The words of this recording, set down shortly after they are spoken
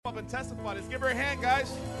testify. Let's give her a hand, guys.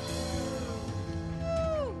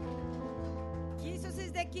 Woo! Jesus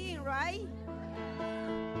is the King, right?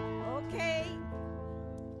 Okay.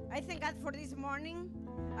 I thank God for this morning.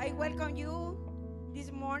 I welcome you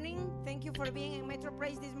this morning. Thank you for being in Metro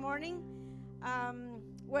Praise this morning.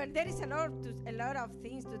 Well, there is a lot of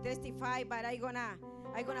things to testify, but I'm gonna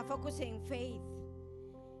focus in faith.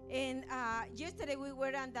 And yesterday we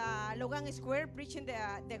were on the Logan Square preaching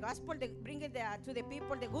the gospel, bringing to the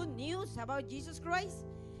people the good news about Jesus Christ.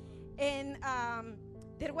 And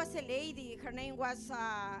there was a lady, her name was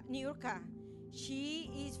Niurka. She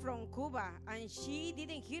is from Cuba, and she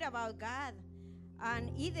didn't hear about God and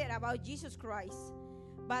either about Jesus Christ.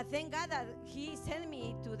 But thank God that He sent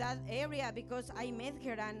me to that area because I met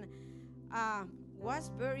her, and was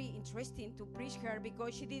very interesting to preach her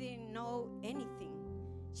because she didn't know anything.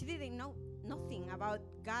 She didn't know nothing about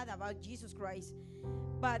God, about Jesus Christ.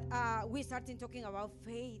 But we started talking about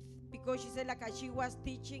faith because she said she was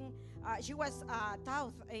teaching, she was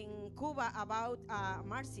taught in Cuba about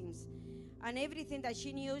Martians. And everything that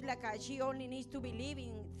she knew, she only needs to believe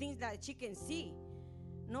in things that she can see.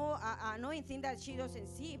 No, in things that she doesn't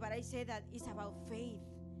see. But I said that it's about faith.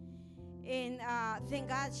 And thank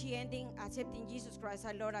God she ended accepting Jesus Christ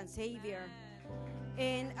as Lord and Savior.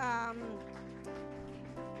 And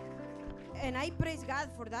I praise God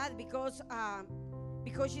for that because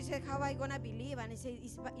she said, how am I gonna believe? And I said,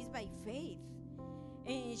 it's by faith.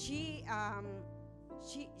 And she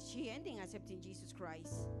ended accepting Jesus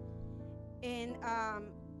Christ. And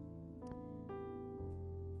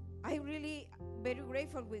I really very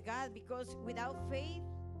grateful with God because without faith,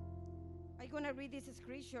 I'm gonna read this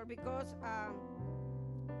scripture because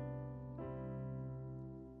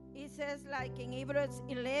it says in Hebrews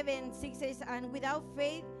 11:6 says, and without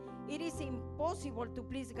faith it is impossible to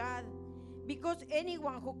please God, because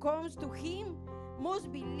anyone who comes to Him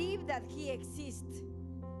must believe that He exists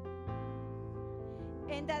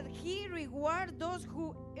and that He rewards those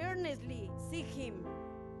who earnestly seek Him.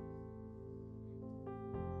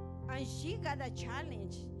 And she got a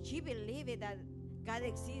challenge. She believed that God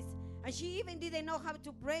exists. And she even didn't know how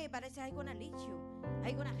to pray, but I said, I'm going to lead you.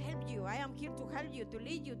 I'm going to help you. I am here to help you, to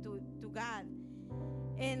lead you to God.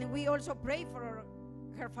 And we also pray for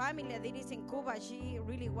her family that is in Cuba. She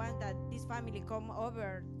really wants that this family come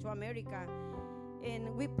over to America.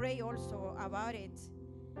 And we pray also about it.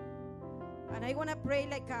 And I want to pray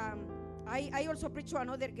I also preached to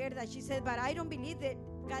another girl that she said, but I don't believe that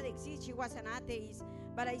God exists. She was an atheist.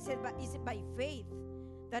 But I said, but is it by faith?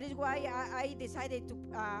 That is why I decided to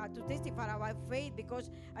testify about faith,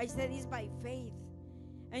 because I said it's by faith.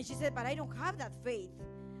 And she said, but I don't have that faith.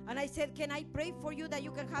 And I said, can I pray for you that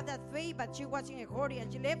you can have that faith? But she was in a hurry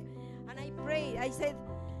and she left. And I prayed. I said,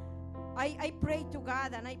 I prayed to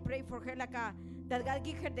God, and I prayed for her that God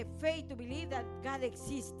give her the faith to believe that God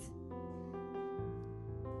exists.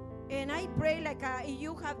 And I pray if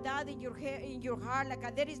you have that in your heart,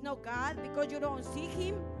 there is no God because you don't see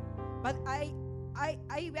Him. But I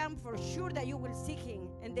am for sure that you will see Him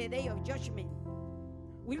in the day of judgment.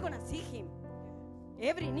 We're going to see Him.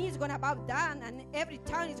 Every knee is going to bow down, and every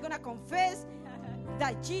tongue is going to confess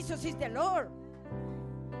that Jesus is the Lord.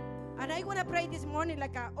 And I want to pray this morning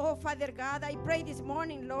oh, Father God, I pray this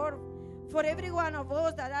morning, Lord, for every one of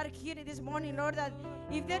us that are here this morning, Lord, that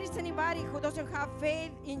if there is anybody who doesn't have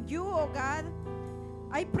faith in you, oh God,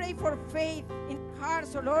 I pray for faith in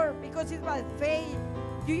hearts, oh Lord, because it's by faith.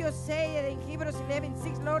 You just say in Hebrews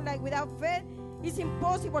 11:6, Lord, without faith, it's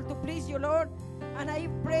impossible to please you, Lord. And I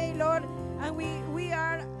pray, Lord, and we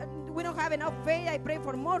don't have enough faith. I pray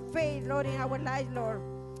for more faith, Lord, in our lives, Lord.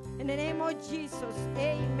 In the name of Jesus,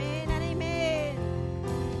 amen and amen.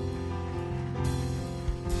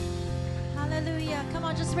 Hallelujah. Come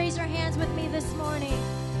on, just raise your hands with me this morning.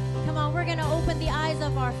 Come on, we're going to open the eyes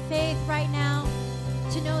of our faith right now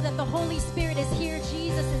to know that the Holy Spirit is here.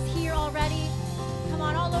 Jesus is here already. Come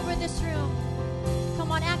on, all over this room.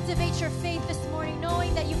 Come on, activate your faith this morning,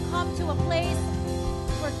 knowing that you've come to a place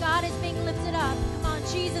where God is being lifted up. Come on,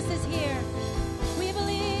 Jesus is here. We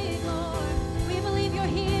believe, Lord. We believe you're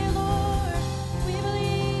here, Lord. We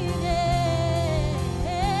believe it,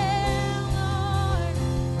 Lord.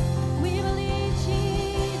 We believe,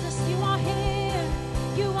 Jesus, you are here.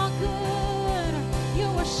 You are good. You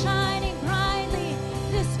are shining brightly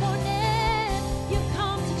this morning. You've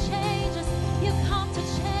come to change us. You've come to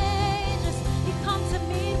change us. You've come to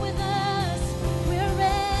meet with us. We're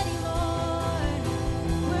ready, Lord.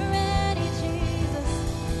 We're ready, Jesus.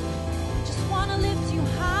 Just want to lift you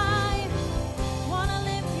high. Want to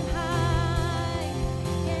lift you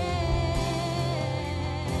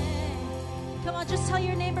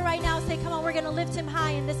your neighbor right now. Say, come on, we're going to lift him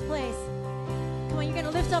high in this place. Come on, you're going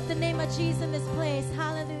to lift up the name of Jesus in this place.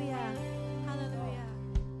 Hallelujah. Hallelujah.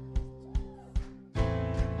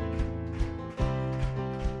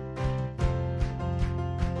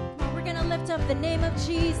 Come on, we're going to lift up the name of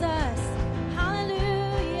Jesus.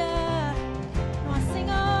 Hallelujah. Come on, sing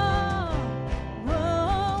on.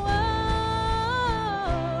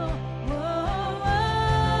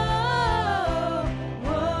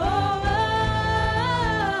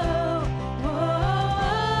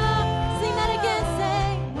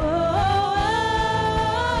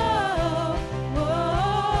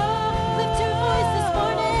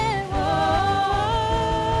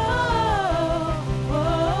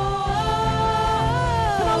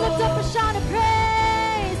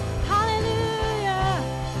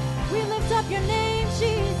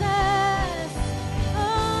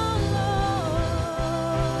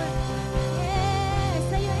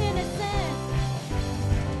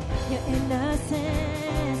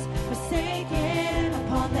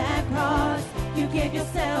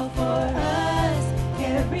 Yourself for us,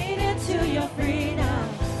 carried into your freedom,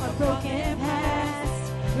 a broken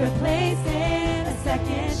past, replacing a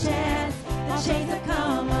second chance. The chains have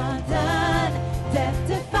come undone, death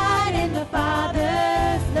defied in the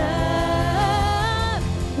Father's love.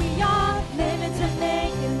 We are living to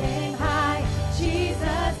make your name high,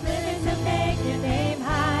 Jesus, living to make your name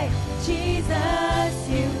high, Jesus.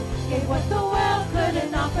 You gave what the world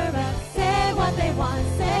couldn't offer us. Say what they want,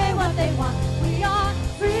 say what they want. We are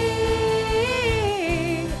free.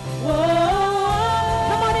 Whoa.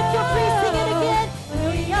 Come on, if you're free, sing it again.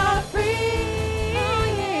 We are free. Oh,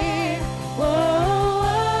 yeah. Whoa.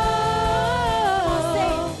 Come on, say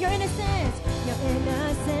you're innocent. You're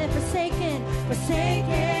innocent,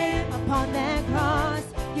 forsaken upon that cross.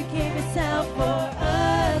 You gave yourself for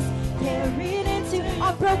us, carried into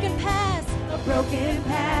our broken past,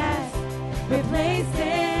 replaced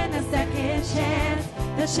in a second chance.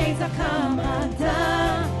 The chains have come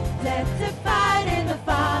undone, death defied in the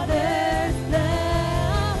Father's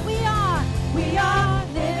love. We are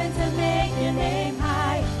living to make your name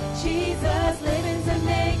high, Jesus, living to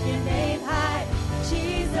make your name high,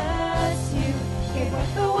 Jesus. You gave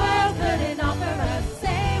what the world couldn't offer us.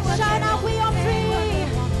 Say what shout out, we are free.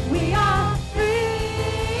 We are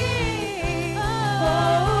free. Oh.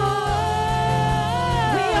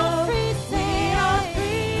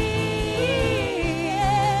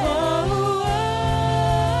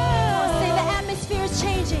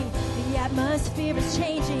 Atmosphere is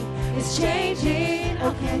changing, it's changing.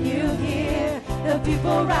 Oh, can you hear the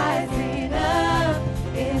people rising up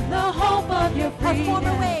in the hope of your freedom?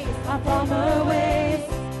 Our former ways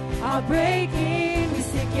are breaking. We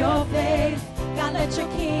seek your face. God, let your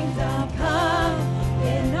kingdom come.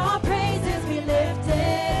 In our praises we lift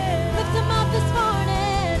it. Lift them up this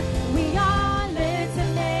morning. We are living to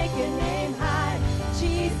make your name high,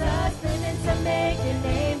 Jesus, living to make your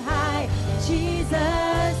name high,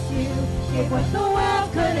 Jesus. You gave what the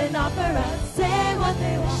world couldn't offer us. Say what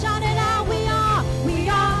they want. Shout it out. We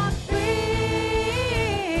are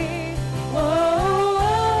free. Whoa,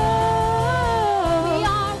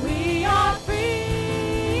 we are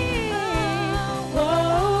free.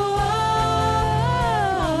 Whoa,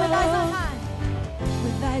 with eyes on high,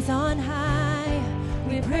 with eyes on high,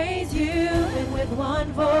 we praise you, and with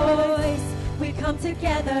one voice we come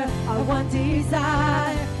together. Our one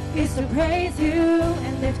desire is to praise you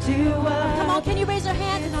and lift you up. Come on, can you raise your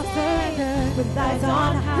hands and surrender with eyes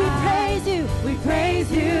on high? We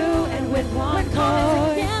praise you, and with one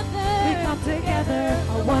voice we come together.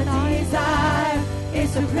 Our one desire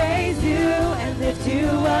is to praise you and lift you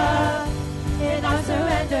up. In our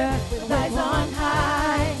surrender with eyes on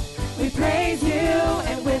high, we praise you,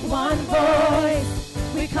 and with one voice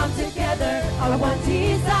we come together. Our one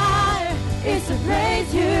desire is to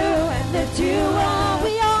praise you and lift you up.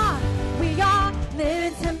 We are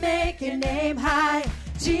living to make your name high,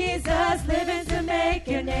 Jesus, living to make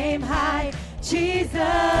your name high,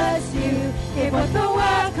 Jesus. You gave what the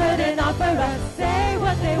world couldn't offer us. Say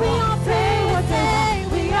what they want. Say what they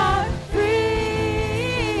want. We are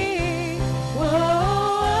free. Whoa,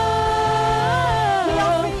 we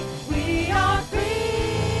are free. We are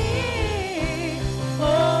free.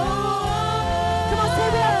 Oh, come on, say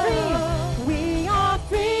we are free. We are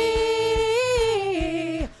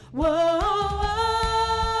free. Whoa.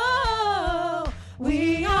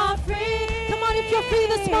 Free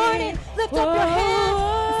this morning, lift up your hands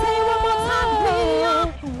and say it one more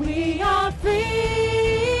time. We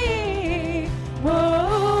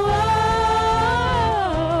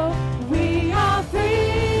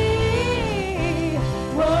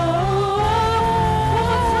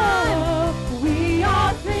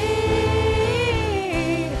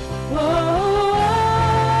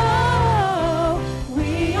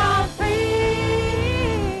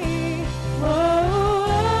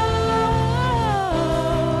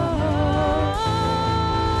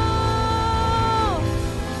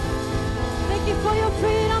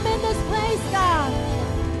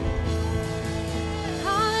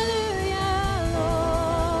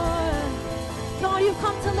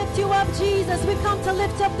up Jesus. We've come to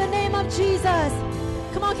lift up the name of Jesus.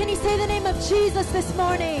 Come on, can you say the name of Jesus this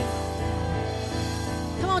morning?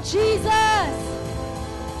 Come on, Jesus.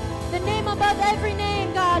 The name above every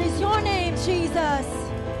name, God, is your name, Jesus.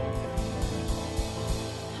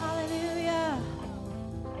 Hallelujah.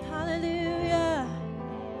 Hallelujah.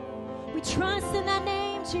 We trust in that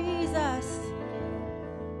name, Jesus.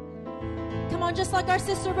 Come on, just like our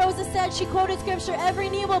sister Rosa said, she quoted scripture, every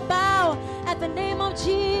knee will bow at the name of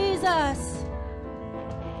Jesus.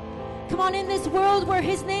 Come on, in this world where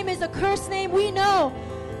his name is a cursed name, we know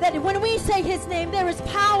that when we say his name, there is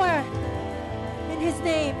power in his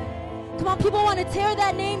name. Come on, people want to tear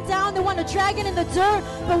that name down. They want to drag it in the dirt.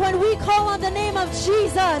 But when we call on the name of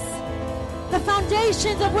Jesus, the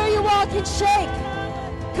foundations of where you are can shake.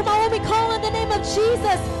 Come on, when we call on the name of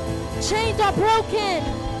Jesus, chains are broken.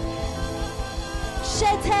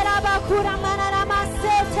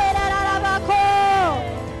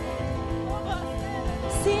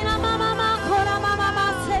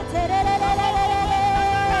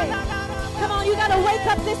 Come on, you got to wake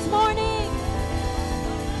up this morning.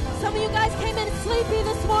 Some of you guys came in sleepy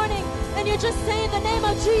this morning and you're just saying the name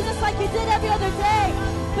of Jesus like you did every other day.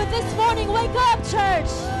 But this morning, wake up, church.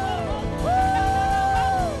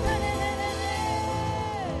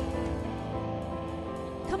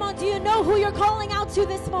 Come on, do you know who you're calling out to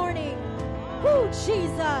this morning? Woo,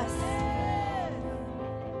 Jesus.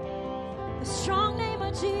 The strong name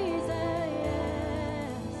of Jesus.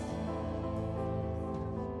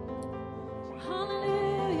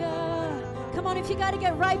 Come on, if you got to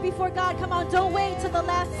get right before God, come on, don't wait till the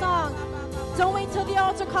last song. Don't wait till the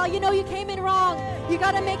altar call. You know you came in wrong. You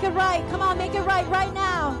got to make it right. Come on, make it right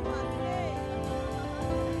now.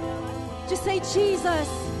 Just say, Jesus,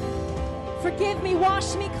 forgive me,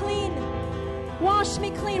 wash me clean. Wash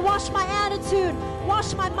me clean, wash my attitude,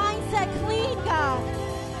 wash my mindset clean, God.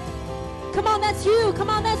 Come on, that's you. Come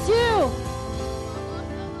on, that's you.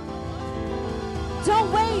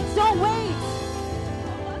 Don't wait, don't wait.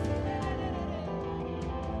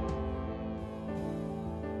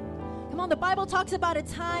 Come on, the Bible talks about a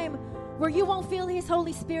time where you won't feel his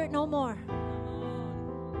Holy Spirit no more.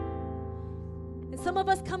 And some of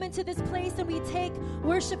us come into this place and we take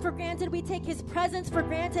worship for granted. We take his presence for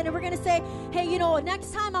granted. And we're going to say, hey, you know,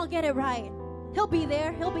 next time I'll get it right. He'll be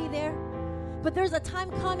there. He'll be there. But there's a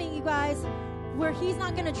time coming, you guys, where he's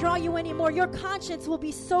not going to draw you anymore. Your conscience will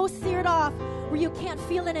be so seared off where you can't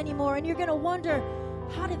feel it anymore. And you're going to wonder,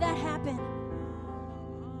 how did that happen?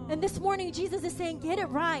 And this morning, Jesus is saying, get it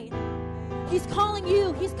right. He's calling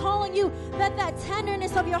you. He's calling you. Let that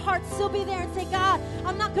tenderness of your heart still be there and say, God,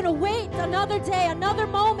 I'm not going to wait another day, another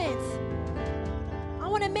moment. I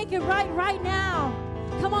want to make it right now.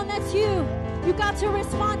 Come on, that's you. You got to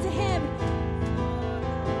respond to him.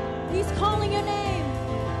 He's calling your name.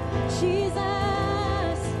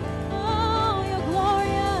 Jesus. Oh, you're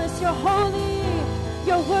glorious. You're holy.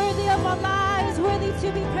 You're worthy of our lives, worthy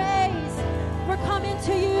to be praised. We're coming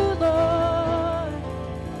to you, Lord.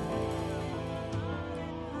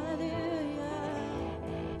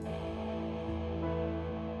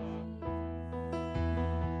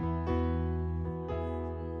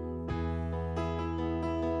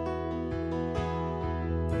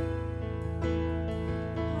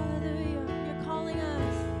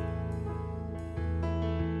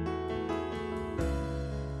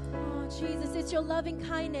 It's your loving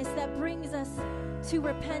kindness that brings us to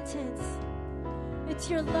repentance. It's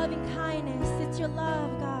your loving kindness. It's your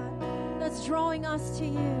love, God, that's drawing us to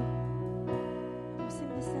you. We'll sing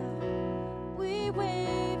this out. We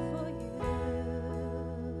wait for you.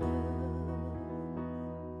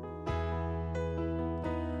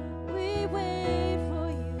 We wait for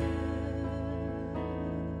you.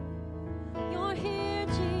 You're here,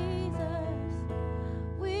 Jesus.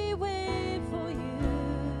 We wait for you.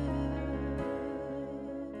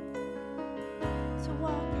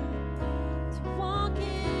 To walk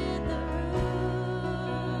in the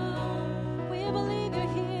room. We believe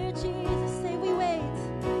you're here, Jesus. Say we wait.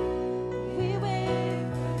 We wait.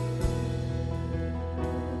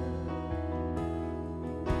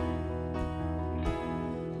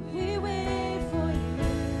 We wait for you.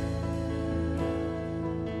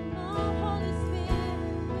 Oh, Holy Spirit,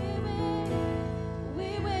 we wait. We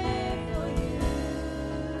wait for you.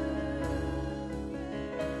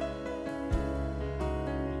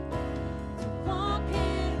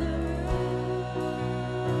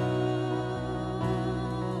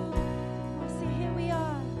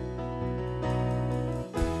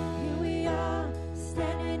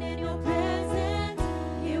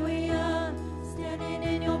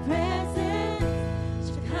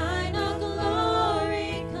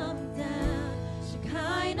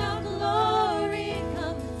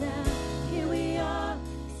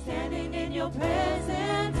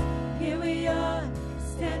 Here we are,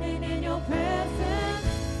 standing in your presence.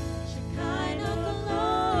 Shekinah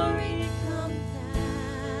glory come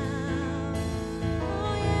down.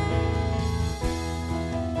 Oh yeah.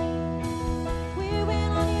 We wait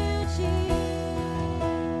on you, Jesus.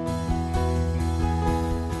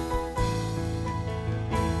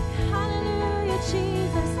 Hallelujah,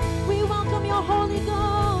 Jesus. We welcome your Holy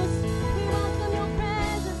Ghost. We welcome your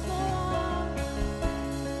presence, Lord.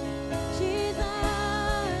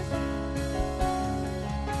 Jesus.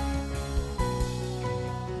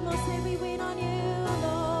 Come on, say we wait on you,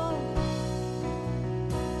 Lord.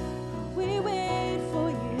 We wait for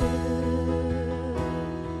you.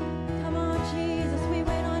 Come on, Jesus, we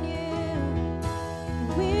wait on you.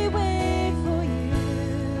 We wait for you.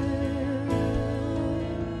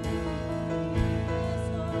 Yes,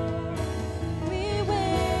 Lord. We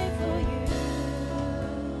wait for you.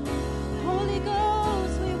 Holy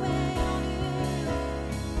Ghost, we wait on you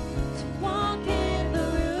to walk in the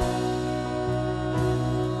room.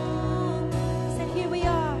 Say, here we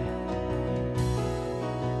are.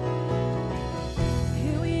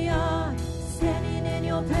 Here we are, standing in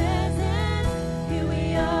your presence. Here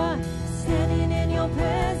we are, standing in your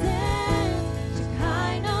presence.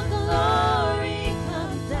 Shekinah glory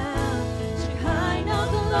come down. Shekinah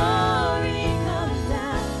glory come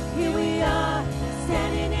down. Here we are,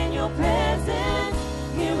 standing in your presence.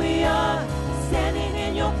 Here we are, standing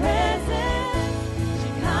in your presence.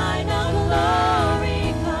 Shekinah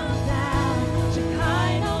glory come down.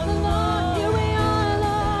 Shekinah glory. Here we are,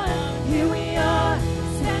 Lord. Here we are,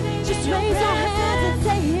 standing just in your presence. Just raise your hands and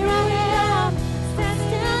say, here we are,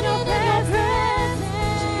 standing in your presence.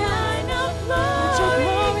 Shekinah glory. Let your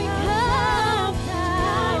glory come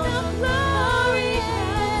down. Shekinah glory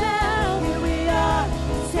come down. Here we are,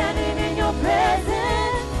 standing in your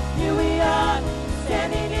presence. Here we are,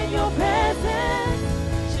 standing in your presence.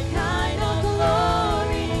 Shekinah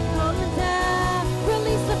glory come down.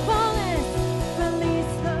 Release the fullness.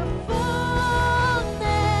 Release the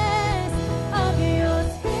fullness of your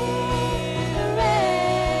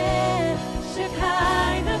spirit.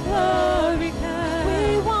 Shekinah glory come. We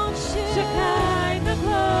want you. Shekinah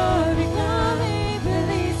glory come.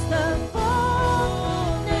 Release the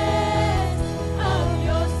fullness of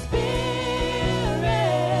your spirit.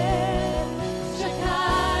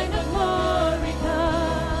 Shekinah glory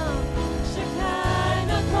come.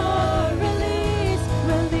 Shekinah glory.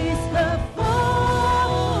 Release the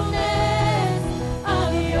fullness of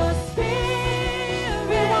your spirit.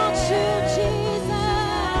 We want you, Jesus.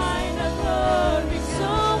 Shekinah glory.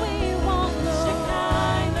 So we want, Lord.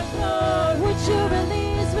 Shekinah glory. Would you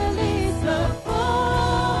release the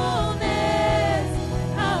fullness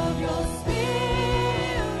of your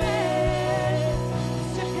spirit?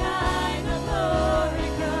 Shekinah glory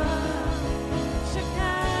come.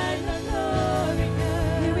 Shekinah glory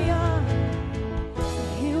come. Here we are.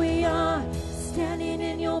 Here we are, standing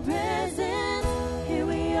in your presence. Here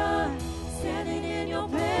we are, standing in your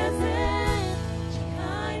presence.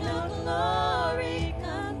 Shekinah glory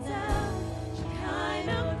come down.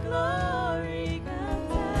 Shekinah glory come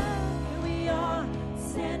down. Here we are,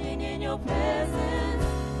 standing in your presence.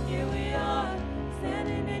 Here we are,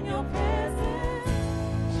 standing in your presence.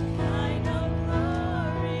 Shekinah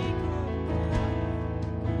glory come down.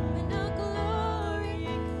 Shekinah glory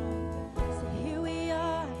come down. So here we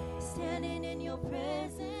are, standing in your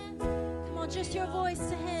presence. Come on, just your voice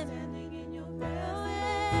to him. Oh,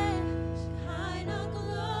 yeah. Shekinah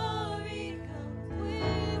glory come.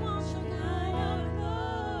 We want Shekinah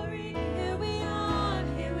glory. Here we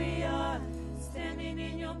are, standing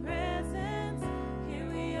in your presence. Here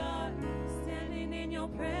we are, standing in your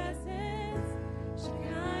presence.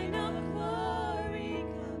 Shekinah glory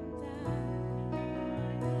come down.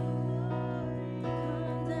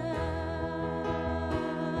 Come down.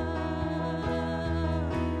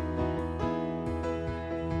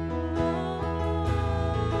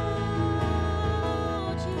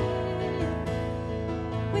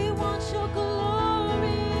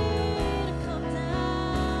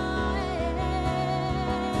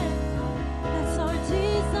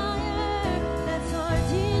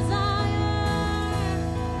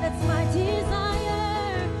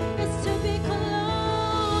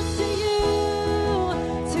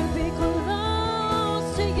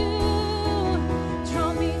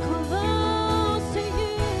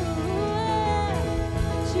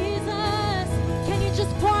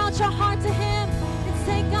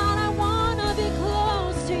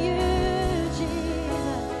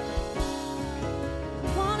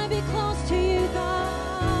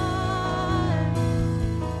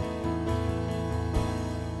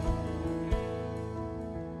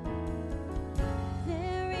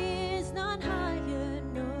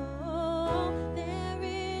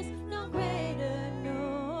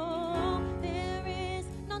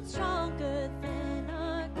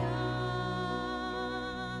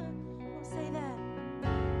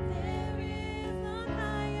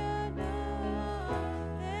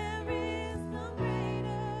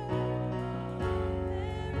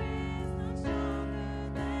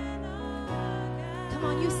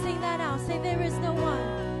 Come on, you sing that out. Say, there is no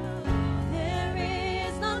one. There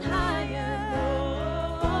is none higher.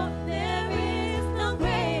 No, there is none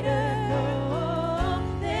greater. No,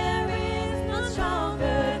 there is none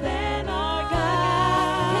stronger than our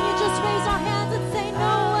God. Can you just raise our hands and say,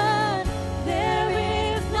 no one? There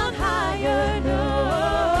is none higher.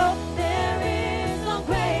 No, there is none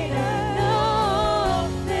greater. No,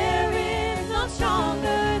 there is none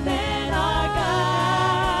stronger than our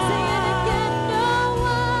God. Say it again, no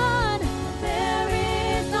one. There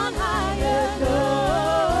is none higher. No,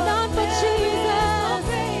 none but Jesus.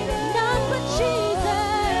 None but Jesus.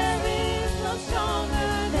 There is none stronger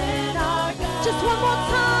than our God. Just one more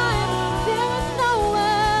time. There is no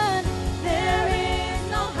one. There is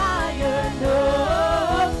no higher. No,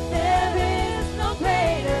 there is no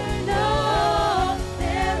greater. No,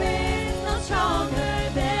 there is no stronger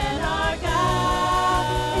than our God.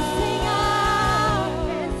 And sing out,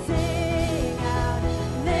 and sing out.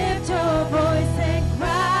 Lift your voice and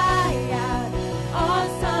cry out.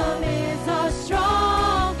 Awesome is our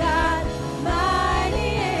strong God. Mighty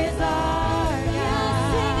is our God.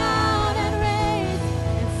 Sing out and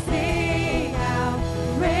sing out.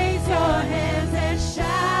 Raise your hands and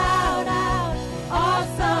shout out.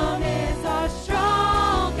 Awesome is our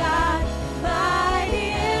strong God.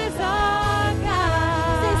 Mighty is our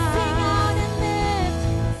God. Say, sing out and lift.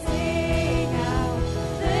 Sing out.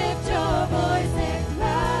 Lift your voice and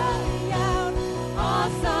cry out.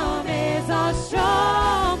 Awesome is our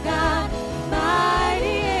strong God.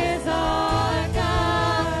 Mighty is our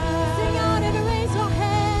God. Sing out and raise your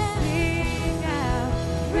hands. Sing out.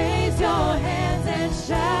 Raise your hands and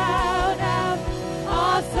shout out.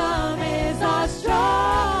 Awesome is our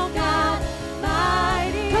strong God.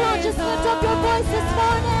 Mighty. Come on, just lift up your voice this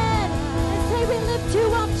morning and say, we lift you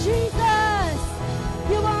up, Jesus.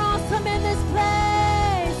 You are awesome in this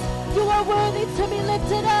place. You are worthy to be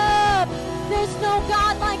lifted up. There's no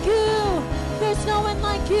God like you. There's no one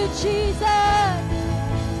like you, Jesus.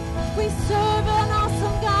 We serve an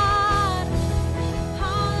awesome God.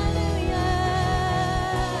 Hallelujah.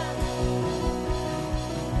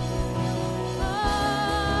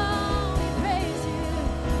 Oh, we praise you.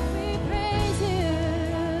 We praise you.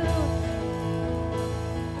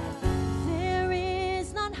 There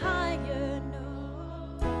is none higher, no.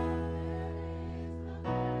 There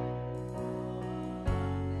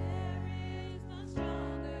is none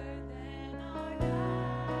stronger than our God.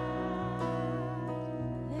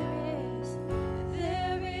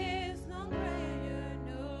 There is none greater,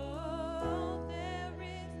 no. There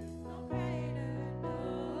is none greater, no.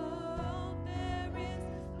 There is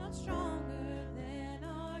none stronger than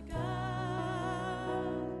our God.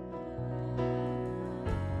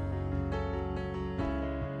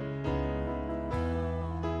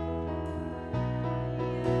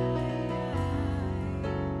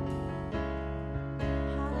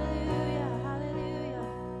 Hallelujah, hallelujah.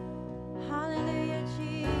 Hallelujah,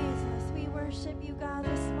 Jesus. We worship you, God,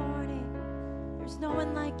 this morning. There's no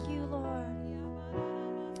one like you, Lord.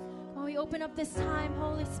 When we open up this time,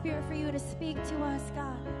 Holy Spirit, for you to speak to us,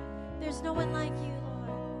 God. There's no one like you, Lord.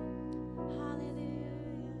 Hallelujah.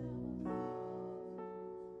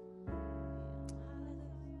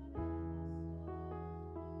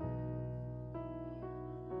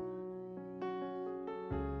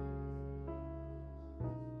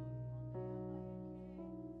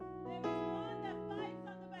 There is one that fights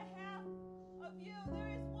on the behalf of you. There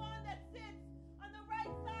is one that sits on the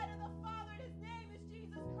right side of the Father, and his name is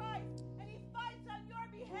Jesus Christ, and he fights on your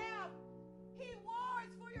behalf. He wars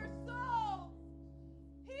for your soul.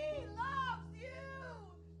 He loves you.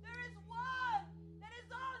 There is one that is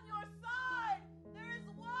on your side. There is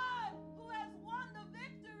one who has won the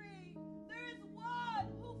victory. There is one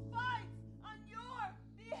who fights on your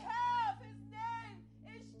behalf. His name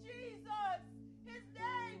is Jesus. His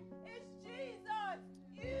name is Jesus.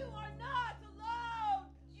 You are not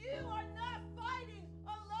alone. You are not fighting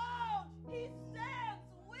alone. He stands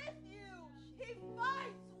with you. He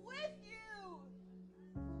fights with you.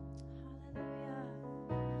 Hallelujah.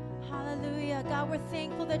 Hallelujah. God, we're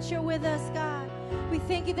thankful that you're with us, God. We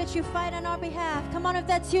thank you that you fight on our behalf. Come on, if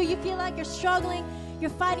that's you feel like you're struggling, you're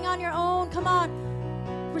fighting on your own, come on.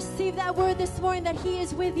 Receive that word this morning that he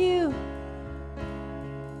is with you.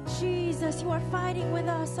 Jesus, you are fighting with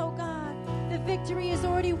us, oh God. The victory is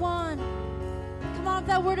already won. Come on, if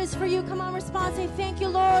that word is for you, come on, respond. Say, thank you,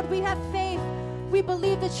 Lord. We have faith. We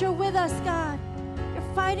believe that you're with us, God.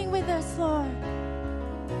 You're fighting with us, Lord.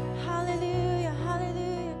 Hallelujah,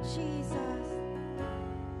 hallelujah, Jesus.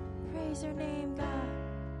 Praise your name, God.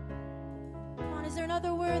 Come on, is there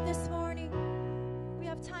another word this morning? We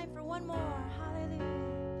have time for one more. Hallelujah.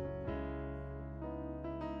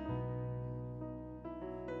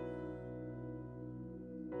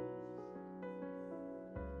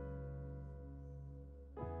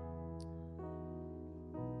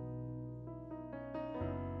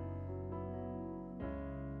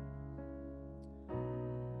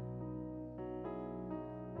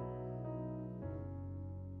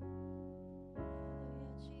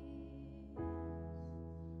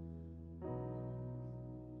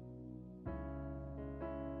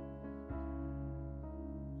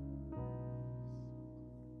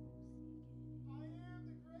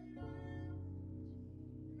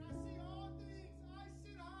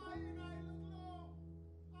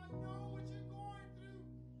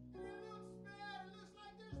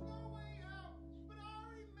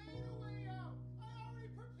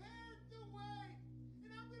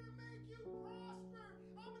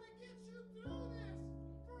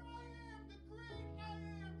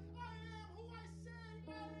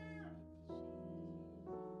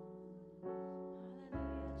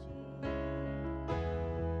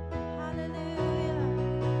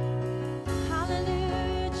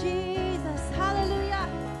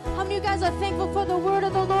 you guys are thankful for the word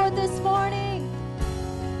of the Lord this morning?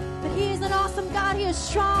 But He is an awesome God. He is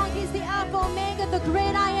strong. He's the Alpha, Omega, the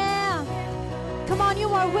great I am. Come on, you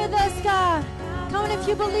are with us, God. Come on, if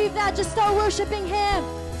you believe that, just start worshiping Him.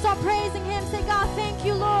 Start praising Him. Say, God, thank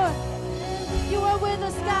you, Lord. You are with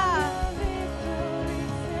us, God.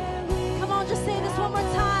 Come on, just say this one more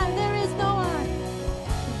time. There is no one.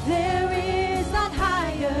 There is none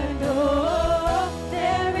higher, no.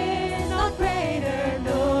 There is none greater,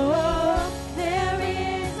 no. There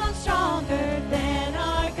is none stronger than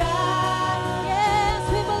our God. Yes,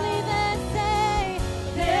 we believe and say,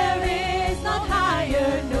 there is none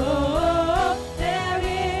higher, no. There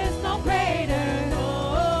is none greater,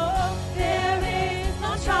 no. There is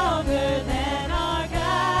none stronger than our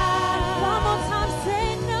God. One more time,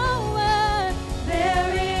 say no one. There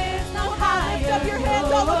is no higher. Lift up your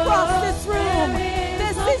hands all across this room.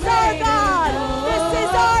 This is our God. This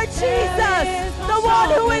is our Jesus. The one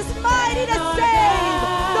who is mighty to save.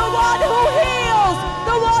 The one who heals.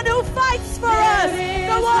 The one who fights for us.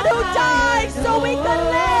 The one who died so we can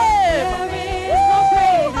live.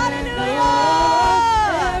 Woo, hallelujah.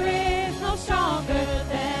 There is no stronger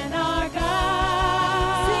than our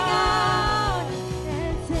God. Sing out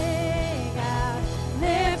and sing out.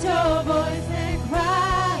 Lift your voice and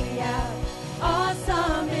cry out.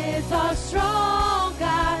 Awesome is our strong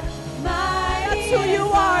God. Mighty That's who you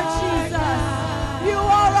is are, our Jesus. God. You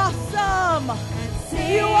are awesome. Sing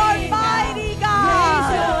You are out. mighty, Raise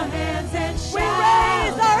God. your hands and shout. We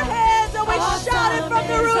raise our hands and we shout it from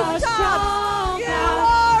the Awesome is our rooftops. strong You God.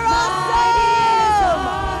 are Mighty is awesome.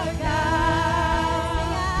 our God.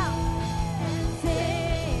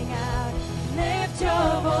 Sing out, lift your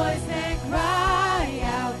voice and cry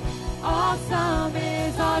out. Awesome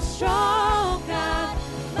is our strong God.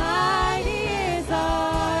 Mighty is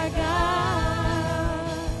our God.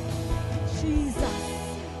 Jesus.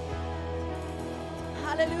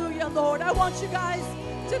 Hallelujah, Lord. I want you guys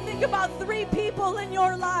to think about 3 people in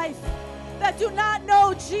your life that do not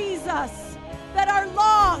know Jesus, that are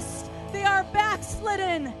lost, they are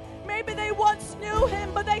backslidden. Maybe they once knew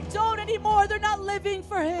Him, but they don't anymore. They're not living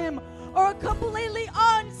for Him. Or a completely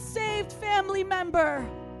unsaved family member.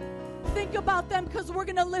 Think about them because we're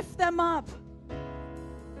going to lift them up.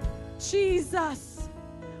 Jesus,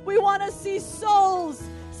 we want to see souls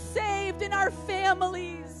saved in our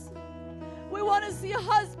families. We want to see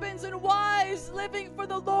husbands and wives living for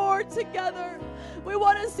the Lord together. We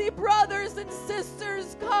want to see brothers and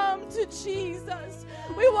sisters come to Jesus.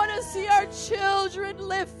 We want to see our children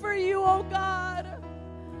live for you, oh God.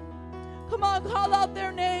 Come on, call out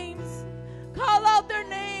their names. Call out their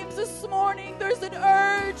names this morning. There's an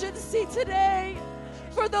urgency today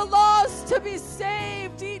for the lost to be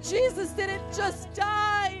saved. Jesus didn't just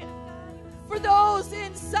die for those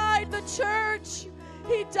inside the church.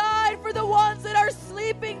 He died for the ones that are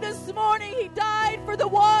sleeping this morning. He died for the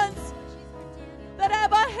ones that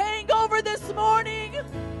have a hangover this morning.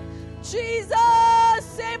 Jesus,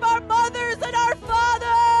 save our mothers and our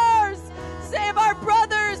fathers. Save our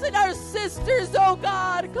brothers and our sisters, oh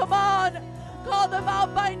God. Come on. Call them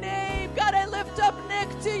out by name. God, I lift up Nick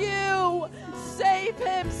to you. Save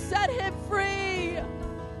him. Set him free.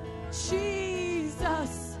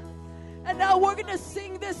 Jesus. And now we're going to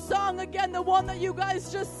sing this song again, the one that you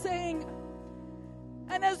guys just sang.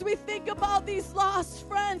 And as we think about these lost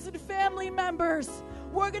friends and family members,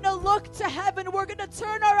 we're going to look to heaven. We're going to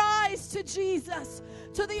turn our eyes to Jesus,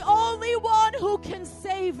 to the only one who can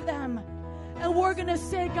save them. And we're going to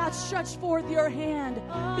say, God, stretch forth your hand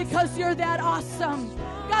because you're that awesome.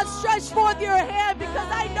 God, stretch forth your hand because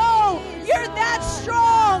I know you're that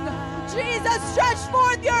strong. Jesus, stretch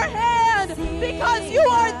forth your hand because you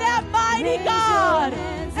are that mighty God.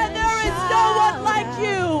 And there is no one like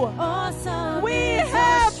you. We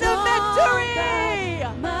have the victory.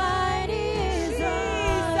 Mighty is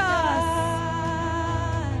Jesus.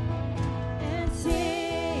 and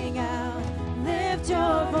sing out, lift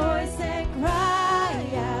your voice and cry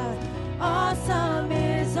out. Awesome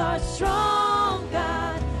is our strong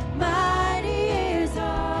God, mighty is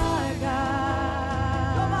our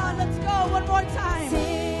God. Come on, let's go one more time.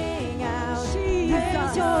 Sing out, Jesus.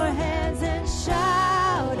 raise your hands and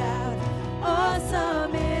shout out.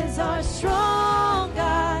 Awesome is our strong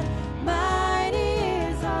God, mighty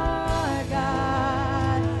is our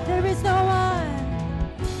God. There is no one,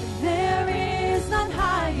 there is none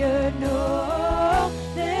higher, no.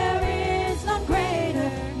 There is none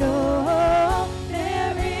greater, no.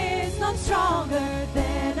 There is none stronger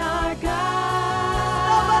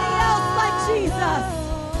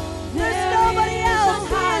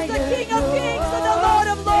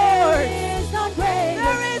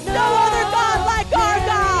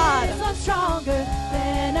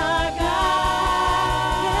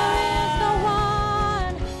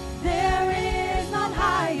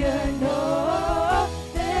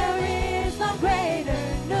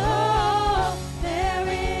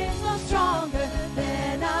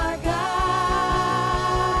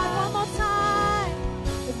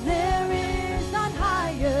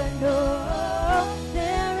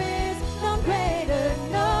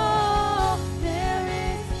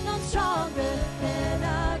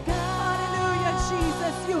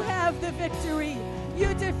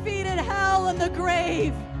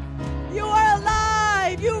alive. You are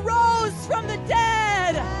alive. You rose from the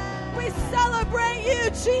dead. We celebrate you,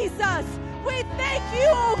 Jesus. We thank you,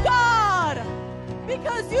 oh God,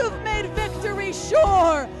 because you've made victory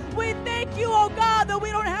sure. We thank you, oh God, that we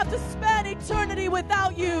don't have to spend eternity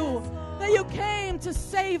without you, that you came to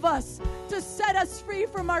save us, to set us free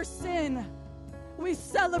from our sin. We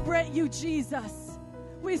celebrate you, Jesus.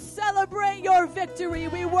 We celebrate your victory.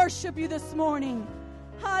 We worship you this morning.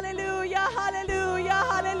 Hallelujah, hallelujah,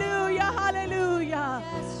 hallelujah, hallelujah.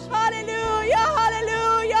 Hallelujah,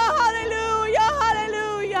 hallelujah, hallelujah,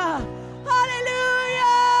 hallelujah.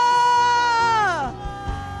 Hallelujah.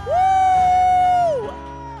 Woo!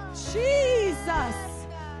 Jesus.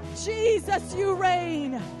 Jesus, you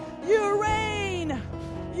reign. You reign.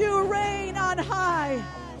 You reign on high.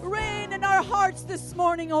 Reign in our hearts this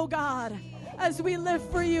morning, oh God, as we live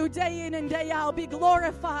for you day in and day out. Be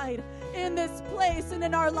glorified in this place and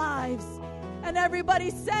in our lives. And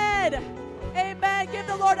everybody said, amen. Give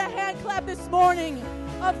the Lord a hand clap this morning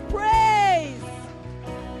of praise.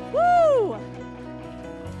 Woo!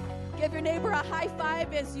 Give your neighbor a high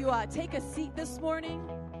five as you take a seat this morning.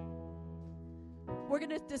 We're going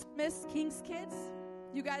to dismiss King's Kids.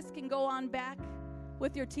 You guys can go on back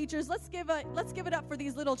with your teachers. Let's give it up for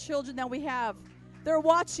these little children that we have. They're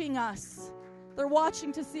watching us. They're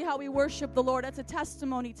watching to see how we worship the Lord. That's a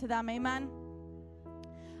testimony to them. Amen.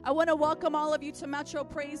 I want to welcome all of you to Metro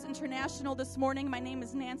Praise International this morning. My name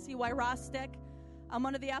is Nancy Wyrostek. I'm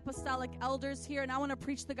one of the apostolic elders here, and I want to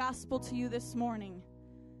preach the gospel to you this morning.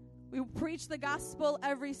 We preach the gospel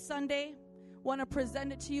every Sunday. Want to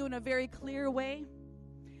present it to you in a very clear way.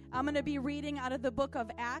 I'm going to be reading out of the book of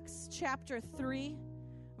Acts, chapter 3,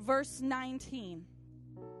 verse 19.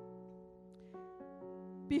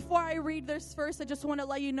 Before I read this verse, I just want to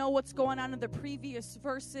let you know what's going on in the previous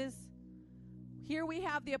verses. Here we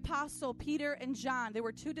have the apostle Peter and John. They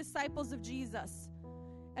were two disciples of Jesus.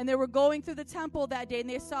 And they were going through the temple that day, and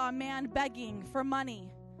they saw a man begging for money.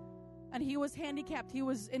 And he was handicapped. He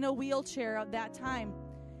was in a wheelchair at that time.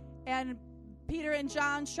 And Peter and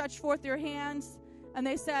John stretched forth their hands, and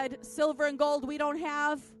they said, silver and gold we don't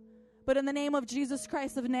have, but in the name of Jesus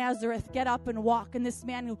Christ of Nazareth, get up and walk. And this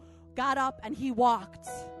man who got up and he walked.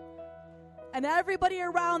 And everybody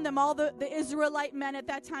around them, all the Israelite men at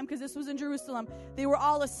that time, because this was in Jerusalem, they were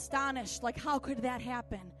all astonished, like, how could that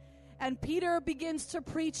happen? And Peter begins to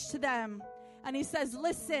preach to them, and he says,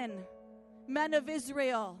 listen, men of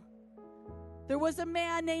Israel, there was a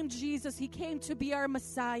man named Jesus. He came to be our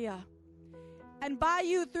Messiah. And by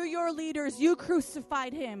you, through your leaders, you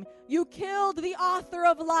crucified him. You killed the author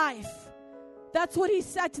of life. That's what he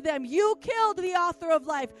said to them. You killed the author of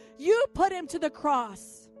life. You put him to the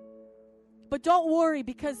cross. But don't worry,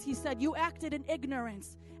 because he said you acted in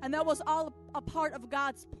ignorance. And that was all a part of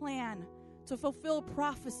God's plan to fulfill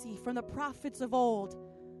prophecy from the prophets of old.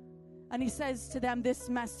 And he says to them this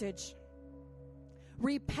message.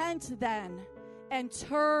 Repent then and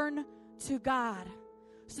turn to God,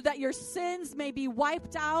 so that your sins may be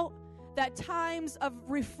wiped out, that times of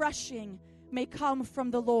refreshing may come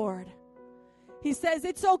from the Lord. He says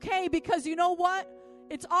it's okay, because you know what?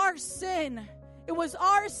 It's our sin. It was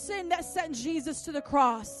our sin that sent Jesus to the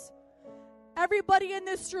cross. Everybody in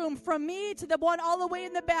this room, from me to the one all the way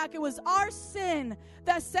in the back, it was our sin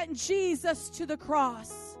that sent Jesus to the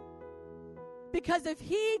cross. Because if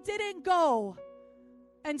he didn't go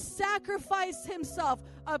and sacrifice himself,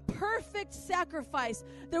 a perfect sacrifice,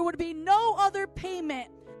 there would be no other payment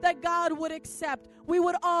that God would accept. We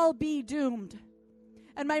would all be doomed.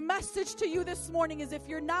 And my message to you this morning is, if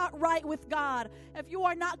you're not right with God, if you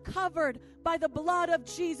are not covered by the blood of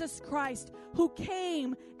Jesus Christ, who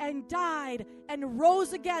came and died and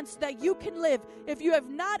rose again so that you can live, if you have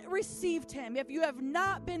not received him, if you have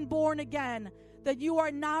not been born again, that you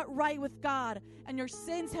are not right with God and your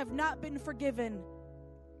sins have not been forgiven.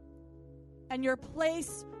 And your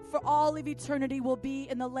place for all of eternity will be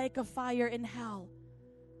in the lake of fire in hell.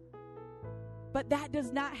 But that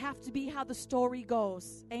does not have to be how the story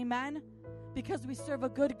goes. Amen? Because we serve a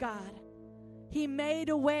good God. He made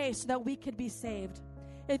a way so that we could be saved.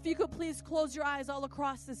 If you could please close your eyes all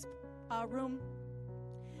across this room.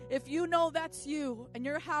 If you know that's you, and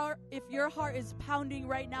if your heart is pounding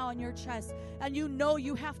right now in your chest, and you know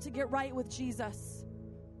you have to get right with Jesus,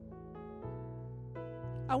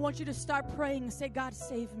 I want you to start praying and say, God,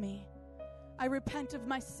 save me. I repent of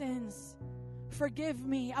my sins. Forgive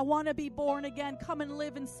me. I want to be born again. Come and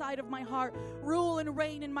live inside of my heart. Rule and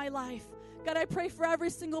reign in my life. God, I pray for every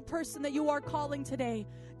single person that you are calling today.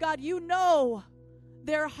 God, you know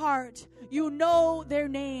their heart. You know their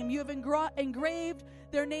name. You have engraved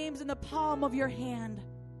their names in the palm of your hand.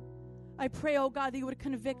 I pray, oh God, that you would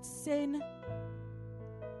convict sin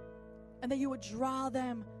and that you would draw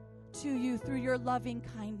them to you through your loving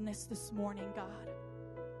kindness this morning, God.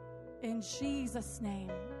 In Jesus'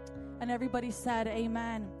 name. And everybody said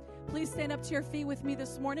amen. Please stand up to your feet with me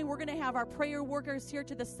this morning. We're going to have our prayer workers here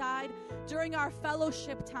to the side during our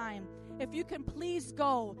fellowship time. If you can please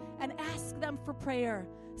go and ask them for prayer.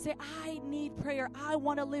 Say, I need prayer. I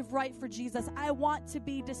want to live right for Jesus. I want to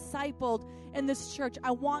be discipled in this church.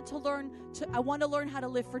 I want to learn how to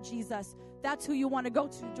live for Jesus. That's who you want to go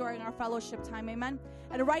to during our fellowship time. Amen.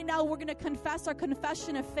 And right now we're going to confess our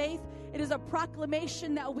confession of faith. It is a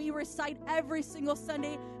proclamation that we recite every single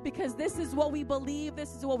Sunday because this is what we believe.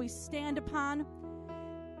 This is what we stand upon.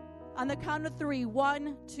 On the count of 3,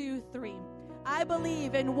 1, 2, 3. I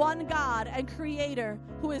believe in one God and Creator,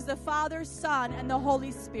 who is the Father, Son, and the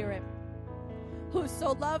Holy Spirit, who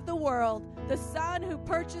so loved the world, the Son who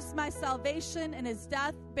purchased my salvation in his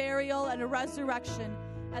death, burial, and resurrection,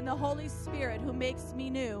 and the Holy Spirit who makes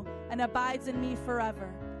me new and abides in me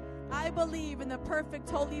forever. I believe in the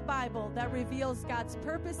perfect Holy Bible that reveals God's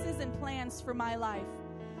purposes and plans for my life.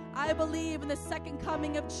 I believe in the second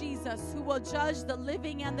coming of Jesus, who will judge the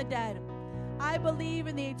living and the dead. I believe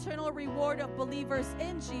in the eternal reward of believers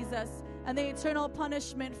in Jesus and the eternal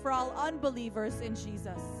punishment for all unbelievers in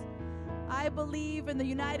Jesus. I believe in the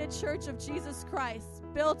United Church of Jesus Christ,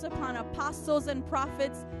 built upon apostles and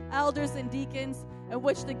prophets, elders and deacons, in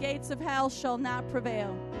which the gates of hell shall not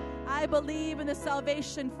prevail. I believe in the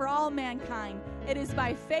salvation for all mankind. It is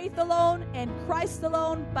by faith alone, in Christ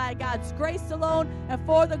alone, by God's grace alone, and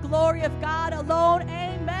for the glory of God alone.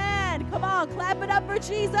 Amen. Come on, clap it up for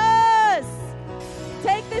Jesus.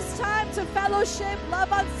 Take this time to fellowship,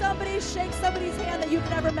 love on somebody, shake somebody's hand that you've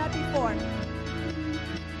never met before.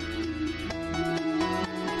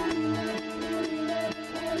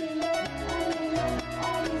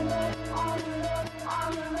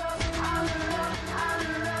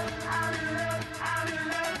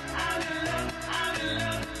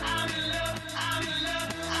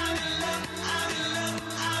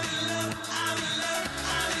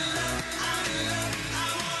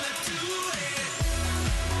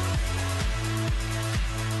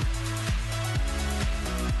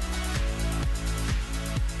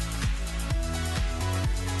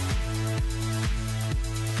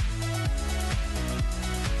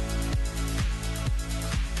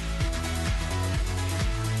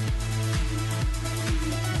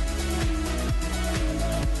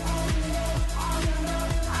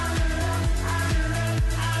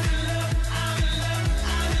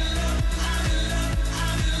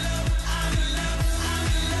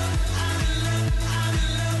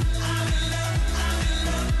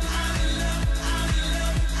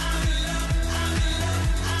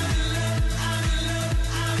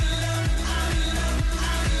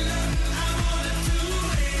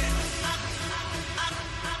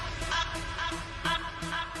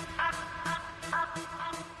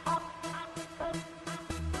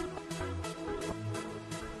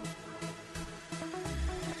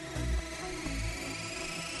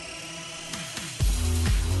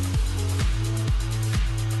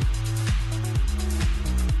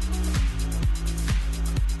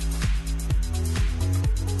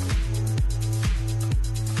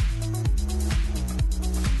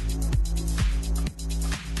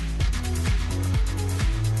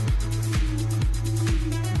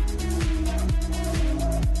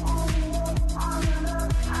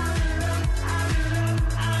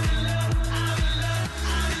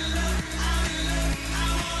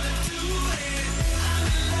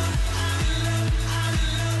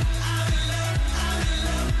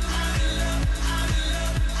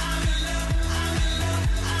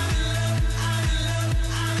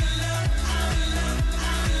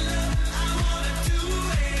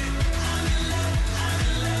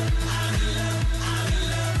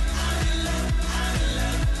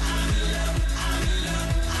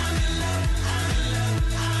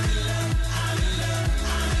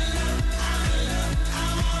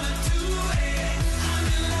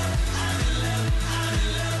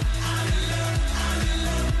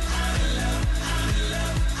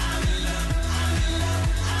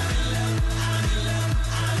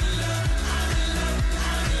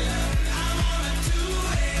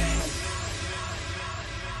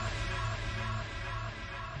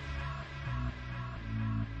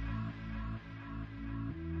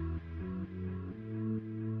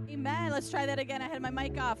 Amen. Let's try that again. I had my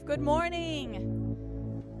mic off. Good morning.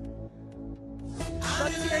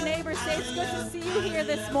 Look to your neighbor. Say, it's good to see you here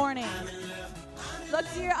this morning. Look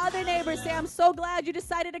to your other neighbor. Say, I'm so glad you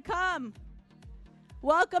decided to come.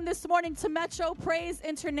 Welcome this morning to Metro Praise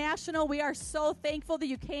International. We are so thankful that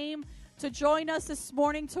you came to join us this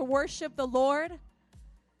morning to worship the Lord.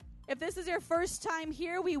 If this is your first time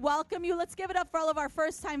here, we welcome you. Let's give it up for all of our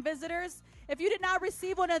first-time visitors. If you did not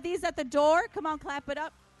receive one of these at the door, come on, clap it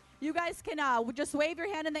up. You guys can just wave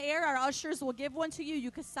your hand in the air. Our ushers will give one to you.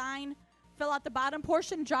 You can sign, fill out the bottom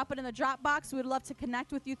portion, drop it in the drop box. We would love to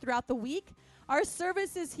connect with you throughout the week. Our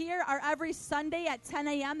services here are every Sunday at 10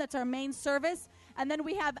 a.m. That's our main service. And then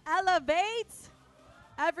we have Elevate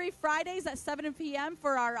every Fridays at 7 p.m.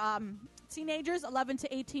 for our teenagers, 11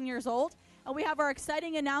 to 18 years old. And we have our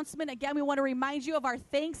exciting announcement. Again, we want to remind you of our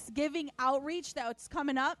Thanksgiving outreach that's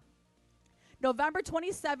coming up. November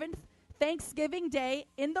 27th, Thanksgiving Day,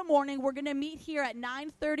 in the morning, we're going to meet here at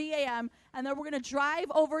 9:30 a.m. And then we're going to drive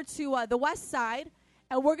over to the west side.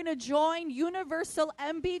 And we're going to join Universal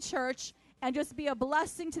MB Church and just be a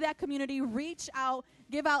blessing to that community. Reach out,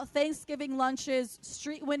 give out Thanksgiving lunches,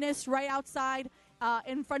 street witness right outside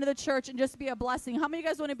in front of the church, and just be a blessing. How many of you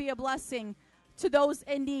guys want to be a blessing to those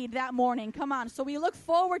in need that morning? Come on. So we look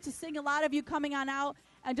forward to seeing a lot of you coming on out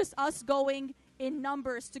and just us going in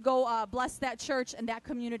numbers to go bless that church and that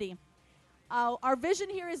community. Our vision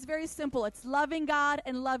here is very simple. It's loving God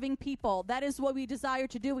and loving people. That is what we desire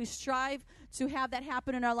to do. We strive to have that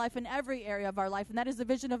happen in our life, in every area of our life, and that is the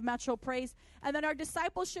vision of Metro Praise. And then our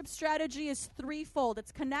discipleship strategy is threefold.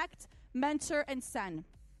 It's connect, mentor, and send.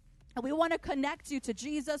 And we want to connect you to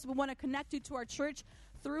Jesus. We want to connect you to our church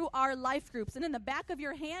through our life groups. And in the back of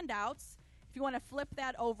your handouts, if you want to flip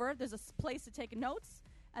that over, there's a place to take notes.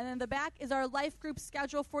 And then the back is our life group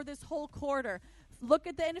schedule for this whole quarter. Look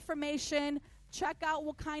at the information. Check out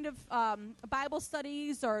what kind of Bible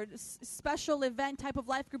studies or special event type of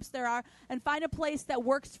life groups there are, and find a place that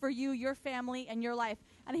works for you, your family, and your life.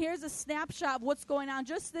 And here's a snapshot of what's going on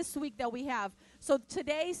just this week that we have. So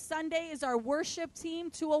today, Sunday, is our worship team,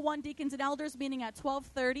 201 Deacons and Elders, meeting at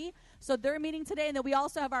 12:30. So they're meeting today. And then we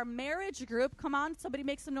also have our marriage group. Come on, somebody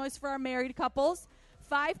make some noise for our married couples.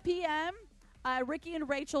 5 p.m., Ricky and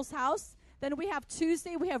Rachel's house. Then we have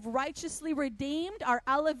Tuesday, we have Righteously Redeemed, our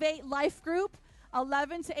Elevate Life Group,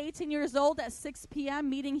 11 to 18 years old at 6 p.m.,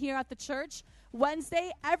 meeting here at the church. Wednesday,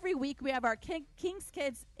 every week, we have our King's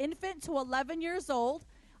Kids, infant to 11 years old,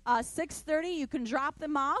 6:30. You can drop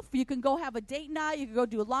them off. You can go have a date night. You can go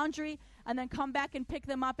do laundry, and then come back and pick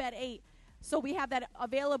them up at 8. So we have that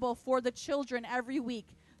available for the children every week.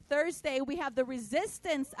 Thursday, we have the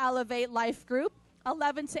Resistance Elevate Life Group,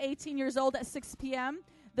 11 to 18 years old at 6 p.m.,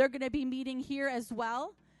 They're going to be meeting here as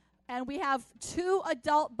well. And we have 2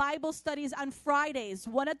 adult Bible studies on Fridays,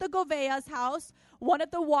 one at the Govea's house, one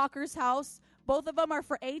at the Walker's house. Both of them are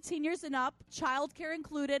for 18 years and up, childcare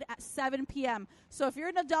included, at 7 p.m. So if you're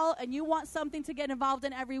an adult and you want something to get involved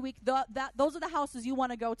in every week, those are the houses you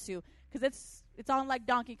want to go to, because it's on like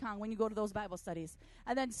Donkey Kong when you go to those Bible studies.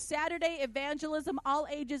 And then Saturday, evangelism, all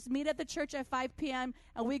ages, meet at the church at 5 p.m.,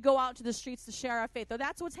 and we go out to the streets to share our faith. So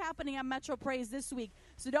that's what's happening at Metro Praise this week.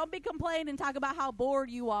 So don't be complaining and talk about how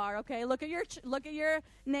bored you are, okay? Look at your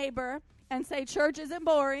neighbor and say, church isn't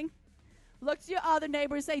boring. Look to your other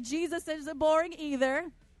neighbor and say, Jesus isn't boring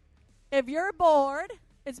either. If you're bored,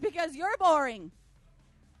 it's because you're boring.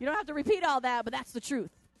 You don't have to repeat all that, but that's the truth.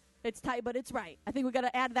 It's tight, but it's right. I think we got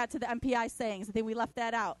to add that to the MPI sayings. I think we left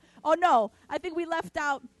that out. Oh, no. I think we left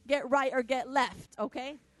out get right or get left,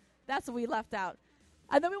 okay? That's what we left out.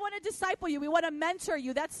 And then we want to disciple you. We want to mentor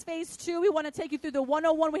you. That's phase 2. We want to take you through the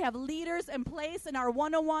 101. We have leaders in place in our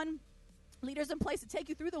 101. Leaders in place to take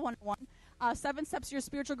you through the 101. 7 steps to your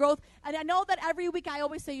spiritual growth. And I know that every week I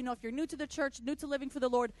always say, if you're new to the church, new to living for the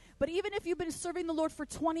Lord, but even if you've been serving the Lord for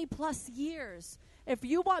 20 plus years, if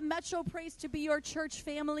you want Metro Praise to be your church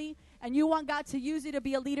family and you want God to use you to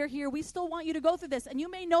be a leader here, we still want you to go through this. And you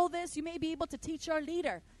may know this. You may be able to teach our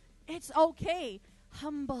leader. It's okay.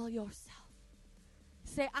 Humble yourself.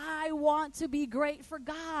 Say, I want to be great for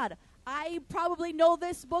God. I probably know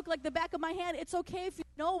this book like the back of my hand. It's okay if you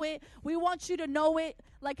know it. We want you to know it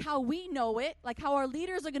like how we know it, like how our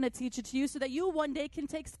leaders are going to teach it to you so that you one day can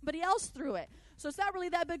take somebody else through it. So it's not really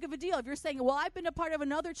that big of a deal. If you're saying, well, I've been a part of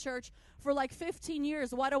another church for like 15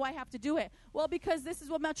 years. Why do I have to do it? Well, because this is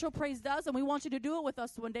what Metro Praise does, and we want you to do it with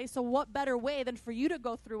us one day. So what better way than for you to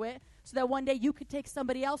go through it so that one day you could take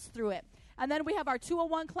somebody else through it? And then we have our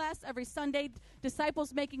 201 class every Sunday,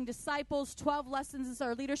 Disciples Making Disciples. 12 lessons is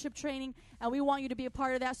our leadership training, and we want you to be a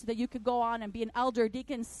part of that so that you could go on and be an elder,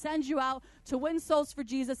 deacon, send you out to win souls for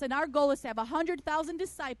Jesus. And our goal is to have 100,000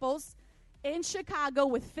 disciples in Chicago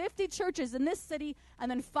with 50 churches in this city and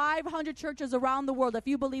then 500 churches around the world. If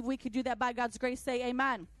you believe we could do that by God's grace, say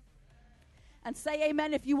amen. And say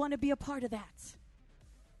amen if you want to be a part of that.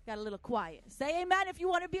 Got a little quiet. Say amen if you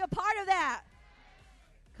want to be a part of that.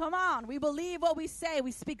 Come on. We believe what we say.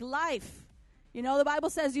 We speak life. You know, the Bible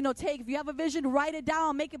says, if you have a vision, write it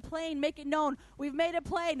down, make it plain, make it known. We've made it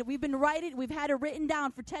plain. We've had it written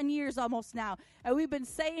down for 10 years almost now. And we've been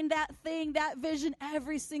saying that thing, that vision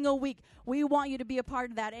every single week. We want you to be a part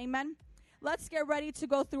of that. Amen. Let's get ready to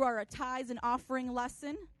go through our tithes and offering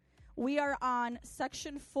lesson. We are on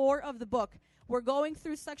section 4 of the book. We're going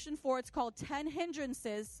through section 4. It's called 10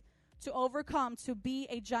 Hindrances to Overcome to Be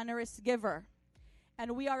a Generous Giver.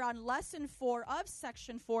 And we are on lesson 4 of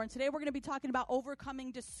section 4. And today we're going to be talking about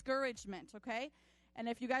overcoming discouragement, okay? And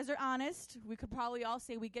if you guys are honest, we could probably all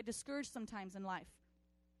say we get discouraged sometimes in life.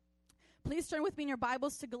 Please turn with me in your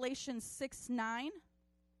Bibles to Galatians 6:9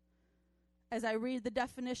 as I read the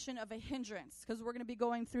definition of a hindrance, because we're going to be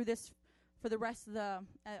going through this for the rest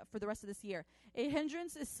of this year. A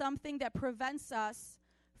hindrance is something that prevents us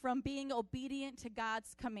from being obedient to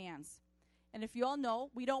God's commands. And if you all know,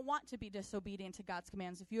 we don't want to be disobedient to God's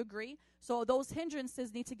commands, if you agree. So those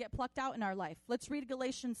hindrances need to get plucked out in our life. Let's read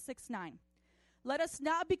Galatians 6:9. Let us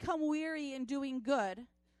not become weary in doing good,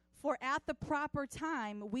 for at the proper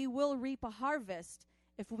time we will reap a harvest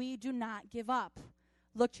if we do not give up.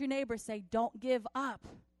 Look to your neighbor, say, don't give up.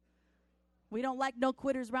 We don't like no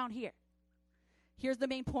quitters around here. Here's the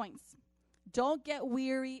main points. Don't get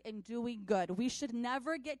weary in doing good. We should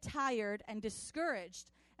never get tired and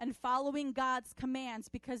discouraged and following God's commands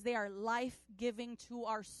because they are life-giving to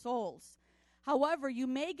our souls. However, you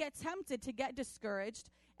may get tempted to get discouraged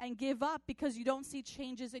and give up because you don't see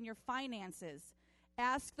changes in your finances.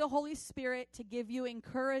 Ask the Holy Spirit to give you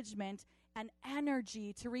encouragement and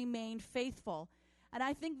energy to remain faithful. And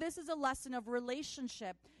I think this is a lesson of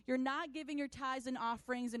relationship. You're not giving your tithes and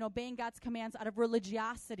offerings and obeying God's commands out of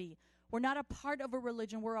religiosity. We're not a part of a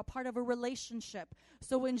religion. We're a part of a relationship.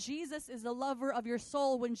 So when Jesus is the lover of your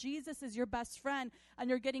soul, when Jesus is your best friend, and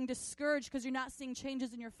you're getting discouraged because you're not seeing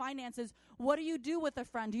changes in your finances, what do you do with a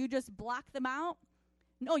friend? Do you just block them out?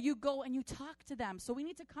 No, you go and you talk to them. So we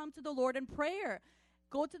need to come to the Lord in prayer.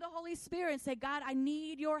 Go to the Holy Spirit and say, God, I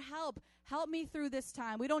need your help. Help me through this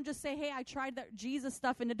time. We don't just say, hey, I tried that Jesus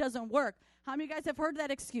stuff and it doesn't work. How many of you guys have heard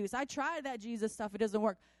that excuse? I tried that Jesus stuff, it doesn't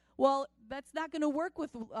work. Well, that's not going to work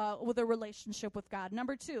with a relationship with God.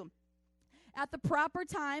 Number 2, at the proper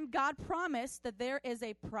time, God promised that there is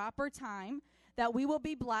a proper time that we will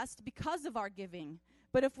be blessed because of our giving.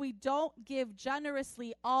 But if we don't give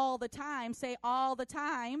generously all the time, say all the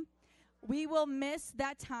time, we will miss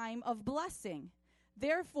that time of blessing.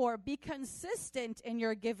 Therefore, be consistent in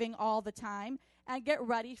your giving all the time and get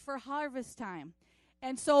ready for harvest time.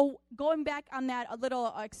 And so going back on that a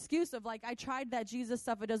little excuse of like, I tried that Jesus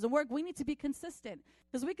stuff, it doesn't work. We need to be consistent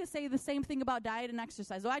because we could say the same thing about diet and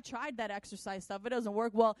exercise. Oh, I tried that exercise stuff. It doesn't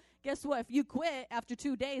work. Well, guess what? If you quit after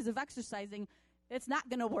 2 days of exercising, it's not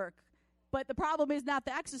going to work. But the problem is not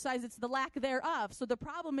the exercise, it's the lack thereof. So the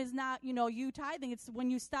problem is not, you tithing. It's when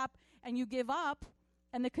you stop and you give up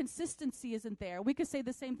and the consistency isn't there. We could say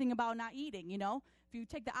the same thing about not eating, If you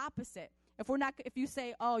take the opposite. If you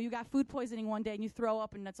say, oh, you got food poisoning one day and you throw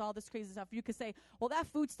up and that's all this crazy stuff, you could say, well, that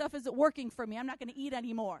food stuff isn't working for me. I'm not going to eat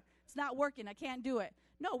anymore. It's not working. I can't do it.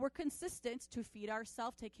 No, we're consistent to feed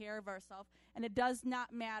ourselves, take care of ourselves, and it does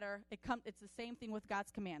not matter. It's the same thing with God's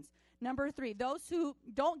commands. Number 3, those who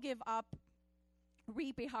don't give up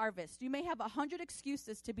reap a harvest. You may have 100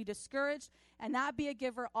 excuses to be discouraged and not be a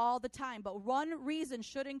giver all the time, but one reason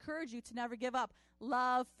should encourage you to never give up.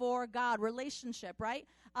 Love for God, relationship, right?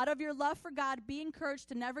 Out of your love for God, be encouraged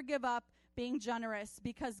to never give up being generous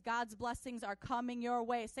because God's blessings are coming your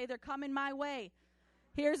way. Say they're coming my way.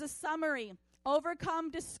 Here's a summary.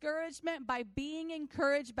 Overcome discouragement by being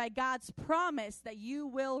encouraged by God's promise that you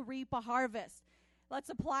will reap a harvest. Let's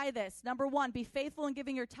apply this. Number 1, be faithful in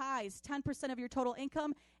giving your tithes, 10% of your total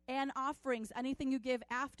income, and offerings, anything you give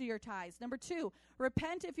after your tithes. Number 2,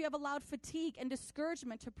 repent if you have allowed fatigue and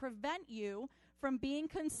discouragement to prevent you from being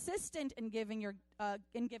consistent in giving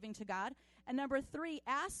to God. And number 3,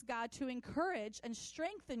 ask God to encourage and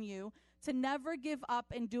strengthen you to never give up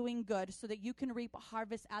in doing good so that you can reap a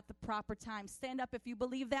harvest at the proper time. Stand up if you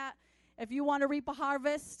believe that. If you want to reap a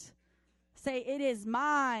harvest, say, it is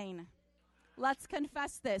mine. Let's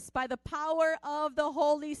confess this. By the power of the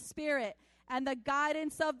Holy Spirit and the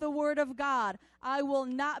guidance of the Word of God, I will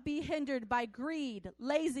not be hindered by greed,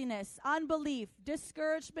 laziness, unbelief,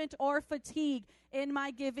 discouragement, or fatigue in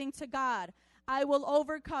my giving to God. I will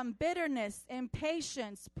overcome bitterness,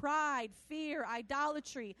 impatience, pride, fear,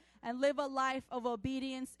 idolatry, and live a life of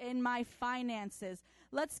obedience in my finances.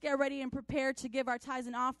 Let's get ready and prepare to give our tithes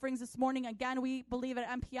and offerings this morning. Again, we believe at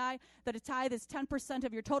MPI that a tithe is 10%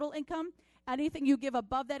 of your total income. Anything you give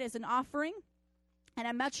above that is an offering. And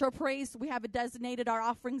at Metro Praise, we have designated our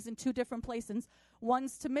offerings in 2 different places.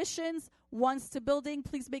 One's to missions, one's to building.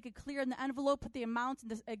 Please make it clear in the envelope, put the amount in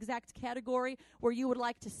the exact category where you would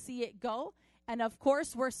like to see it go. And of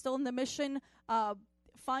course, we're still in the mission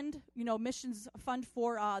fund, missions fund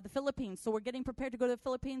for the Philippines. So we're getting prepared to go to the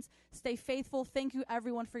Philippines. Stay faithful. Thank you,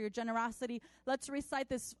 everyone, for your generosity. Let's recite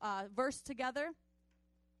this verse together.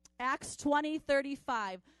 Acts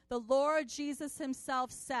 20:35. The Lord Jesus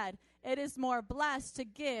himself said, "It is more blessed to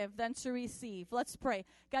give than to receive." Let's pray.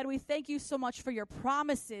 God, we thank you so much for your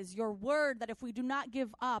promises, your word, that if we do not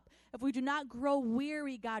give up, if we do not grow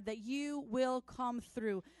weary, God, that you will come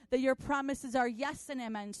through, that your promises are yes and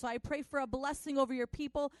amen. So I pray for a blessing over your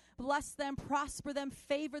people. Bless them, prosper them,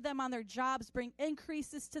 favor them on their jobs, bring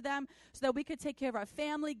increases to them so that we could take care of our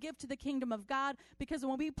family, give to the kingdom of God, because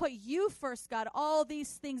when we put you first, God, all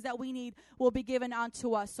these things that we need will be given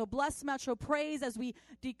unto us. So bless Metro Praise as we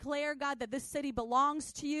declare, God, that this city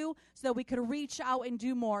belongs to you so that we could reach out and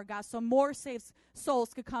do more, God, so more saved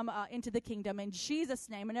souls could come into the kingdom. In Jesus'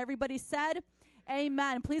 name. And everybody said,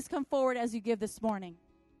 amen. Please come forward as you give this morning.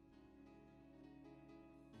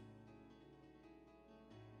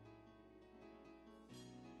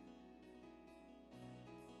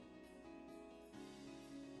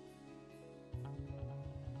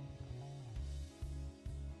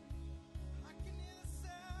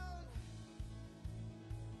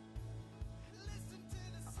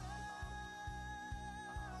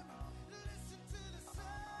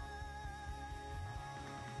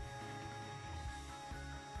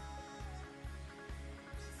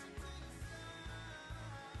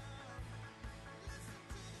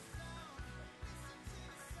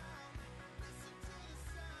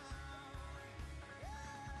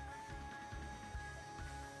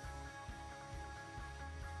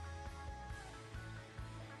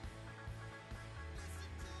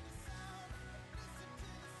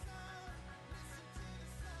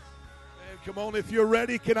 Come on, if you're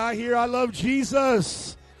ready, can I hear I love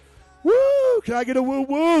Jesus? Woo! Can I get a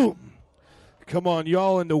woo-woo? Come on,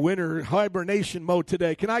 y'all in the winter hibernation mode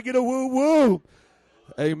today. Can I get a woo-woo?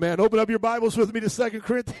 Amen. Open up your Bibles with me to 2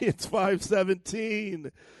 Corinthians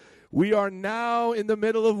 5:17. We are now in the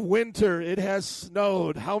middle of winter. It has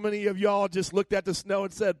snowed. How many of y'all just looked at the snow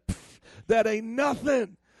and said, that ain't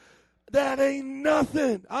nothing? That ain't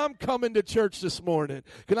nothing. I'm coming to church this morning.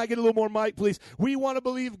 Can I get a little more mic, please? We want to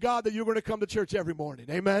believe, God, that you're going to come to church every morning.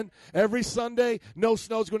 Amen? Every Sunday, no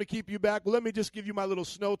snow's going to keep you back. But let me just give you my little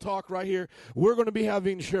snow talk right here. We're going to be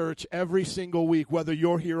having church every single week, whether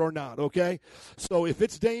you're here or not, okay? So if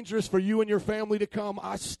it's dangerous for you and your family to come,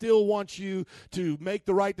 I still want you to make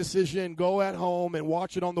the right decision, go at home and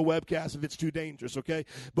watch it on the webcast if it's too dangerous, okay?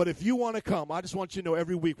 But if you want to come, I just want you to know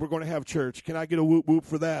every week we're going to have church. Can I get a whoop whoop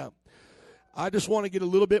for that? I just want to get a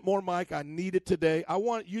little bit more mic. I need it today. I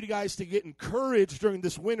want you guys to get encouraged during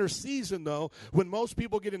this winter season, though, when most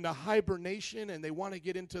people get into hibernation and they want to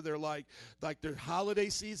get into their like their holiday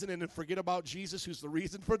season and then forget about Jesus, who's the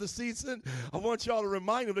reason for the season. I want y'all to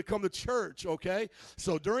remind them to come to church, okay?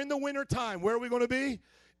 So during the winter time, where are we going to be?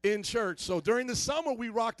 In church. So during the summer, we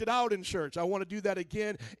rocked it out in church. I want to do that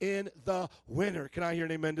again in the winter. Can I hear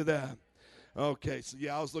an amen to that? Okay, so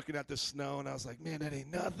yeah, I was looking at the snow and I was like, man, that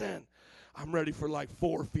ain't nothing. I'm ready for like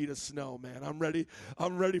 4 feet of snow, man. I'm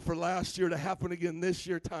ready for last year to happen again this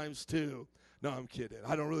year times 2. No, I'm kidding.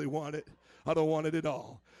 I don't really want it. I don't want it at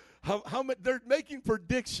all. They're making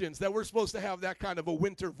predictions that we're supposed to have that kind of a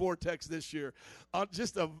winter vortex this year.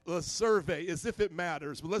 Just a survey, as if it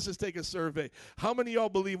matters. But let's just take a survey. How many of y'all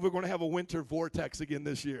believe we're going to have a winter vortex again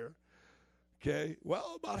this year? Okay.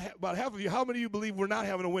 Well, about half of you. How many of you believe we're not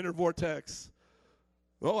having a winter vortex?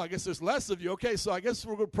 Oh, I guess there's less of you. Okay, so I guess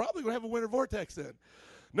we're probably going to have a winter vortex then.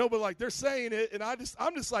 No, but like they're saying it, and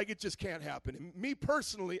I'm just like, it just can't happen. And me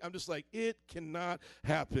personally, I'm just like, it cannot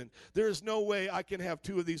happen. There is no way I can have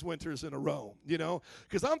 2 of these winters in a row, you know?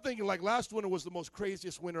 Because I'm thinking like last winter was the most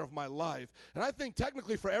craziest winter of my life. And I think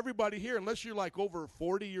technically for everybody here, unless you're like over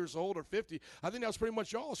 40 years old or 50, I think that was pretty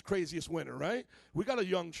much y'all's craziest winter, right? We got a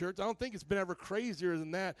young church. I don't think it's been ever crazier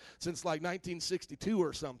than that since like 1962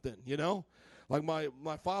 or something, you know? Like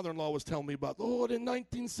my father-in-law was telling me about, in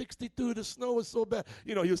 1962, the snow was so bad.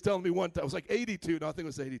 You know, he was telling me one time. It was like 82. No, I think it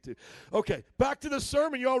was 82. Okay, back to the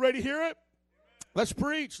sermon. You all ready to hear it? Let's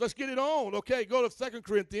preach. Let's get it on. Okay, go to 2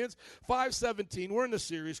 Corinthians 5:17. We're in the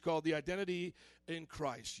series called The Identity in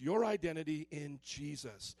Christ. Your identity in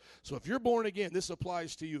Jesus. So if you're born again, this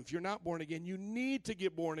applies to you. If you're not born again, you need to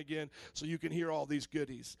get born again so you can hear all these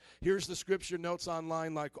goodies. Here's the scripture notes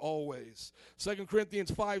online like always. 2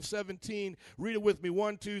 Corinthians 5:17. Read it with me.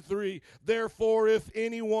 1, 2, 3. Therefore, if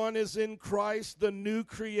anyone is in Christ, the new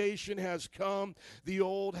creation has come. The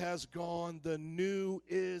old has gone. The new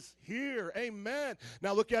is here. Amen.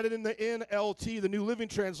 Now look at it in the NLT, the New Living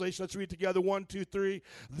Translation. Let's read together. 1, 2, 3.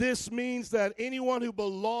 This means that anyone who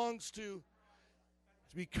belongs to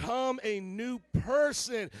become a new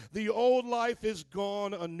person. The old life is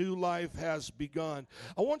gone. A new life has begun.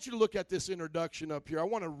 I want you to look at this introduction up here. I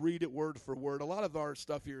want to read it word for word. A lot of our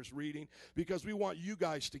stuff here is reading because we want you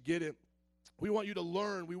guys to get it. We want you to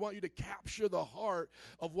learn. We want you to capture the heart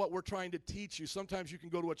of what we're trying to teach you. Sometimes you can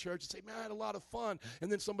go to a church and say, man, I had a lot of fun.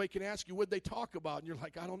 And then somebody can ask you, what did they talk about? And you're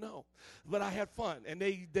like, I don't know. But I had fun. And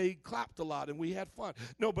they clapped a lot and we had fun.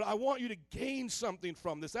 No, but I want you to gain something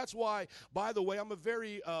from this. That's why, by the way, I'm a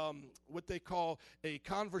very, what they call a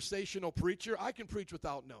conversational preacher. I can preach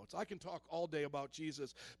without notes. I can talk all day about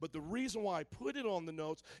Jesus. But the reason why I put it on the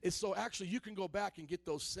notes is so actually you can go back and get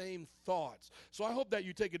those same thoughts. So I hope that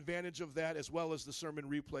you take advantage of that as well as the sermon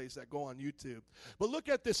replays that go on YouTube. But look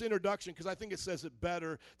at this introduction because I think it says it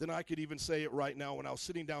better than I could even say it right now when I was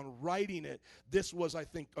sitting down writing it. This was, I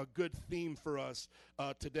think, a good theme for us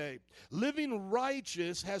today. Living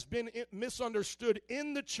righteous has been misunderstood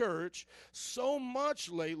in the church so much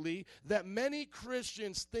lately that many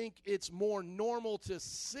Christians think it's more normal to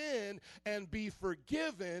sin and be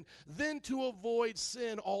forgiven than to avoid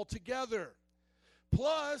sin altogether.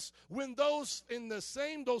 Plus, when those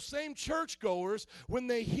same churchgoers, when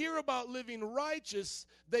they hear about living righteous,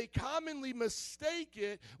 they commonly mistake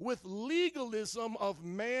it with legalism of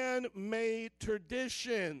man-made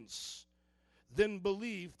traditions, then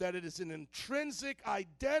believe that it is an intrinsic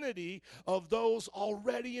identity of those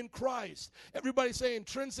already in Christ. Everybody say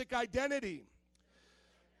intrinsic identity.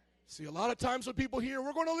 See, a lot of times when people hear,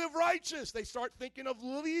 we're going to live righteous, they start thinking of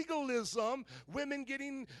legalism, women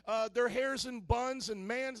getting their hairs in buns and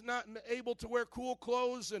man's not able to wear cool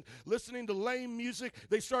clothes and listening to lame music.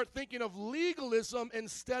 They start thinking of legalism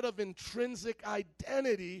instead of intrinsic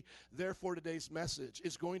identity. Therefore, today's message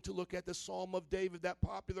is going to look at the Psalm of David, that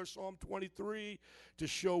popular Psalm 23, to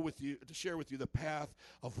share with you the path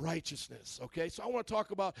of righteousness. Okay, so I want to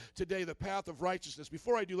talk about today the path of righteousness.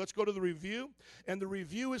 Before I do, let's go to the review, and the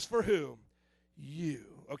review is for who? You.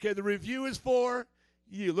 Okay, the review is for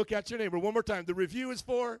you. Look at your neighbor one more time. The review is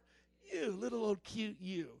for you, little old cute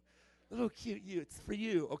you. Little cute you. It's for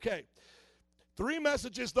you. Okay. 3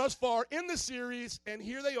 messages thus far in the series, and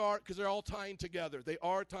here they are because they're all tying together. They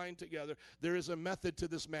are tying together. There is a method to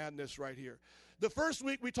this madness right here. The first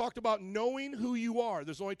week we talked about knowing who you are.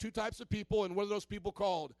 There's only 2 types of people, and what are those people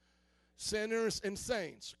called? Sinners and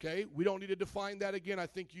saints, okay? We don't need to define that again. I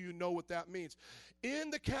think you know what that means.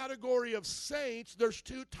 In the category of saints, there's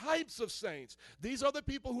 2 types of saints. These are the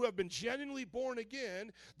people who have been genuinely born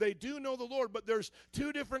again. They do know the Lord, but there's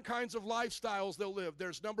 2 different kinds of lifestyles they'll live.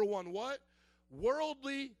 There's number 1, what?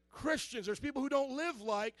 Worldly Christians. There's people who don't live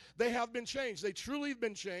like they have been changed. They truly have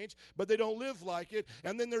been changed, but they don't live like it.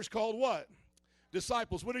 And then there's called what?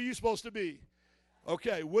 Disciples. What are you supposed to be?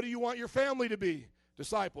 Okay, what do you want your family to be?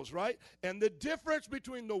 Disciples, right? And the difference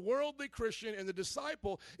between the worldly Christian and the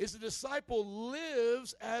disciple is the disciple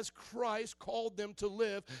lives as Christ called them to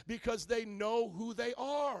live because they know who they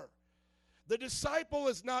are. The disciple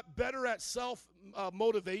is not better at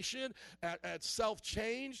self-motivation, at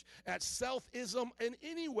self-change, at self-ism in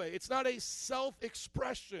any way. It's not a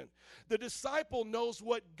self-expression. The disciple knows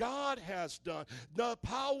what God has done, the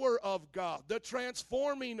power of God, the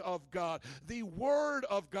transforming of God, the Word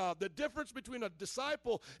of God. The difference between a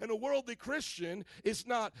disciple and a worldly Christian is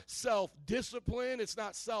not self-discipline. It's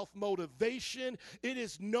not self-motivation. It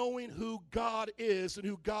is knowing who God is and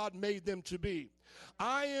who God made them to be.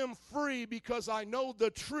 I am free because I know the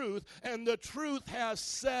truth, and the truth has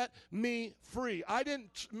set me free. I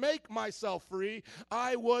didn't make myself free.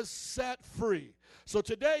 I was set free. So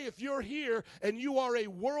today, if you're here and you are a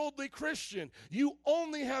worldly Christian, you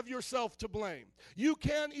only have yourself to blame. You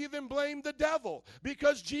can't even blame the devil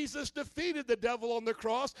because Jesus defeated the devil on the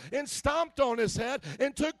cross and stomped on his head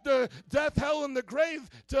and took the death, hell, and the grave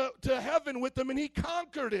to heaven with him, and he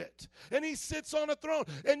conquered it. And he sits on a throne.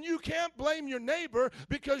 And you can't blame your neighbor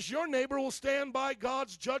because your neighbor will stand by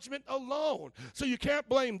God's judgment alone. So you can't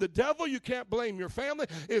blame the devil. You can't blame your family.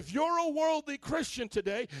 If you're a worldly Christian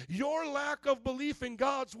today, your lack of belief in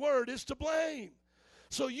God's word is to blame.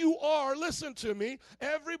 So you are, listen to me,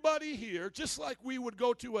 everybody here, just like we would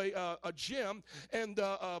go to a gym and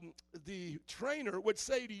the trainer would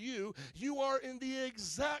say to you, you are in the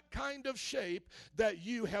exact kind of shape that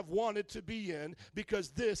you have wanted to be in because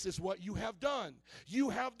this is what you have done. You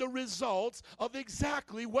have the results of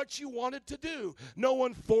exactly what you wanted to do. No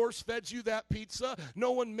one force-fed you that pizza.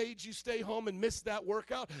 No one made you stay home and miss that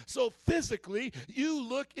workout. So physically, you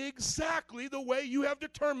look exactly the way you have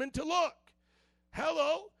determined to look.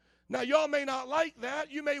 Hello? Now, y'all may not like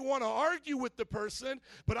that. You may want to argue with the person,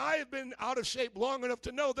 but I have been out of shape long enough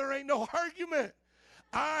to know there ain't no argument.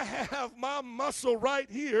 I have my muscle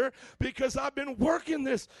right here because I've been working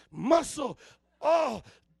this muscle all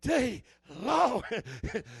day long.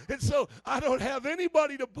 And so I don't have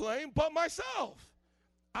anybody to blame but myself.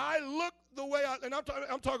 I look the way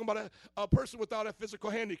I'm talking about a person without a physical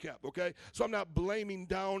handicap, okay? So I'm not blaming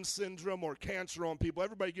Down syndrome or cancer on people.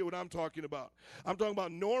 Everybody get what I'm talking about. I'm talking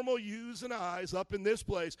about normal yous and eyes up in this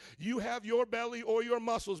place. You have your belly or your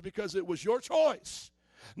muscles because it was your choice.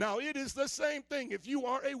 Now, it is the same thing. If you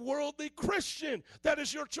are a worldly Christian, that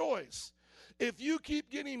is your choice. If you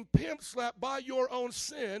keep getting pimp slapped by your own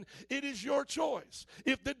sin, it is your choice.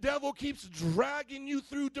 If the devil keeps dragging you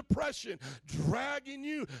through depression, dragging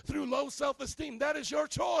you through low self-esteem, that is your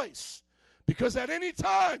choice. Because at any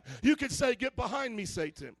time, you could say, get behind me,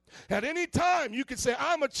 Satan. At any time, you could say,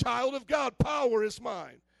 I'm a child of God. Power is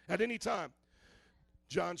mine. At any time.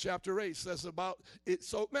 John chapter 8 says about it.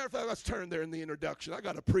 So, matter of fact, let's turn there in the introduction. I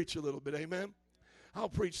got to preach a little bit, amen? I'll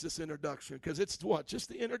preach this introduction because it's what? Just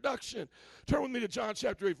the introduction. Turn with me to John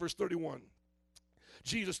chapter 8, verse 31.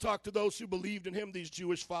 Jesus talked to those who believed in him, these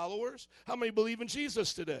Jewish followers. How many believe in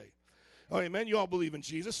Jesus today? Oh, amen. You all believe in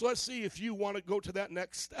Jesus. So let's see if you want to go to that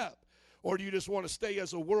next step. Or do you just want to stay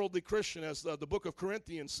as a worldly Christian, as the book of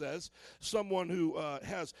Corinthians says, someone who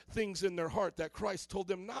has things in their heart that Christ told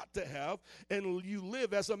them not to have, and you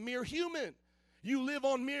live as a mere human. You live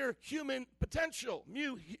on mere human potential,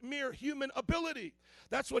 mere human ability.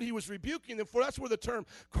 That's what he was rebuking them for. That's where the term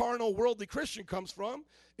carnal, worldly Christian comes from.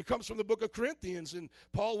 It comes from the book of Corinthians, and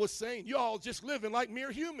Paul was saying, you all just living like mere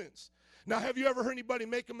humans. Now, have you ever heard anybody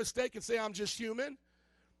make a mistake and say, I'm just human?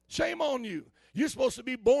 Shame on you. You're supposed to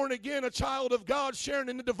be born again, a child of God, sharing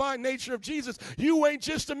in the divine nature of Jesus. You ain't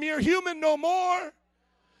just a mere human no more.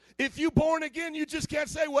 If you born again, you just can't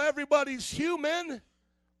say, well, everybody's human.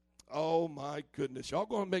 Oh, my goodness. Y'all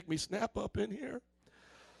going to make me snap up in here?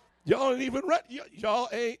 Y'all ain't even ready. Y'all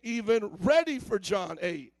ain't even ready for John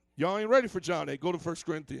 8. Y'all ain't ready for John 8. Go to 1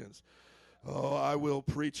 Corinthians. Oh, I will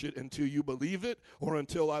preach it until you believe it or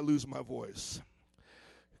until I lose my voice.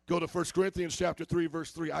 Go to 1 Corinthians chapter 3,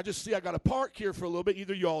 verse 3. I just see I got to park here for a little bit.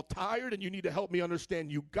 Either y'all tired and you need to help me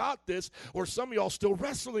understand you got this, or some of y'all still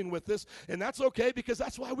wrestling with this, and that's okay because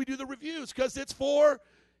that's why we do the reviews, because it's for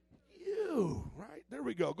you, right? There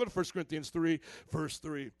we go. Go to 1 Corinthians 3, verse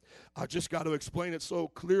 3. I just got to explain it so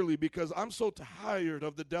clearly because I'm so tired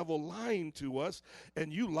of the devil lying to us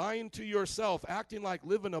and you lying to yourself, acting like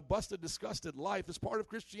living a busted, disgusted life is part of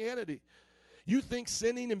Christianity. You think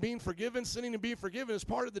sinning and being forgiven is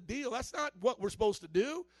part of the deal. That's not what we're supposed to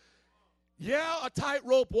do. Yeah, a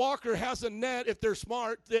tightrope walker has a net if they're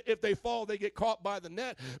smart. If they fall, they get caught by the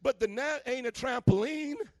net. But the net ain't a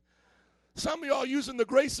trampoline. Some of y'all using the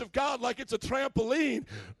grace of God like it's a trampoline.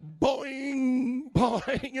 Boing,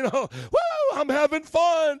 boing, woo, I'm having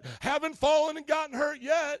fun. Haven't fallen and gotten hurt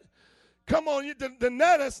yet. Come on, the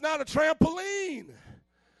net is not a trampoline.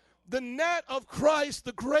 The net of Christ,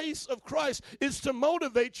 the grace of Christ, is to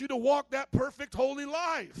motivate you to walk that perfect, holy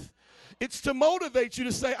life. It's to motivate you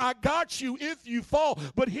to say, I got you if you fall,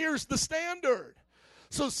 but here's the standard.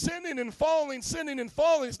 So sinning and falling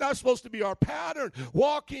is not supposed to be our pattern.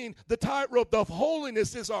 Walking the tightrope of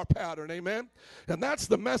holiness is our pattern, amen? And that's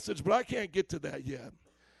the message, but I can't get to that yet.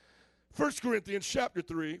 1 Corinthians chapter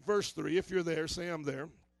 3, verse 3, if you're there, say I'm there.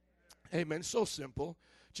 Amen, so simple.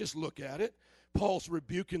 Just look at it. Paul's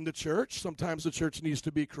rebuking the church. Sometimes the church needs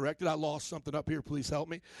to be corrected. I lost something up here. Please help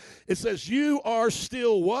me. It says, you are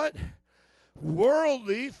still what?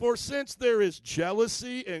 Worldly, for since there is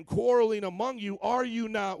jealousy and quarreling among you, are you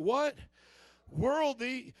not what?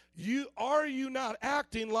 Worldly, are you not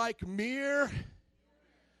acting like mere?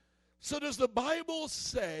 So does the Bible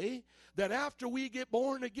say that after we get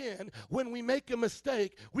born again, when we make a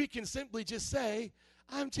mistake, we can simply just say,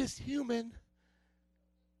 I'm just human?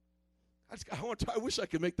 I wish I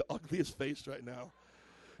could make the ugliest face right now.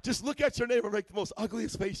 Just look at your neighbor and make the most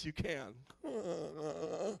ugliest face you can.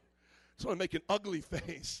 Just want to make an ugly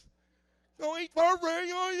face. No, ain't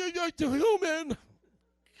you're human.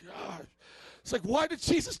 God. It's like, why did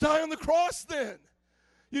Jesus die on the cross then?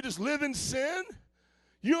 You just live in sin?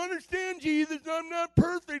 You understand, Jesus? I'm not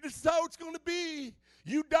perfect. This is how it's going to be.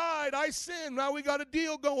 You died. I sinned. Now we got a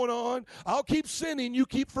deal going on. I'll keep sinning. You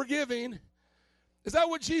keep forgiving. Is that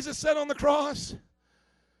what Jesus said on the cross?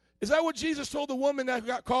 Is that what Jesus told the woman that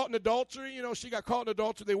got caught in adultery? You know, she got caught in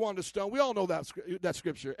adultery. They wanted to stone. We all know that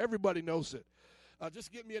scripture. Everybody knows it.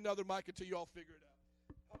 Just give me another mic until you all figure it out.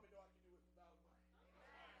 How many know I can do it without a mic?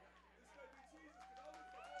 This may be Jesus,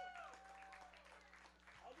 because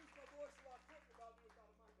I'll lose my voice a lot quicker if I'll do it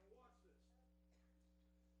without a mic. But watch this.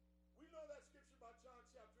 We know that scripture about John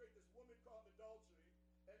chapter 8, this woman caught in adultery.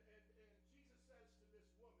 And Jesus says to this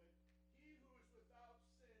woman, he who is without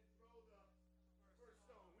sin, throw the first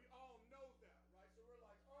stone. We all know that, right? So we're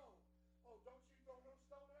like, oh, don't you throw no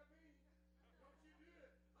stone at me? Don't you do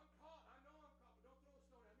it. I'm caught. I know I'm caught, but don't throw a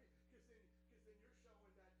stone at me. Because then you're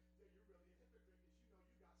showing that you're really a hypocrite, because you know you got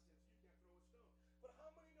sin, so you can't throw a stone. But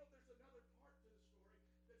how many know there's another part to the story?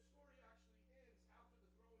 The story actually ends after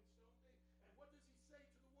the throwing stone thing. And what does he say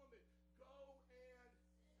to the woman? Go and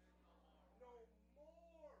no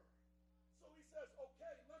more. So he says,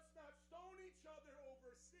 okay, let's not stone each other over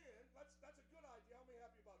sin. That's a good idea. How many are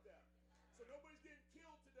happy about that? So nobody's getting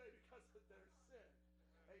killed today because of their sin.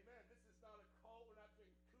 Amen. This is not a cult. We're not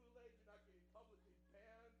drinking Kool-Aid. You're not getting publicly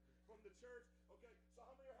banned from the church. Okay, so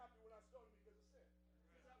how many are happy we're not stoning because of sin?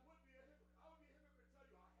 Because that would be a hypocrite. I would be a hypocrite to tell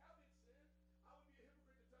you I haven't sinned. I would be a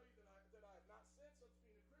hypocrite to tell you that I have not sinned since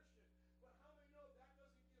being a Christian. But how many know that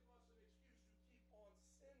doesn't give us an excuse to keep on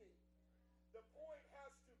sinning? The point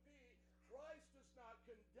has to be, Christ does not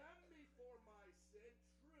condemn me for my sin.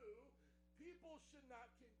 True. People should not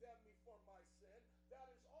condemn me for my sin. That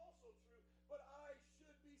is also true. But I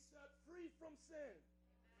should be set free from sin.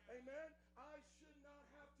 Amen? I should not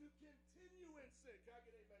have to continue in sin. Can I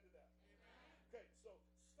get amen to that? Amen. Okay, so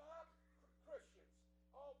stop, Christians,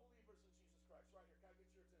 all believers in Jesus Christ, right here. Can I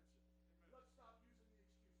get your attention? Amen. Let's stop using the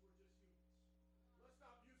excuse, we're just humans. Let's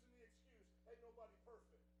stop using the excuse, ain't nobody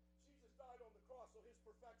perfect. Jesus died on the cross so his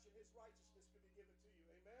perfection, his righteousness could be given to you.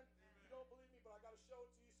 Amen? You don't believe me, but I got to show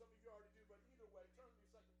it to you. Some of you already do, but either way, turn to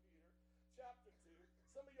 2 Peter chapter 2.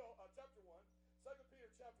 Some of y'all, chapter 1. 2 Peter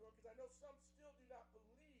chapter 1, because I know some still do not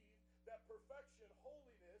believe that perfection,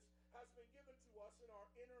 holiness, has been given to us in our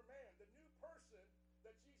inner man. The new person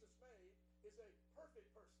that Jesus made is a perfect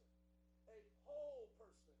person, a whole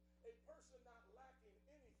person, a person not lacking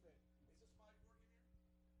anything. Is this mic working here?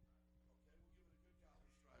 Okay, we'll give it a good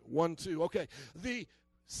college try. 1, 2. Okay. The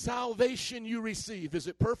salvation you receive, is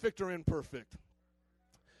it perfect or imperfect?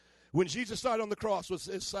 When Jesus died on the cross, was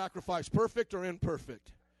his sacrifice perfect or imperfect?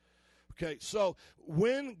 Okay, so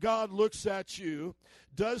when God looks at you,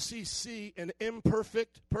 does he see an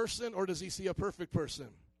imperfect person or does he see a perfect person?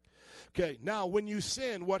 Okay, now when you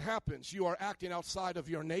sin, what happens? You are acting outside of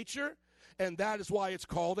your nature, and that is why it's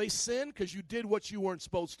called a sin, because you did what you weren't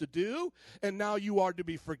supposed to do, and now you are to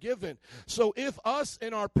be forgiven. So if us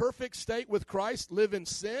in our perfect state with Christ live in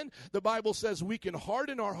sin, the Bible says we can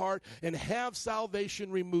harden our heart and have salvation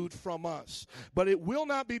removed from us. But it will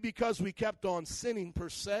not be because we kept on sinning per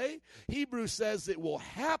se. Hebrews says it will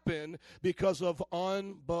happen because of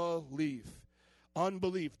unbelief.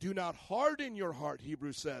 Unbelief. Do not harden your heart,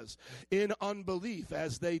 Hebrews says, in unbelief,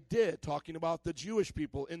 as they did, talking about the Jewish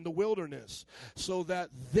people in the wilderness, so that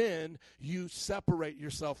then you separate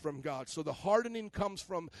yourself from God. So the hardening comes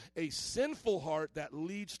from a sinful heart that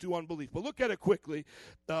leads to unbelief. But look at it quickly.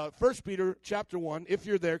 1 Peter chapter 1, if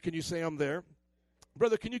you're there, can you say I'm there?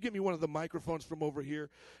 Brother, can you give me one of the microphones from over here?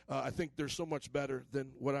 I think they're so much better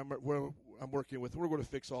than what I'm working with. We're going to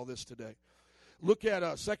fix all this today. Look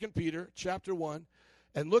at 2 Peter chapter 1,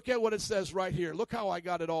 and look at what it says right here. Look how I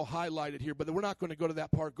got it all highlighted here, but we're not going to go to that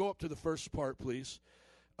part. Go up to the first part, please.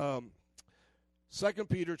 2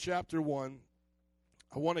 Peter chapter 1.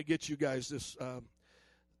 I want to get you guys this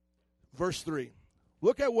verse 3.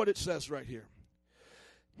 Look at what it says right here.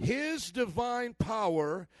 His divine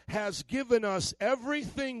power has given us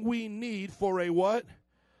everything we need for a what?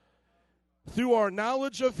 Through our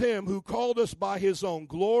knowledge of him who called us by his own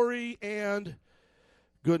glory and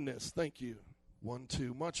goodness. Thank you. 1,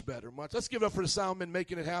 2. Much better. Much. Let's give it up for the soundman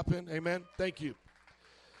making it happen. Amen. Thank you.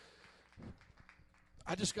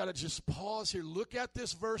 I just got to pause here. Look at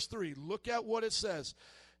this verse 3. Look at what it says.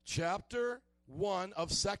 Chapter 1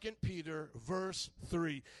 of 2 Peter, verse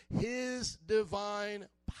 3. His divine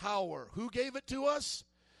power. Who gave it to us?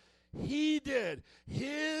 He did.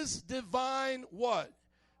 His divine what?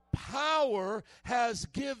 Power has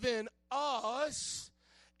given us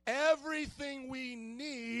everything we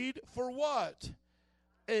need for what?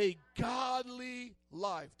 A godly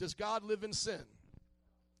life. Does God live in sin?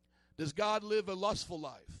 Does God live a lustful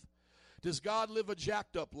life? Does God live a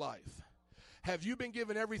jacked up life? Have you been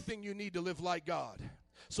given everything you need to live like God?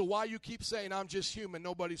 So why you keep saying, I'm just human,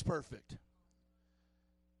 nobody's perfect?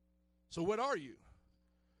 So what are you?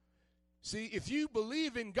 See, if you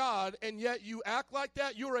believe in God and yet you act like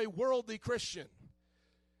that, you're a worldly Christian.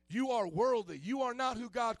 You are worldly. You are not who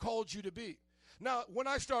God called you to be. Now, when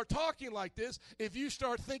I start talking like this, if you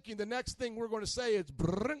start thinking the next thing we're going to say is,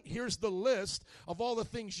 here's the list of all the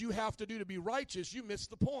things you have to do to be righteous, you miss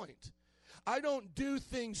the point. I don't do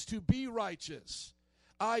things to be righteous.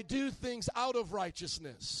 I do things out of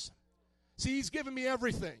righteousness. See, he's given me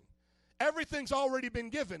everything. Everything's already been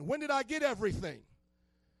given. When did I get everything?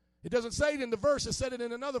 It doesn't say it in the verse. It said it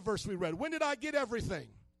in another verse we read. When did I get everything?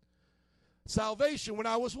 Salvation, when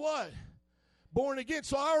I was what? Born again.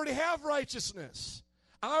 So I already have righteousness.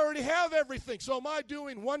 I already have everything. So am I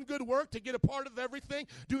doing one good work to get a part of everything?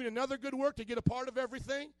 Doing another good work to get a part of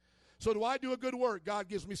everything? So do I do a good work? God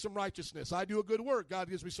gives me some righteousness. I do a good work. God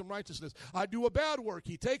gives me some righteousness. I do a bad work.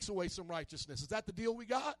 He takes away some righteousness. Is that the deal we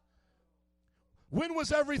got? When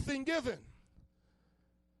was everything given?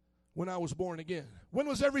 When I was born again. When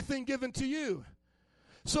was everything given to you?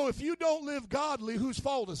 So if you don't live godly, whose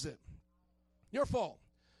fault is it? Your fault.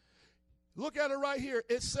 Look at it right here.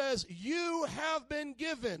 It says, you have been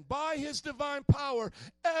given by his divine power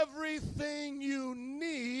everything you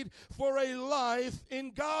need for a life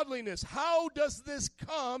in godliness. How does this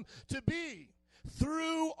come to be?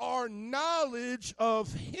 Through our knowledge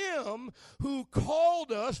of him who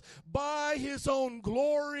called us by his own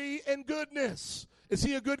glory and goodness. Is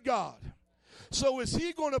he a good God? So is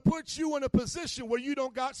he going to put you in a position where you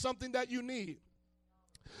don't got something that you need?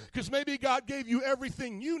 Because maybe God gave you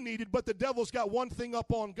everything you needed, but the devil's got one thing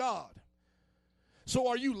up on God. So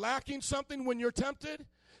are you lacking something when you're tempted?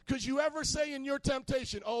 Could you ever say in your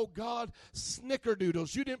temptation, oh God,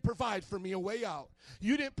 snickerdoodles, you didn't provide for me a way out.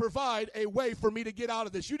 You didn't provide a way for me to get out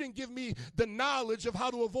of this. You didn't give me the knowledge of how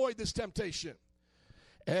to avoid this temptation.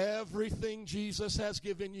 Everything Jesus has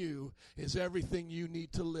given you is everything you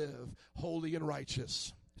need to live holy and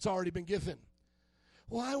righteous. It's already been given.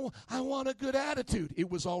 Well, I want a good attitude.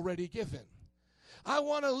 It was already given. I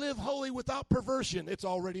want to live holy without perversion. It's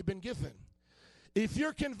already been given. If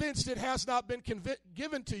you're convinced it has not been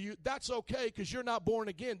given to you, that's okay because you're not born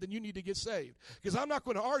again. Then you need to get saved. Because I'm not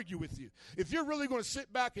going to argue with you. If you're really going to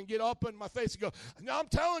sit back and get up in my face and go, I'm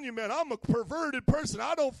telling you, man, I'm a perverted person.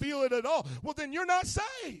 I don't feel it at all. Well, then you're not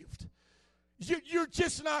saved. You're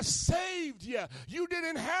just not saved yet. You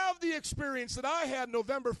didn't have the experience that I had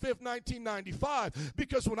November 5th, 1995.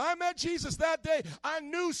 Because when I met Jesus that day, I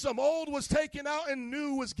knew some old was taken out and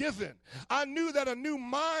new was given. I knew that a new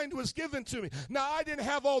mind was given to me. Now, I didn't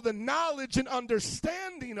have all the knowledge and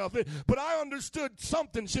understanding of it, but I understood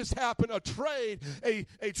something just happened, a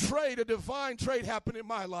divine trade happened in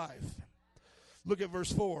my life. Look at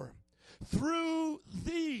verse 4. Through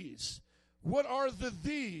these. What are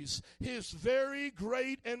these? His very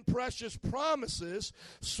great and precious promises,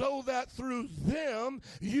 so that through them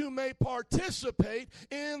you may participate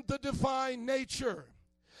in the divine nature.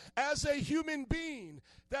 As a human being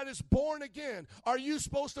that is born again, are you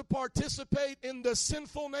supposed to participate in the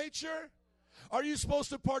sinful nature? Are you supposed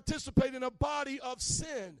to participate in a body of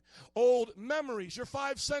sin? Old memories, your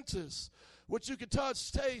five senses. What you can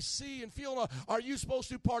touch, taste, see, and feel. Are you supposed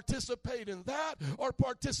to participate in that or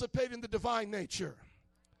participate in the divine nature?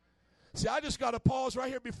 See, I just got to pause right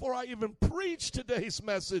here before I even preach today's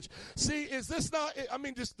message. See, is this not,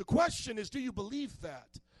 just the question is, do you believe that?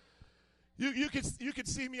 You could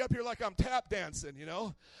see me up here like I'm tap dancing, you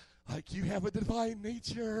know? Like, you have a divine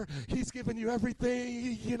nature. He's given you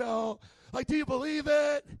everything, you know? Like, do you believe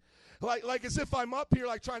it? Like as if I'm up here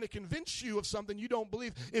like trying to convince you of something you don't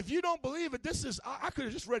believe. If you don't believe it, I could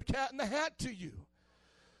have just read Cat in the Hat to you.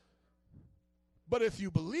 But if you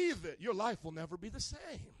believe it, your life will never be the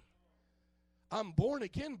same. I'm born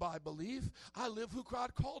again by belief. I live who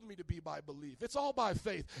God called me to be by belief. It's all by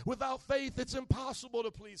faith. Without faith, it's impossible to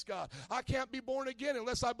please God. I can't be born again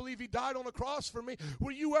unless I believe he died on the cross for me.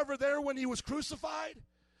 Were you ever there when he was crucified?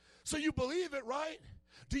 So you believe it, right?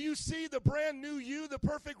 Do you see the brand new you, the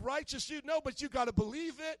perfect righteous you? No, but you got to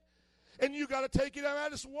believe it, and you got to take it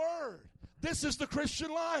at his word. This is the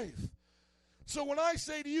Christian life. So when I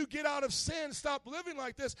say to you, get out of sin, stop living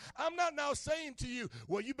like this, I'm not now saying to you,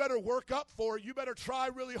 well, you better work up for it. You better try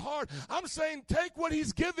really hard. I'm saying take what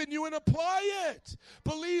he's given you and apply it.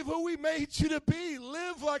 Believe who he made you to be.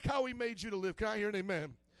 Live like how he made you to live. Can I hear an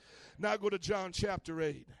amen? Now go to John chapter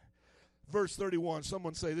 8, verse 31.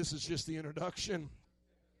 Someone say this is just the introduction.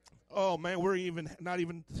 Oh, man, we're not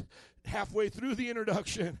even halfway through the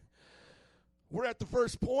introduction. We're at the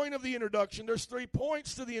first point of the introduction. There's 3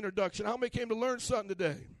 points to the introduction. How many came to learn something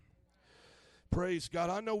today? Praise God.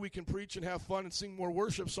 I know we can preach and have fun and sing more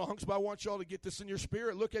worship songs, but I want y'all to get this in your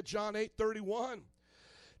spirit. Look at John 8:31.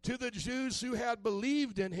 To the Jews who had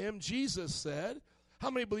believed in him, Jesus said, how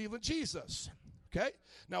many believe in Jesus? Okay?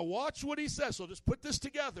 Now watch what he says. So just put this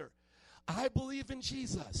together. I believe in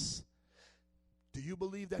Jesus. Do you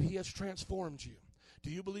believe that he has transformed you? Do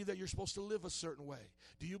you believe that you're supposed to live a certain way?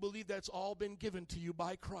 Do you believe that's all been given to you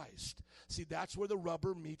by Christ? See, that's where the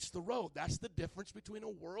rubber meets the road. That's the difference between a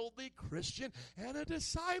worldly Christian and a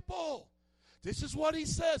disciple. This is what he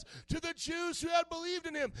says to the Jews who had believed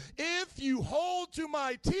in him. If you hold to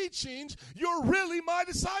my teachings, you're really my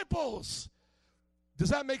disciples. Does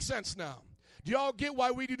that make sense now? Do y'all get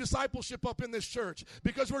why we do discipleship up in this church?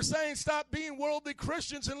 Because we're saying stop being worldly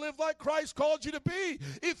Christians and live like Christ called you to be.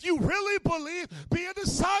 If you really believe, be a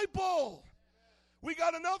disciple. We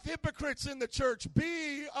got enough hypocrites in the church.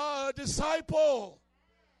 Be a disciple.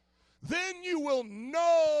 Then you will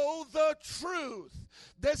know the truth.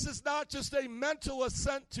 This is not just a mental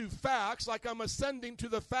assent to facts, like I'm ascending to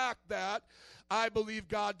the fact that I believe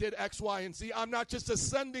God did X, Y, and Z. I'm not just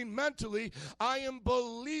ascending mentally. I am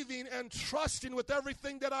believing and trusting with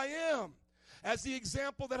everything that I am. As the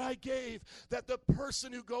example that I gave, that the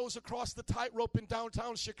person who goes across the tightrope in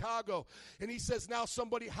downtown Chicago, and he says, now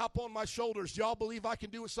somebody hop on my shoulders. Y'all believe I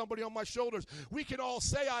can do with somebody on my shoulders? We can all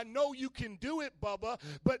say, I know you can do it, Bubba,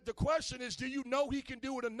 but the question is, do you know he can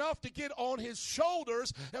do it enough to get on his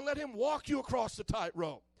shoulders and let him walk you across the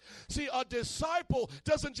tightrope? See, a disciple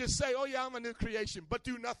doesn't just say, oh, yeah, I'm a new creation, but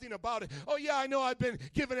do nothing about it. Oh, yeah, I know I've been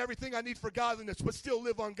given everything I need for godliness, but still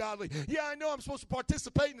live ungodly. Yeah, I know I'm supposed to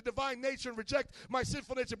participate in the divine nature and reject my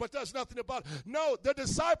sinful nature, but does nothing about it. No, the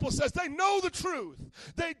disciple says they know the truth.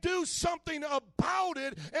 They do something about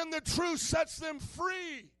it, and the truth sets them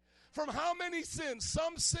free. From how many sins?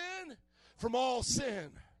 Some sin? From all sin.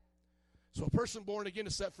 So a person born again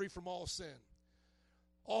is set free from all sin.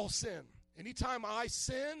 All sin. Anytime I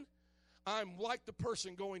sin, I'm like the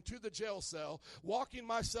person going to the jail cell, walking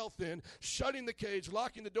myself in, shutting the cage,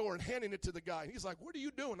 locking the door, and handing it to the guy. And he's like, what are you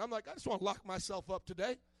doing? I'm like, I just want to lock myself up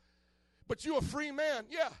today. But you a free man.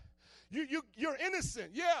 Yeah. You're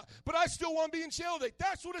innocent. Yeah. But I still want to be in jail today.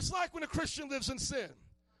 That's what it's like when a Christian lives in sin.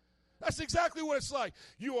 That's exactly what it's like.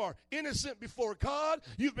 You are innocent before God.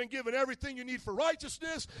 You've been given everything you need for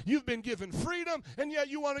righteousness. You've been given freedom. And yet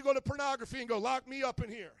you want to go to pornography and go, lock me up in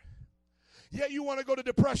here. Yet you want to go to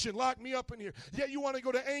depression, lock me up in here. Yet you want to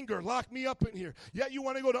go to anger, lock me up in here. Yet you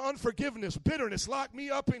want to go to unforgiveness, bitterness, lock me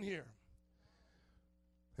up in here.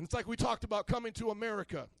 And it's like we talked about coming to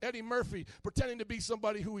America. Eddie Murphy pretending to be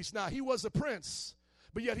somebody who he's not. He was a prince,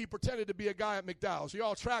 but yet he pretended to be a guy at McDowell's. You're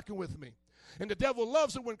all tracking with me. And the devil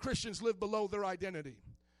loves it when Christians live below their identity.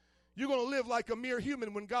 You're going to live like a mere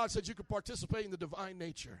human when God said you could participate in the divine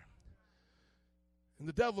nature. And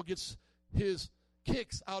the devil gets his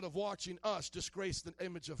kicks out of watching us disgrace the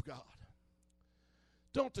image of God.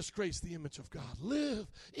 Don't disgrace the image of God. Live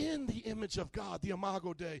in the image of God, the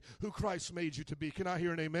Imago Dei, who Christ made you to be. Can I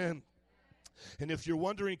hear an amen? And if you're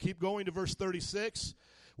wondering, keep going to verse 36.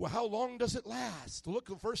 Well, how long does it last?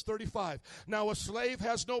 Look at verse 35. Now a slave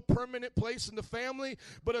has no permanent place in the family,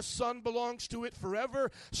 but a son belongs to it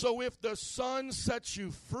forever. So if the son sets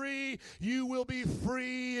you free, you will be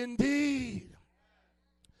free indeed.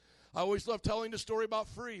 I always love telling the story about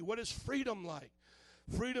free. What is freedom like?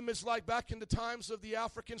 Freedom is like back in the times of the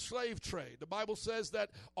African slave trade. The Bible says that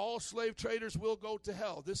all slave traders will go to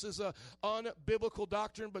hell. This is an unbiblical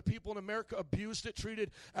doctrine, but people in America abused it,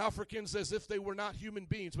 treated Africans as if they were not human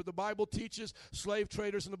beings. But the Bible teaches slave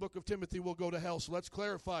traders in the book of Timothy will go to hell. So let's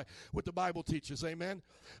clarify what the Bible teaches, amen?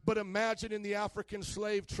 But imagine in the African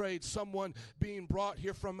slave trade, someone being brought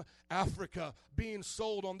here from Africa, being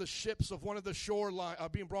sold on the ships of one of the shoreline,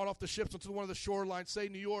 being brought off the ships onto one of the shorelines, say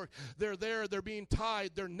New York. They're there, they're being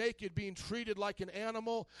tied, they're naked, being treated like an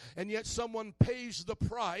animal, and yet someone pays the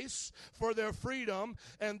price for their freedom,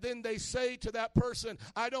 and then they say to that person,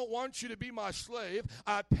 I don't want you to be my slave.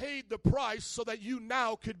 I paid the price so that you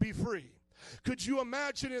now could be free. Could you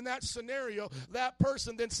imagine in that scenario, that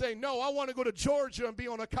person then saying, no, I want to go to Georgia and be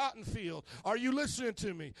on a cotton field. Are you listening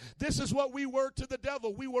to me? This is what we were to the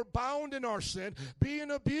devil. We were bound in our sin, being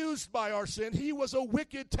abused by our sin. He was a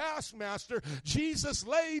wicked taskmaster. Jesus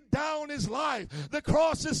laid down his life. The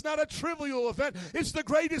cross is not a trivial event. It's the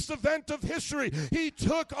greatest event of history. He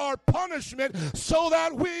took our punishment so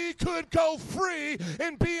that we could go free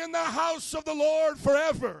and be in the house of the Lord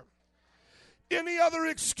forever. Any other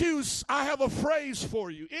excuse, I have a phrase for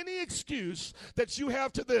you. Any excuse that you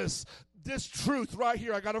have to this truth right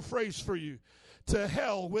here, I got a phrase for you. To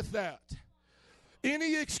hell with that.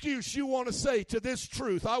 Any excuse you want to say to this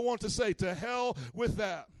truth, I want to say to hell with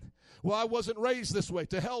that. Well, I wasn't raised this way.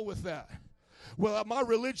 To hell with that. Well, my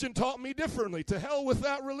religion taught me differently. To hell with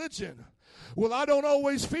that religion. Well, I don't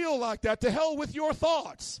always feel like that. To hell with your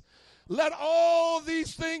thoughts. Let all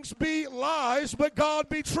these things be lies, but God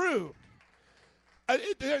be true.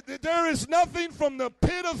 There is nothing from the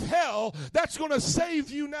pit of hell that's going to save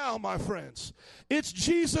you now, my friends. It's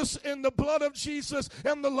Jesus and the blood of Jesus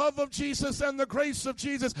and the love of Jesus and the grace of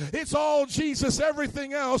Jesus. It's all Jesus.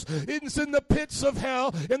 Everything else is in the pits of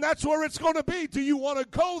hell, and that's where it's going to be. Do you want to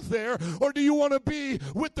go there, or do you want to be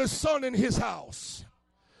with the Son in his house?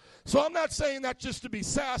 So I'm not saying that just to be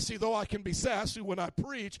sassy, though I can be sassy when I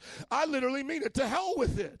preach. I literally mean it. To hell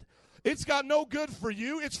with it. It's got no good for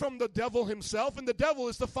you. It's from the devil himself, and the devil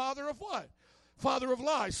is the father of what? Father of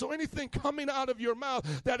lies. So anything coming out of your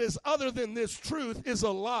mouth that is other than this truth is a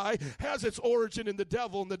lie, has its origin in the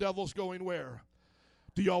devil, and the devil's going where?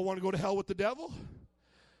 Do y'all want to go to hell with the devil?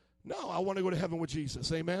 No, I want to go to heaven with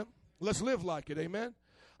Jesus. Amen? Let's live like it. Amen?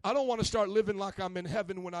 I don't want to start living like I'm in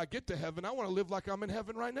heaven when I get to heaven. I want to live like I'm in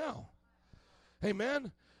heaven right now.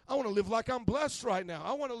 Amen? I want to live like I'm blessed right now.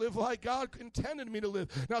 I want to live like God intended me to live.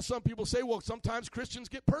 Now, some people say, well, sometimes Christians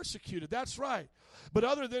get persecuted. That's right. But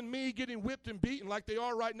other than me getting whipped and beaten like they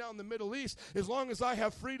are right now in the Middle East, as long as I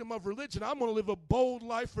have freedom of religion, I'm going to live a bold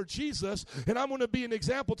life for Jesus, and I'm going to be an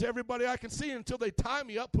example to everybody I can see until they tie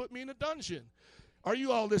me up, put me in a dungeon. Are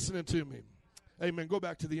you all listening to me? Amen. Go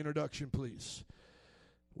back to the introduction, please.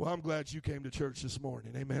 Well, I'm glad you came to church this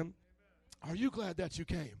morning. Amen. Are you glad that you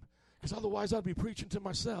came? Because otherwise I'd be preaching to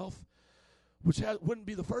myself, which wouldn't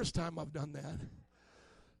be the first time I've done that.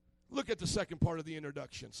 Look at the second part of the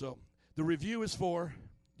introduction. So the review is for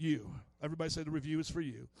you. Everybody say the review is for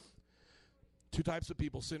you. Two types of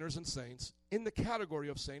people, sinners and saints. In the category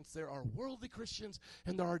of saints, there are worldly Christians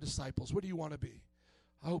and there are disciples. What do you want to be?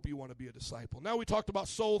 I hope you want to be a disciple. Now we talked about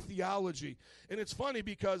soul theology. And it's funny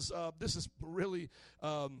because this is really,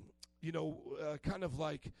 kind of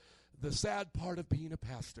like the sad part of being a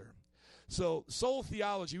pastor. So soul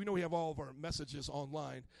theology, we know we have all of our messages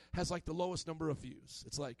online, has like the lowest number of views.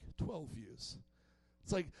 It's like 12 views.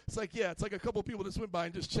 It's like a couple people just went by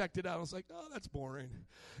and just checked it out. I was like, oh, that's boring.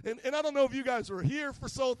 And I don't know if you guys were here for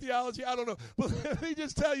soul theology. I don't know. But let me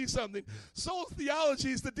just tell you something. Soul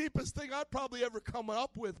theology is the deepest thing I've probably ever come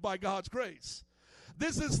up with by God's grace.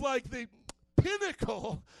 This is like the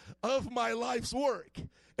pinnacle of my life's work.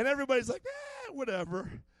 And everybody's like, whatever.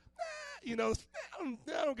 I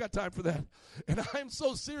don't got time for that. And I'm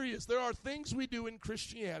so serious. There are things we do in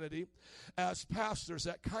Christianity as pastors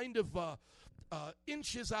that kind of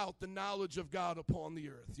inches out the knowledge of God upon the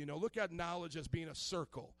earth. Look at knowledge as being a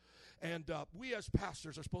circle. And we as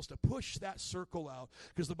pastors are supposed to push that circle out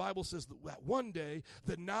because the Bible says that one day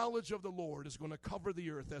the knowledge of the Lord is going to cover the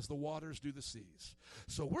earth as the waters do the seas.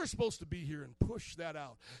 So we're supposed to be here and push that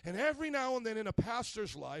out. And every now and then in a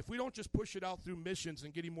pastor's life, we don't just push it out through missions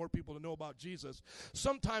and getting more people to know about Jesus.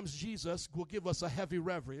 Sometimes Jesus will give us a heavy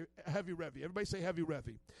revy. Everybody say heavy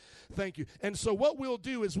revy. Thank you. And so what we'll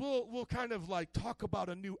do is we'll kind of like talk about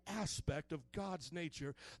a new aspect of God's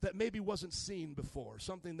nature that maybe wasn't seen before,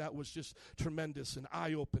 something that was just tremendous and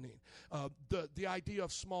eye-opening. The idea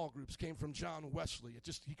of small groups came from John Wesley.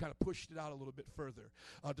 He kind of pushed it out a little bit further.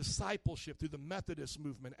 Discipleship through the Methodist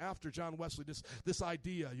movement after John Wesley, this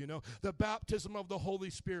idea, the baptism of the Holy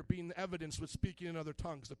Spirit being evidenced with speaking in other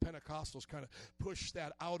tongues. The Pentecostals kind of pushed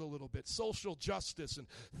that out a little bit. Social justice and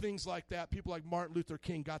things like that. People like Martin Luther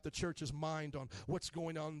King got the church's mind on what's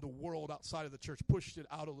going on in the world outside of the church, pushed it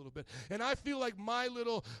out a little bit. And I feel like my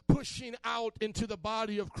little pushing out into the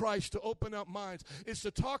body of Christ to open up minds is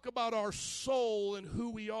to talk about our soul and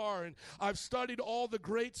who we are. And I've studied all the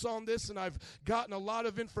greats on this, and I've gotten a lot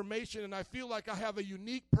of information, and I feel like I have a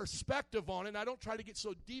unique perspective on it. And I don't try to get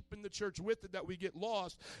so deep in the church with it that we get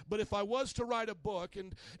lost. But if I was to write a book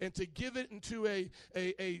and to give it into a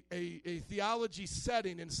theology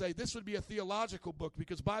setting and say this would be a theological book,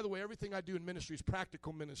 because by the way, everything I do in ministry is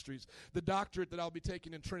practical ministries. The doctorate that I'll be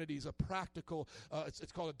taking in Trinity is a practical,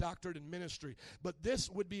 it's called a doctorate in ministry. But this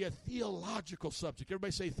would be a theological subject.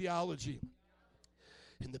 Everybody say theology.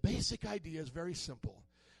 And the basic idea is very simple.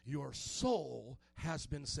 Your soul has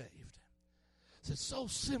been saved. It's so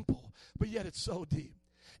simple, but yet it's so deep.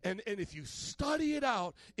 And if you study it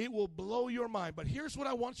out, it will blow your mind. But here's what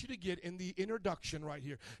I want you to get in the introduction right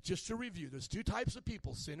here. Just to review, there's two types of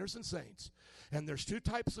people, sinners and saints. And there's two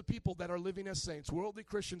types of people that are living as saints, worldly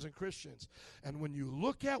Christians and Christians. And when you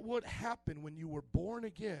look at what happened when you were born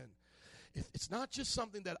again, it's not just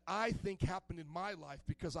something that I think happened in my life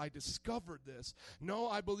because I discovered this. No,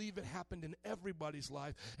 I believe it happened in everybody's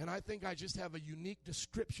life, and I think I just have a unique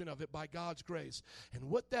description of it by God's grace. And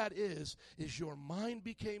what that is your mind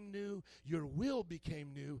became new, your will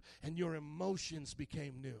became new, and your emotions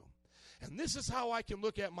became new. And this is how I can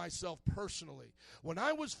look at myself personally. When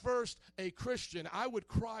I was first a Christian, I would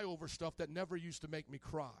cry over stuff that never used to make me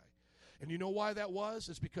cry. And you know why that was?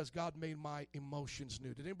 It's because God made my emotions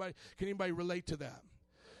new. Can anybody relate to that?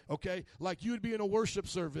 Okay, like you'd be in a worship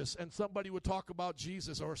service and somebody would talk about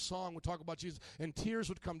Jesus, or a song would talk about Jesus, and tears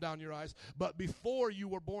would come down your eyes. But before you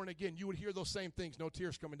were born again, you would hear those same things, no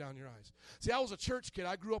tears coming down your eyes. See, I was a church kid.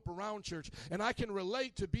 I grew up around church, and I can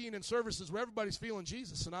relate to being in services where everybody's feeling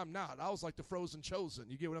Jesus, and I'm not. I was like the frozen chosen.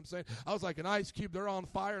 You get what I'm saying? I was like an ice cube. They're on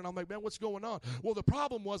fire, and I'm like, man, what's going on? Well, the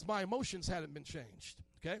problem was my emotions hadn't been changed.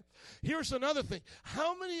 Okay? Here's another thing.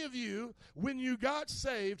 How many of you, when you got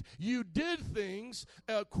saved, you did things,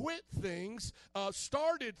 quit things,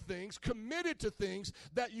 started things, committed to things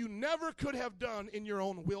that you never could have done in your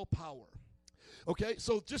own willpower? Okay,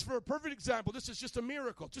 so just for a perfect example, this is just a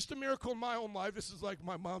miracle in my own life. This is like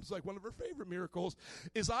my mom's like one of her favorite miracles,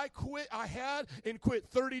 is I had and quit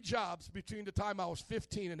 30 jobs between the time I was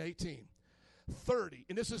 15 and 18. 30.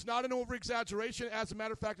 And this is not an over-exaggeration. As a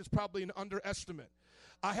matter of fact, it's probably an underestimate.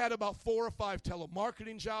 I had about 4 or 5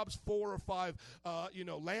 telemarketing jobs, 4 or 5,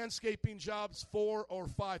 landscaping jobs, 4 or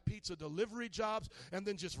 5 pizza delivery jobs, and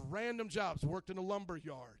then just random jobs. Worked in a lumber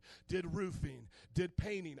yard, did roofing, did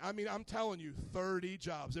painting. I mean, I'm telling you, 30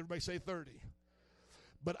 jobs. Everybody say 30.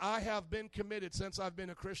 But I have been committed since I've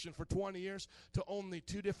been a Christian for 20 years to only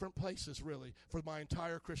 2 different places, really, for my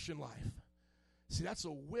entire Christian life. See, that's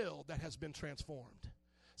a will that has been transformed.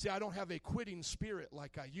 See, I don't have a quitting spirit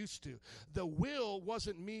like I used to. The will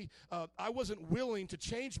wasn't me. I wasn't willing to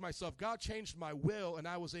change myself. God changed my will, and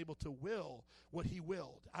I was able to will what he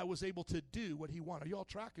willed. I was able to do what he wanted. Are you all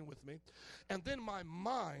tracking with me? And then my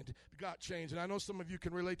mind got changed. And I know some of you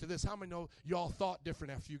can relate to this. How many know y'all thought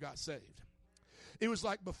different after you got saved? It was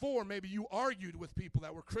like before, maybe you argued with people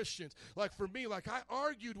that were Christians. Like for me, like I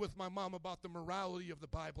argued with my mom about the morality of the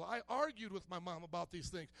Bible. I argued with my mom about these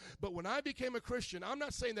things. But when I became a Christian, I'm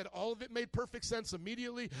not saying that all of it made perfect sense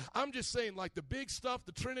immediately. I'm just saying like the big stuff,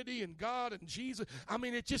 the Trinity and God and Jesus, I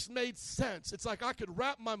mean, it just made sense. It's like I could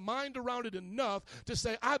wrap my mind around it enough to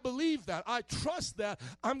say, I believe that. I trust that.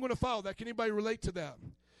 I'm going to follow that. Can anybody relate to that?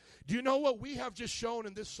 Do you know what we have just shown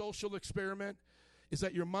in this social experiment? Is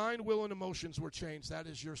that your mind, will, and emotions were changed. That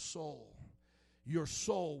is your soul. Your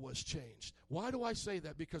soul was changed. Why do I say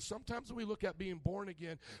that? Because sometimes when we look at being born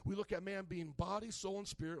again, we look at man being body, soul, and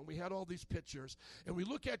spirit, and we had all these pictures, and we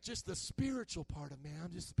look at just the spiritual part of man.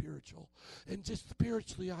 I'm just spiritual. And just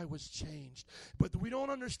spiritually I was changed. But we don't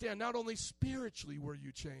understand, not only spiritually were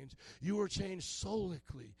you changed, you were changed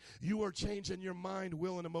soulically. You were changed in your mind,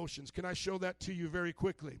 will, and emotions. Can I show that to you very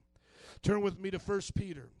quickly? Turn with me to 1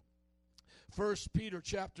 Peter. 1 Peter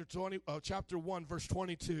chapter 1, verse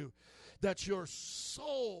 22, that your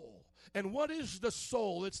soul, and what is the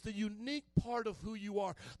soul? It's the unique part of who you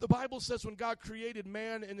are. The Bible says when God created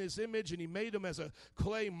man in his image and he made him as a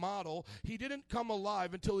clay model, he didn't come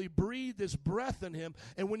alive until he breathed his breath in him.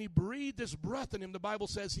 And when he breathed his breath in him, the Bible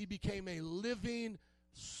says he became a living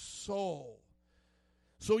soul.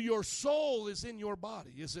 So your soul is in your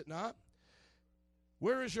body, is it not?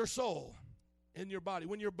 Where is your soul? In your body.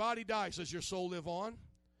 When your body dies, does your soul live on?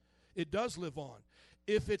 It does live on.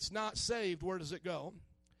 If it's not saved, where does it go?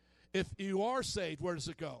 If you are saved, where does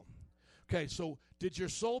it go? Okay, so did your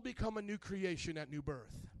soul become a new creation at new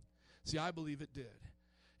birth? See, I believe it did.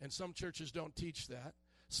 And some churches don't teach that.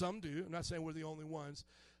 Some do. I'm not saying we're the only ones.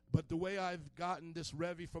 But the way I've gotten this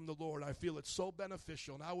Revy from the Lord, I feel it's so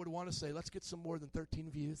beneficial. And I would want to say, let's get some more than 13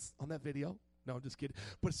 views on that video. No, I'm just kidding.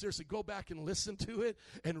 But seriously, go back and listen to it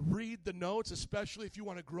and read the notes, especially if you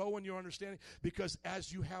want to grow in your understanding, because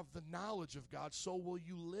as you have the knowledge of God, so will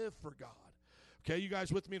you live for God. Okay, you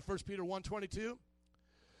guys with me in 1 Peter 1:22?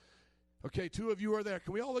 Okay, 2 of you are there.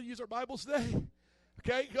 Can we all use our Bibles today?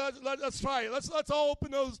 Okay, let's try it. Let's all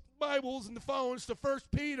open those Bibles and the phones to 1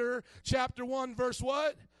 Peter chapter 1, verse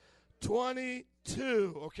what?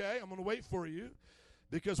 22. Okay, I'm going to wait for you.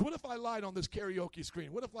 Because what if I lied on this karaoke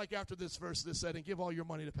screen? What if, like, after this verse, this said, and give all your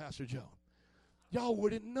money to Pastor Joe? Y'all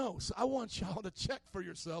wouldn't know. So I want y'all to check for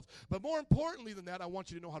yourself. But more importantly than that, I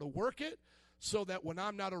want you to know how to work it so that when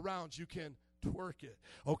I'm not around, you can twerk it.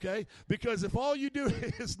 Okay? Because if all you do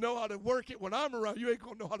is know how to work it when I'm around, you ain't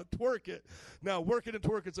going to know how to twerk it. Now, work it and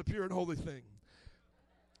twerk it's a pure and holy thing.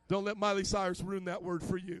 Don't let Miley Cyrus ruin that word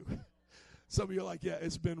for you. Some of you are like, yeah,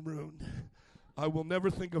 it's been ruined. I will never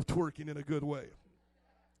think of twerking in a good way.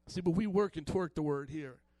 See, but we work and twerk the word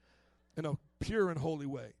here in a pure and holy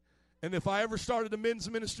way. And if I ever started a men's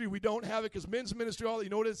ministry, we don't have it because men's ministry, all you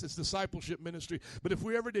know what it is? It's discipleship ministry. But if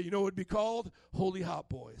we ever did, you know what it would be called? Holy Hot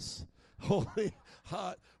Boys. Holy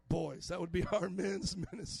Hot Boys. That would be our men's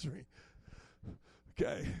ministry.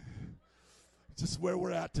 Okay. Just where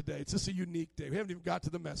we're at today. It's just a unique day. We haven't even got to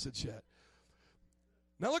the message yet.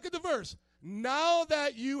 Now look at the verse. Now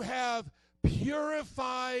that you have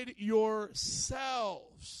purified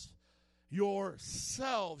yourselves, your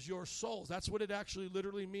souls. That's what it actually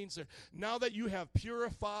literally means there. Now that you have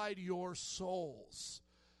purified your souls.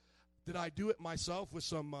 Did I do it myself with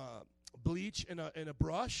some bleach and a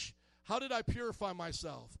brush? How did I purify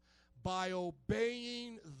myself? By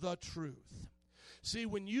obeying the truth. See,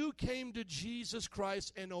 when you came to Jesus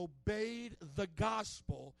Christ and obeyed the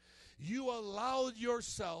gospel, you allowed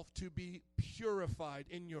yourself to be purified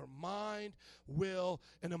in your mind, will,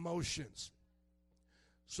 and emotions.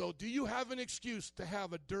 So do you have an excuse to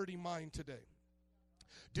have a dirty mind today?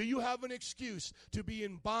 Do you have an excuse to be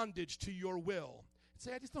in bondage to your will?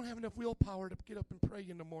 Say, I just don't have enough willpower to get up and pray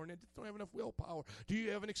in the morning. I just don't have enough willpower. Do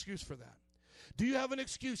you have an excuse for that? Do you have an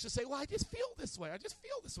excuse to say, well, I just feel this way. I just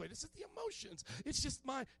feel this way. This is the emotions. It's just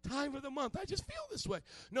my time of the month. I just feel this way.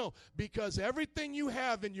 No, because everything you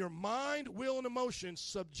have in your mind, will, and emotions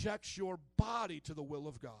subjects your body to the will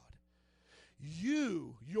of God.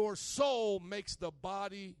 Your soul makes the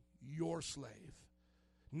body your slave,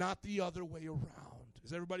 not the other way around.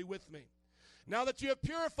 Is everybody with me? Now that you have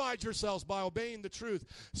purified yourselves by obeying the truth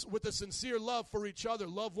with a sincere love for each other,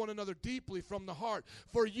 love one another deeply from the heart.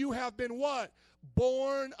 For you have been what?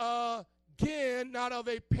 Born again, not of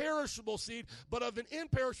a perishable seed, but of an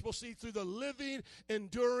imperishable seed through the living,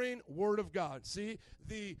 enduring Word of God. See,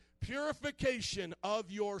 the purification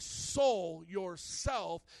of your soul,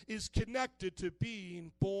 yourself, is connected to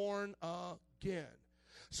being born again.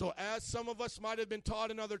 So as some of us might have been taught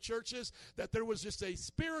in other churches that there was just a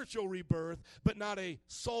spiritual rebirth, but not a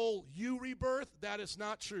soul you rebirth, that is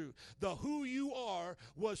not true. The who you are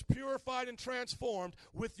was purified and transformed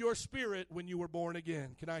with your spirit when you were born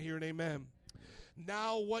again. Can I hear an amen?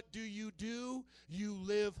 Now what do? You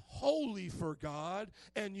live holy for God,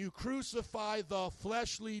 and you crucify the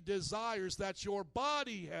fleshly desires that your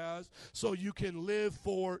body has so you can live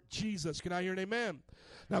for Jesus. Can I hear an amen?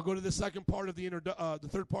 Now go to the second part of the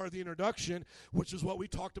third part of the introduction, which is what we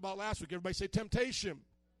talked about last week. Everybody say temptation.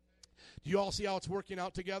 Do you all see how it's working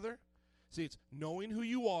out together? See, it's knowing who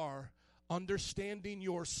you are, understanding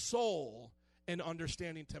your soul, and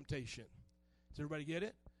understanding temptation. Does everybody get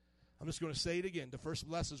it? I'm just going to say it again. The first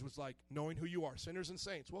message was like knowing who you are, sinners and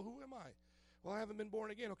saints. Well, who am I? Well, I haven't been born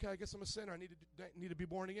again. Okay, I guess I'm a sinner. I need to be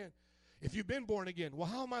born again. If you've been born again, well,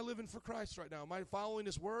 how am I living for Christ right now? Am I following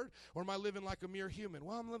His Word, or am I living like a mere human?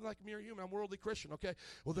 Well, I'm living like a mere human. I'm a worldly Christian. Okay,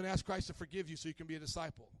 well, then ask Christ to forgive you so you can be a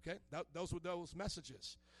disciple. Okay, those were those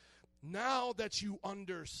messages. Now that you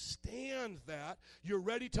understand that, you're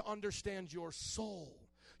ready to understand your soul.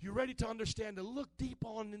 You're ready to understand, to look deep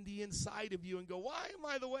on in the inside of you and go, why am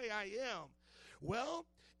I the way I am? Well,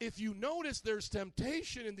 if you notice there's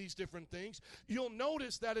temptation in these different things, you'll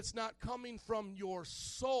notice that it's not coming from your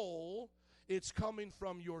soul, it's coming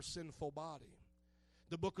from your sinful body.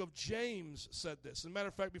 The book of James said this. As a matter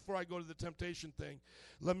of fact, before I go to the temptation thing,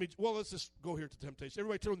 let's just go here to temptation.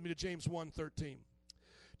 Everybody turn with me to James 1:13.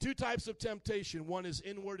 Two types of temptation. One is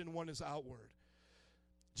inward and one is outward.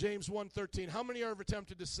 James 1:13. How many are ever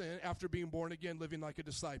tempted to sin after being born again, living like a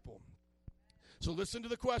disciple? So listen to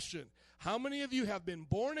the question. How many of you have been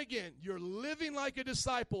born again? You're living like a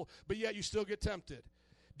disciple, but yet you still get tempted.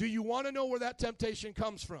 Do you want to know where that temptation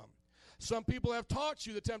comes from? Some people have taught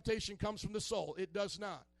you the temptation comes from the soul. It does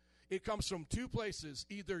not. It comes from two places,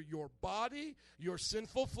 either your body, your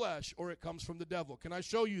sinful flesh, or it comes from the devil. Can I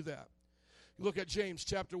show you that? Look at James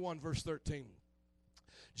chapter 1, verse 13.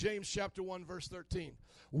 James chapter 1, verse 13.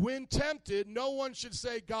 When tempted, no one should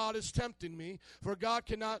say, God is tempting me, for God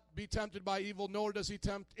cannot be tempted by evil, nor does He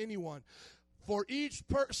tempt anyone. For each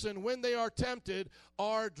person, when they are tempted,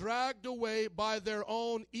 are dragged away by their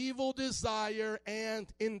own evil desire and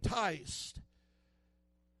enticed.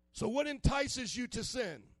 So what entices you to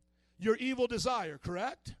sin? Your evil desire,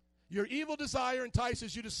 correct? Your evil desire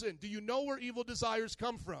entices you to sin. Do you know where evil desires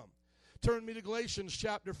come from? Turn me to Galatians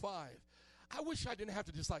chapter 5. I wish I didn't have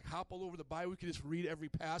to just like hop all over the Bible. We could just read every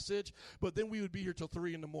passage, but then we would be here till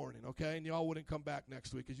 3 a.m, okay? And y'all wouldn't come back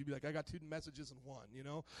next week because you'd be like, I got 2 messages in one, you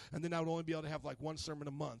know? And then I would only be able to have like one sermon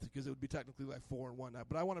a month because it would be technically like 4 in one night.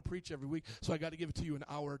 But I want to preach every week, so I got to give it to you in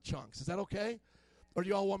hour chunks. Is that okay? Or do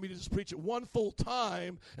y'all want me to just preach it one full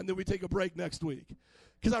time and then we take a break next week?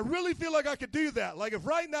 Because I really feel like I could do that. Like if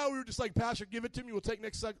right now we were just like, Pastor, give it to me, we'll take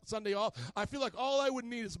next Sunday off. I feel like all I would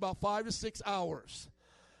need is about 5 to 6 hours.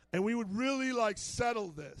 And we would really like settle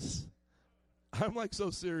this. I'm like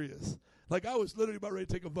so serious. Like I was literally about ready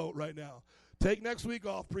to take a vote right now. Take next week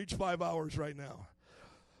off, preach 5 hours right now.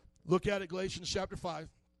 Look at it, Galatians chapter 5.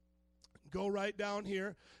 Go right down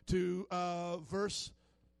here to verse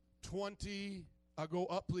 20. Go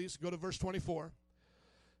up, please. Go to verse 24.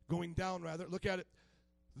 Going down, rather. Look at it.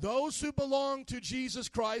 Those who belong to Jesus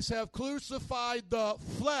Christ have crucified the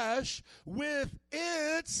flesh with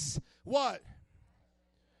its what?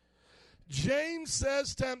 James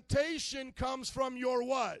says temptation comes from your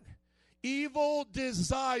what? Evil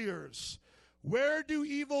desires. Where do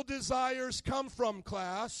evil desires come from,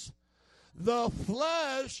 class? The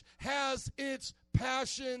flesh has its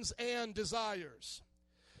passions and desires.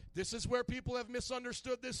 This is where people have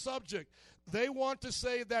misunderstood this subject. They want to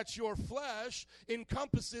say that your flesh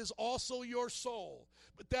encompasses also your soul.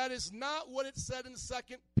 But that is not what it said in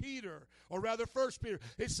 2 Peter, or rather 1 Peter.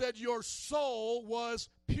 It said your soul was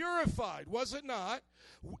purified, was it not?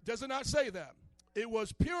 Does it not say that? It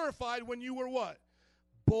was purified when you were what?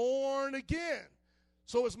 Born again.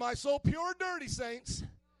 So is my soul pure or dirty, saints?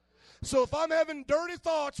 So if I'm having dirty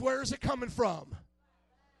thoughts, where is it coming from?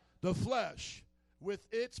 The flesh with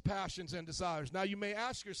its passions and desires. Now you may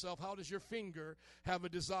ask yourself, how does your finger have a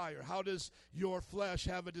desire? How does your flesh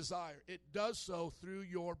have a desire? It does so through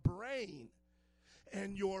your brain.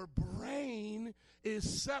 And your brain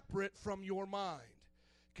is separate from your mind.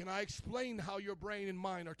 Can I explain how your brain and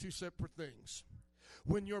mind are two separate things?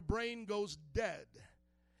 When your brain goes dead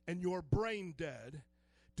and your brain dead,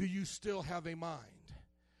 do you still have a mind?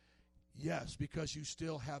 Yes, because you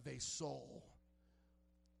still have a soul.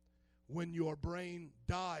 When your brain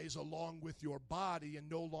dies along with your body and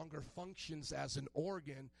no longer functions as an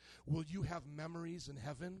organ, will you have memories in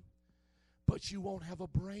heaven? But you won't have a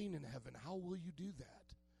brain in heaven. How will you do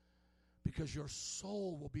that? Because your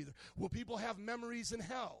soul will be there. Will people have memories in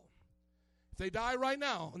hell? If they die right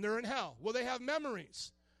now and they're in hell, will they have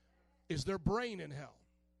memories? Is their brain in hell?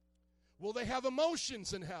 Will they have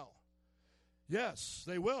emotions in hell? Yes,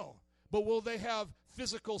 they will. But will they have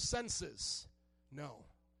physical senses? No.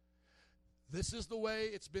 This is the way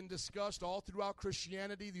it's been discussed all throughout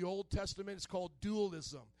Christianity. The Old Testament is called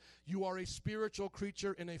dualism. You are a spiritual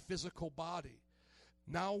creature in a physical body.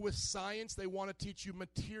 Now with science, they want to teach you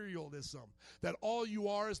materialism, that all you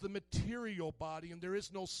are is the material body and there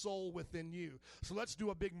is no soul within you. So let's do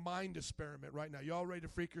a big mind experiment right now. You all ready to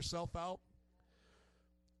freak yourself out?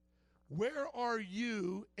 Where are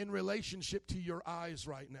you in relationship to your eyes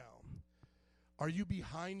right now? Are you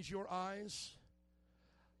behind your eyes?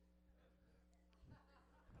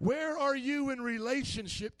 Where are you in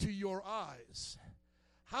relationship to your eyes?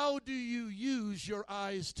 How do you use your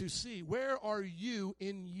eyes to see? Where are you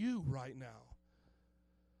in you right now?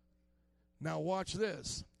 Now watch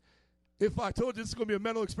this. If I told you this is going to be a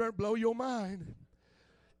mental experiment, blow your mind.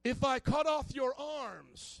 If I cut off your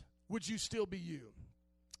arms, would you still be you?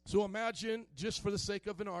 So imagine, just for the sake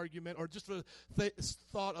of an argument, or just for the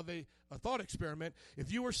thought of a thought experiment,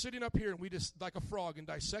 if you were sitting up here and we just, like a frog, and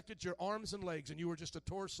dissected your arms and legs and you were just a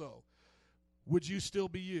torso, would you still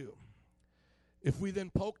be you? If we then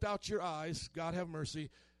poked out your eyes, God have mercy,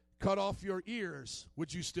 cut off your ears,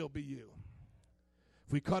 would you still be you?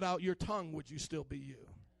 If we cut out your tongue, would you still be you?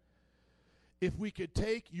 If we could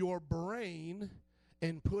take your brain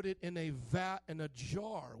and put it in a vat in a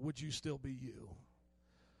jar, would you still be you?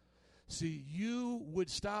 See, you would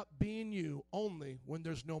stop being you only when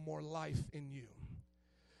there's no more life in you.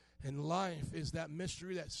 And life is that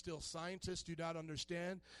mystery that still scientists do not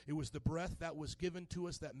understand. It was the breath that was given to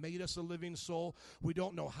us that made us a living soul. We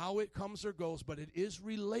don't know how it comes or goes, but it is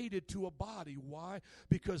related to a body. Why?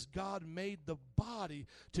 Because God made the body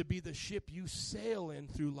to be the ship you sail in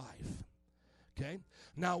through life. Okay?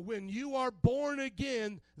 Now, when you are born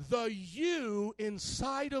again, the you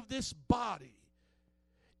inside of this body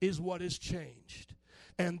is what is changed.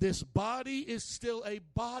 And this body is still a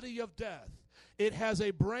body of death. It has a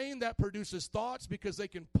brain that produces thoughts because they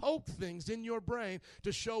can poke things in your brain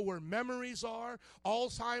to show where memories are.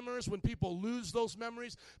 Alzheimer's, when people lose those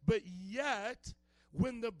memories. But yet,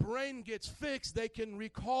 when the brain gets fixed, they can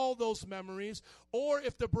recall those memories. Or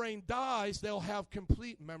if the brain dies, they'll have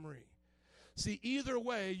complete memory. See, either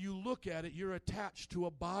way you look at it, you're attached to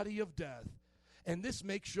a body of death. And this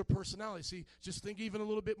makes your personality. See, just think even a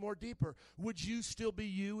little bit more deeper. Would you still be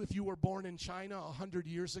you if you were born in China 100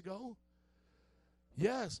 years ago?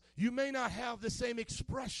 Yes, you may not have the same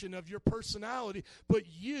expression of your personality, but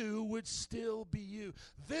you would still be you.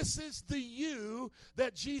 This is the you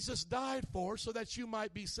that Jesus died for so that you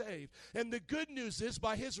might be saved. And the good news is,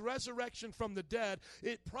 by his resurrection from the dead,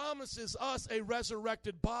 it promises us a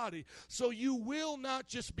resurrected body. So you will not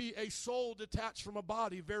just be a soul detached from a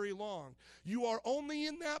body very long. You are only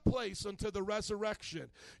in that place until the resurrection.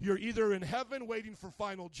 You're either in heaven waiting for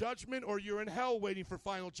final judgment, or you're in hell waiting for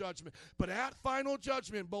final judgment. But at final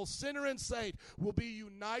judgment, both sinner and saint will be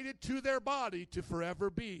united to their body to forever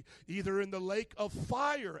be either in the lake of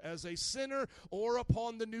fire as a sinner, or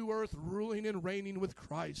upon the new earth ruling and reigning with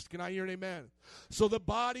Christ. Can I hear an amen? So the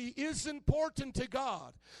body is important to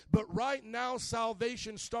God, but right now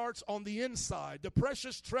salvation starts on the inside. The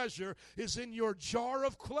precious treasure is in your jar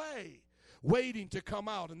of clay, waiting to come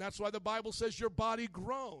out. And that's why the Bible says your body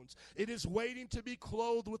groans. It is waiting to be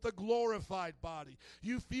clothed with a glorified body.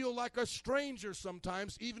 You feel like a stranger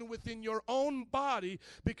sometimes, even within your own body,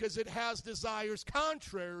 because it has desires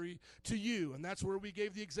contrary to you. And that's where we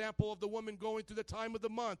gave the example of the woman going through the time of the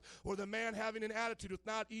month, or the man having an attitude with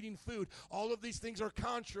not eating food. All of these things are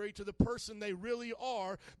contrary to the person they really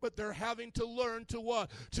are, but they're having to learn to what?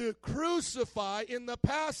 To crucify, in the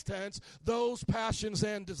past tense, those passions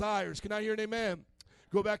and desires. Can I hear an amen?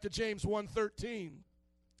 Go back to James 1:13.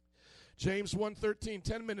 James 1:13,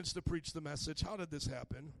 10 minutes to preach the message. How did this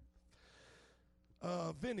happen?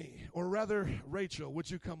 Vinny, or rather Rachel, would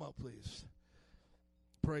you come up, please?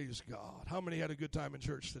 Praise God. How many had a good time in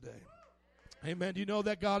church today? Amen. Do you know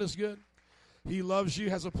that God is good? He loves you,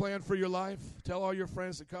 has a plan for your life. Tell all your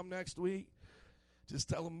friends to come next week. Just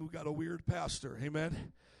tell them we got a weird pastor.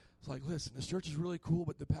 Amen. It's like, listen, this church is really cool,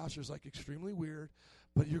 but the pastor's like extremely weird,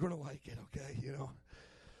 but you're going to like it, okay? You know.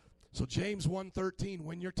 So James 1:13,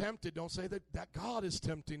 when you're tempted, don't say that God is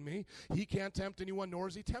tempting me. He can't tempt anyone, nor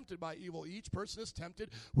is he tempted by evil. Each person is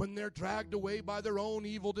tempted when they're dragged away by their own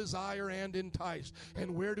evil desire and enticed.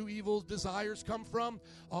 And where do evil desires come from?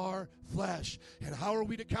 Our flesh. And how are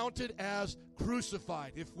we to count it? As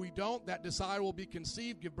crucified. If we don't, that desire will be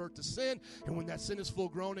conceived, give birth to sin, and when that sin is full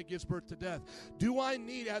grown, it gives birth to death. Do I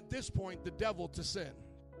need, at this point, the devil to sin?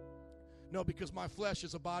 No, because my flesh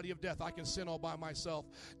is a body of death. I can sin all by myself.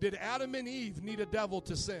 Did Adam and Eve need a devil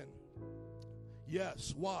to sin?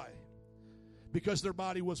 Yes. Why? Because their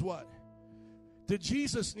body was what? Did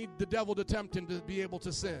Jesus need the devil to tempt him to be able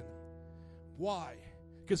to sin? Why?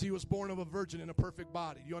 Because he was born of a virgin in a perfect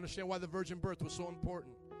body. Do you understand why the virgin birth was so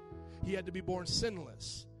important? He had to be born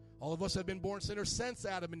sinless. All of us have been born sinners since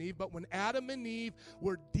Adam and Eve, but when Adam and Eve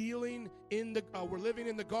were living in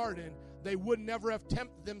the garden, they would never have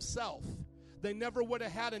tempted themselves. They never would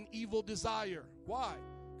have had an evil desire. Why?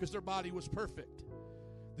 Because their body was perfect.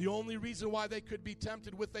 The only reason why they could be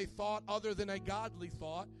tempted with a thought other than a godly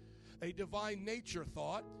thought, a divine nature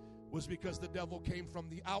thought, was because the devil came from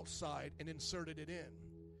the outside and inserted it in.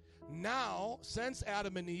 Now, since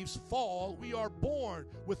Adam and Eve's fall, we are born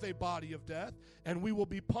with a body of death, and we will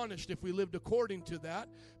be punished if we lived according to that.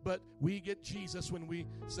 But we get Jesus when we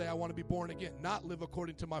say, I want to be born again, not live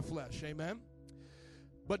according to my flesh. Amen?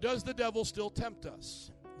 But does the devil still tempt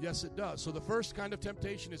us? Yes, it does. So the first kind of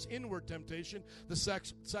temptation is inward temptation. The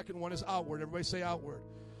second one is outward. Everybody say outward.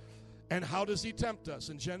 And how does he tempt us?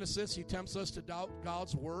 In Genesis, he tempts us to doubt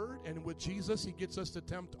God's word, and with Jesus, he gets us to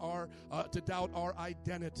doubt our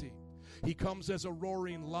identity. He comes as a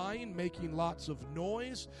roaring lion, making lots of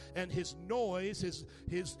noise, and his noise,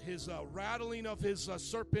 his rattling of his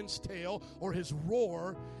serpent's tail, or his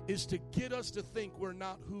roar, is to get us to think we're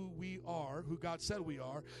not who we are, who God said we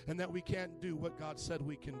are, and that we can't do what God said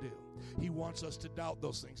we can do. He wants us to doubt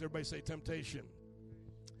those things. Everybody say temptation.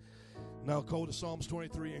 Now go to Psalms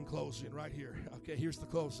 23 in closing, right here. Okay, here's the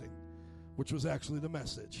closing, which was actually the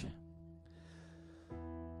message.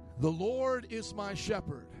 The Lord is my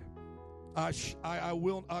shepherd. I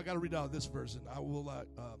got to read out this version. I will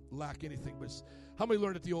lack anything. But how many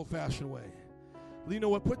learned it the old-fashioned way? Well, you know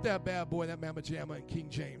what? Put that bad boy, that Mama Jamma, in King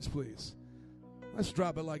James, please. Let's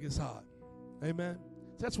drop it like it's hot. Amen.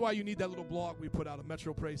 That's why you need that little blog we put out of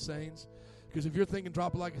Metro Praise Sayings. Because if you're thinking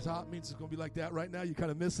drop it like it's hot means it's going to be like that right now, you're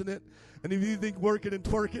kind of missing it. And if you think work it and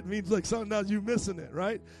twerk it means like something else, you're missing it,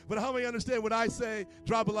 right? But how many understand when I say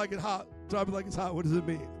drop it like it's hot, what does it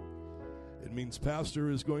mean? It means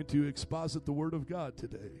Pastor is going to exposit the Word of God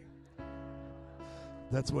today.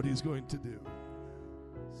 That's what he's going to do.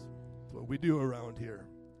 That's what we do around here,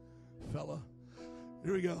 fella.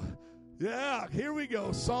 Here we go. Yeah, here we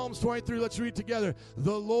go. Psalms 23, let's read together.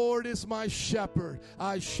 The Lord is my shepherd,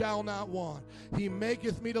 I shall not want. He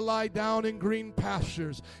maketh me to lie down in green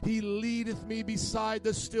pastures. He leadeth me beside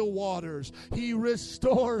the still waters. He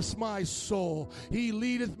restores my soul. He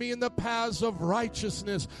leadeth me in the paths of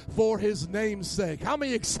righteousness for his name's sake. How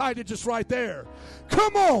many excited just right there?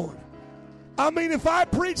 Come on. I mean, if I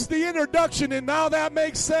preach the introduction and now that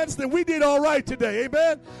makes sense, then we did all right today.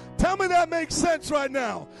 Amen? Tell me that makes sense right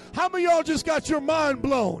now. How many of y'all just got your mind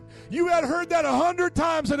blown? You had heard that 100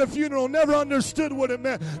 times at a funeral, never understood what it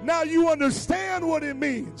meant. Now you understand what it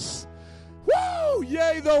means. Woo!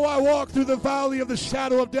 Yea, though I walk through the valley of the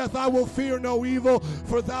shadow of death, I will fear no evil,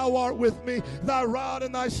 for thou art with me. Thy rod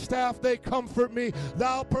and thy staff, they comfort me.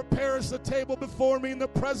 Thou preparest a table before me in the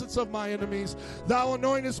presence of my enemies. Thou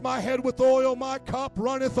anointest my head with oil, my cup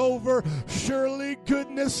runneth over. Surely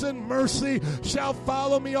goodness and mercy shall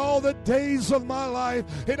follow me all the days of my life,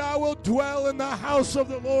 and I will dwell in the house of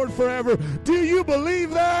the Lord forever. Do you believe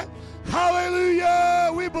that?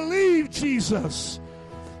 Hallelujah! We believe Jesus.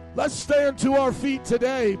 Let's stand to our feet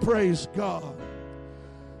today. Praise God.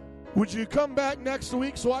 Would you come back next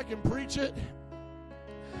week so I can preach it?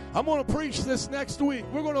 I'm going to preach this next week.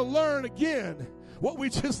 We're going to learn again what we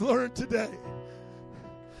just learned today.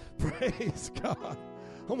 Praise God.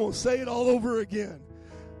 I'm going to say it all over again.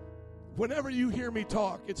 Whenever you hear me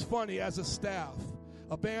talk, it's funny, as a staff,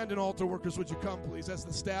 a band and altar workers, would you come please? As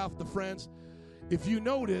the staff, the friends, if you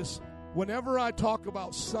notice, whenever I talk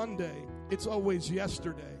about Sunday, it's always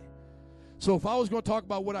yesterday. So if I was going to talk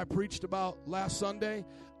about what I preached about last Sunday,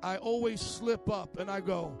 I always slip up and I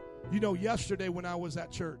go, yesterday when I was at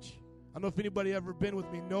church. I don't know if anybody ever been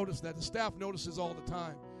with me noticed that. The staff notices all the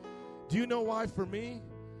time. Do you know why for me?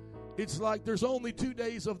 It's like there's only 2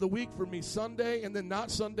 days of the week for me, Sunday and then not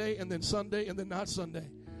Sunday and then Sunday and then not Sunday.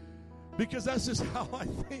 Because that's just how I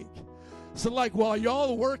think. So like while y'all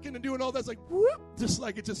are working and doing all that, it's like, whoop, just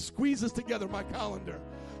like it just squeezes together my calendar.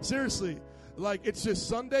 Seriously. Like it's just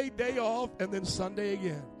Sunday, day off, and then Sunday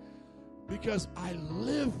again. Because I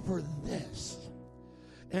live for this.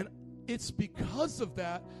 And it's because of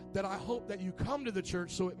that I hope that you come to the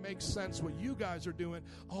church so it makes sense what you guys are doing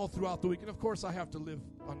all throughout the week. And of course I have to live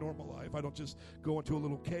a normal life. I don't just go into a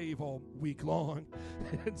little cave all week long.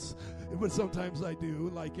 But sometimes I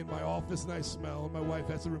do, like in my office, and I smell, and my wife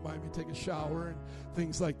has to remind me to take a shower and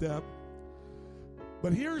things like that.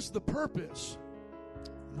 But here's the purpose.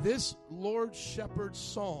 This Lord Shepherd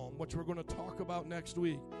Psalm, which we're going to talk about next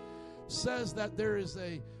week, says that there is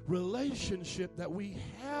a relationship that we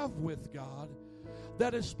have with God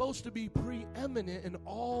that is supposed to be preeminent in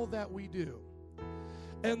all that we do.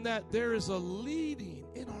 And that there is a leading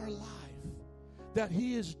in our life that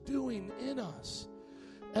He is doing in us.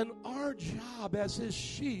 And our job as His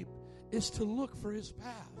sheep is to look for His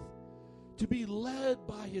path, to be led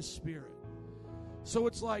by His Spirit. So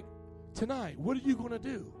it's like, tonight, what are you going to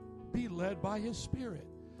do? Be led by His Spirit.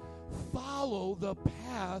 Follow the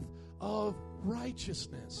path of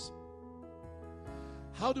righteousness.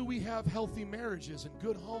 How do we have healthy marriages and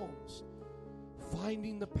good homes?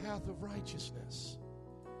 Finding the path of righteousness.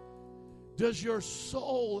 Does your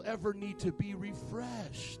soul ever need to be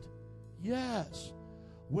refreshed? Yes.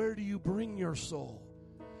 Where do you bring your soul?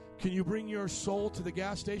 Can you bring your soul to the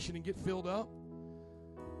gas station and get filled up?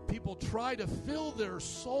 People try to fill their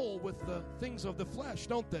soul with the things of the flesh,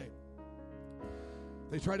 don't they?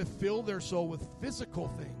 They try to fill their soul with physical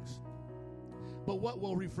things. But what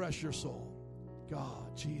will refresh your soul?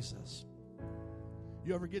 God, Jesus.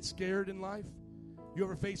 You ever get scared in life? You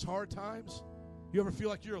ever face hard times? You ever feel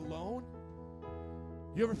like you're alone?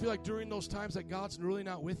 You ever feel like during those times that God's really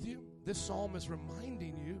not with you? This psalm is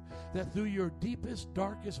reminding you that through your deepest,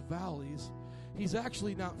 darkest valleys, He's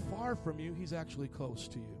actually not far from you. He's actually close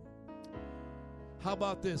to you. How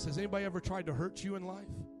about this? Has anybody ever tried to hurt you in life?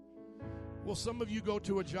 Will some of you go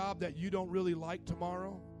to a job that you don't really like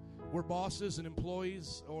tomorrow, where bosses and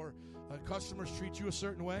employees or customers treat you a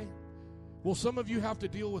certain way? Will some of you have to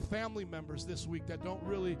deal with family members this week that don't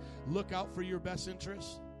really look out for your best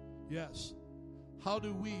interests? Yes. How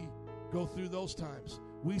do we go through those times?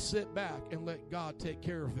 We sit back and let God take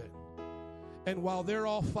care of it. And while they're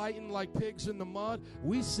all fighting like pigs in the mud,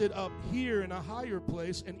 we sit up here in a higher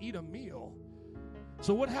place and eat a meal.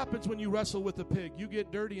 So what happens when you wrestle with a pig? You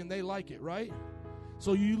get dirty and they like it, right?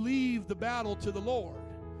 So you leave the battle to the Lord.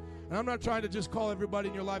 And I'm not trying to just call everybody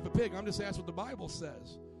in your life a pig. I'm just saying that's what the Bible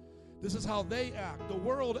says. This is how they act. The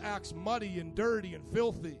world acts muddy and dirty and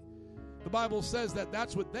filthy. The Bible says that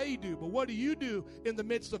that's what they do. But what do you do in the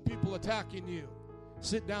midst of people attacking you?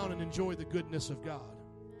 Sit down and enjoy the goodness of God.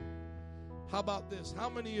 How about this? How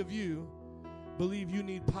many of you believe you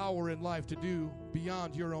need power in life to do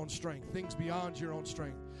beyond your own strength, things beyond your own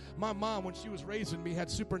strength. My mom, when she was raising me, had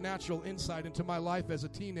supernatural insight into my life as a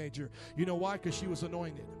teenager. You know why? Because she was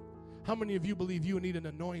anointed. How many of you believe you need an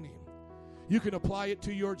anointing? You can apply it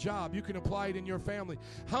to your job. You can apply it in your family.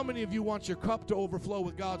 How many of you want your cup to overflow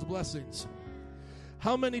with God's blessings?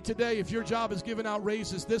 How many today, if your job is giving out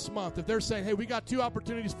raises this month, if they're saying, hey, we got 2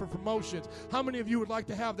 opportunities for promotions, how many of you would like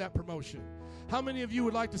to have that promotion? How many of you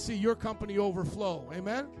would like to see your company overflow?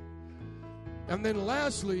 Amen? And then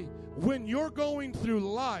lastly, when you're going through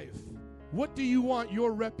life, what do you want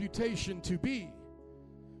your reputation to be?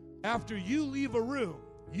 After you leave a room,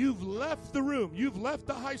 you've left the room, you've left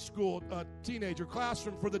the high school teenager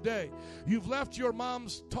classroom for the day, you've left your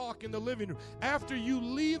mom's talk in the living room. After you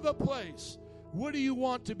leave a place, what do you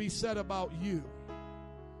want to be said about you?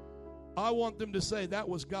 I want them to say, that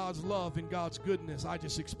was God's love and God's goodness I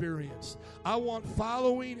just experienced. I want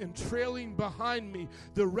following and trailing behind me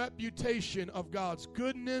the reputation of God's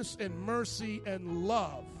goodness and mercy and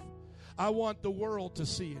love. I want the world to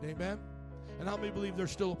see it, amen? And how many believe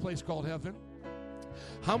there's still a place called heaven?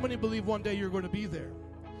 How many believe one day you're going to be there?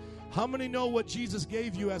 How many know what Jesus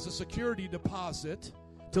gave you as a security deposit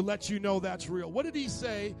to let you know that's real? What did he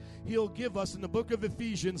say he'll give us in the book of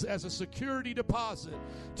Ephesians as a security deposit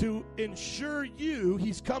to ensure you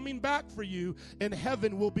he's coming back for you and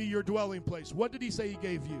heaven will be your dwelling place? What did he say he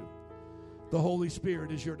gave you? The Holy Spirit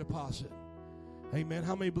is your deposit. Amen.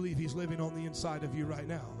 How many believe he's living on the inside of you right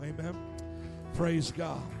now? Amen. Praise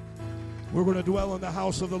God. We're going to dwell in the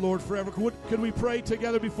house of the Lord forever. Could we pray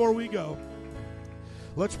together before we go?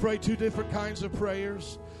 Let's pray 2 different kinds of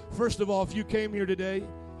prayers. First of all, if you came here today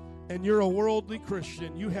and you're a worldly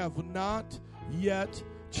Christian, you have not yet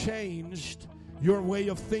changed your way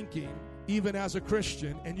of thinking, even as a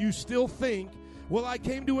Christian, and you still think, well, I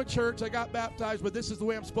came to a church, I got baptized, but this is the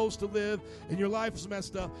way I'm supposed to live, and your life is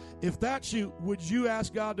messed up. If that's you, would you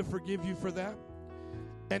ask God to forgive you for that?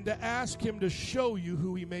 And to ask him to show you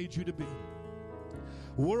who he made you to be.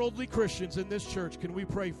 Worldly Christians in this church, can we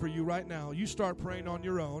pray for you right now? You start praying on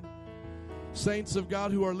your own. Saints of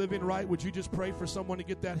God who are living right, would you just pray for someone to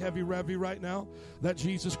get that heavy revy right now? That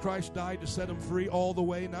Jesus Christ died to set them free all the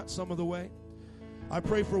way, not some of the way. I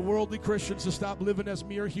pray for worldly Christians to stop living as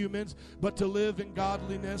mere humans, but to live in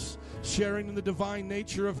godliness, sharing in the divine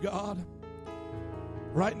nature of God.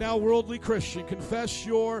 Right now, worldly Christian, confess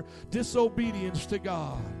your disobedience to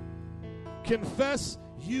God. Confess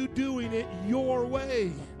you doing it your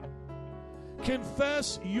way.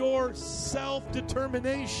 Confess your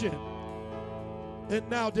self-determination. And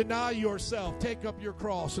now deny yourself. Take up your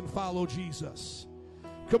cross and follow Jesus.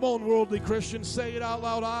 Come on, worldly Christian, say it out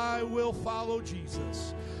loud. I will follow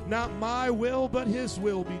Jesus. Not my will, but his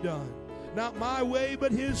will be done. Not my way,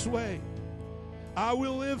 but his way. I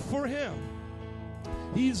will live for him.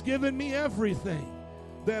 He's given me everything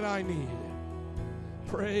that I need.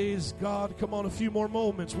 Praise God. Come on, a few more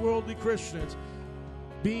moments. Worldly Christians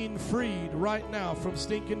being freed right now from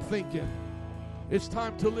stinking thinking. It's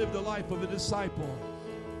time to live the life of a disciple.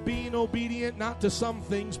 Being obedient not to some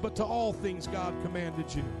things, but to all things God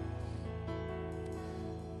commanded you.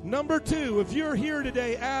 Number 2, if you're here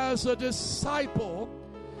today as a disciple,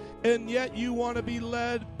 and yet you want to be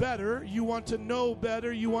led better, you want to know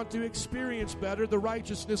better, you want to experience better the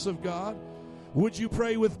righteousness of God, would you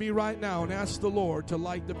pray with me right now and ask the Lord to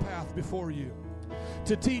light the path before you,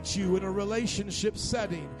 to teach you in a relationship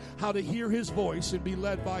setting how to hear his voice and be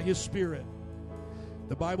led by his Spirit.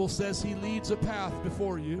 The Bible says he leads a path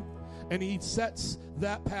before you, and he sets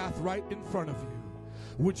that path right in front of you.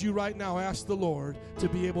 Would you right now ask the Lord to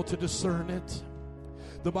be able to discern it?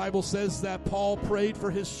 The Bible says that Paul prayed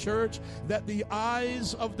for his church that the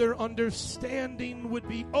eyes of their understanding would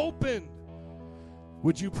be opened.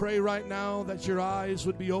 Would you pray right now that your eyes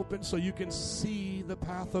would be open so you can see the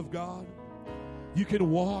path of God? You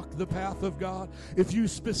can walk the path of God. If you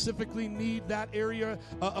specifically need that area,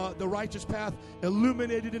 the righteous path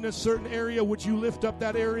illuminated in a certain area, would you lift up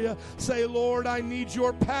that area? Say, Lord, I need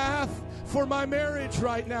your path for my marriage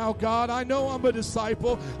right now, God. I know I'm a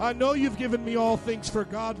disciple. I know you've given me all things for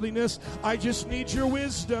godliness. I just need your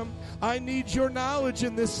wisdom. I need your knowledge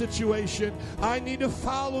in this situation. I need to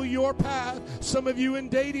follow your path. Some of you in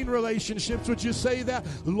dating relationships, would you say that?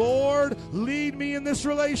 Lord, lead me in this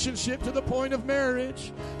relationship to the point of marriage.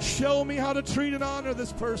 Show me how to treat and honor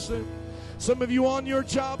this person. Some of you on your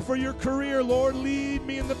job for your career, Lord, lead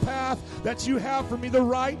me in the path that you have for me, the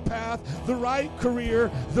right path, the right career,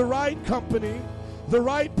 the right company, the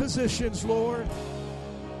right positions, Lord.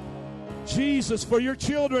 Jesus, for your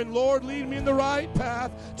children, Lord, lead me in the right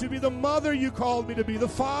path to be the mother you called me to be, the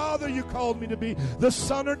father you called me to be, the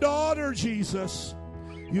son or daughter, Jesus,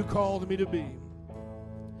 you called me to be.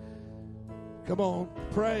 Come on,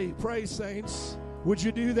 pray, pray, saints. Would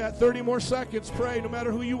you do that? 30 more seconds. Pray, no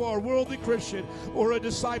matter who you are, worldly Christian or a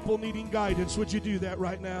disciple needing guidance. Would you do that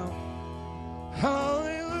right now?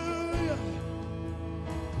 Hallelujah.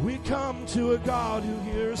 We come to a God who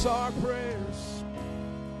hears our prayers.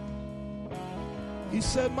 He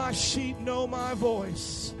said, my sheep know my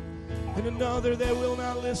voice, and another they will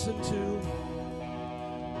not listen to.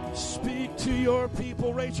 Speak to your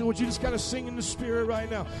people. Rachel, would you just kind of sing in the Spirit right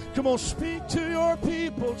now? Come on, speak to your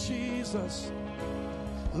people, Jesus.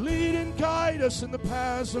 Lead and guide us in the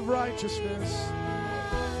paths of righteousness.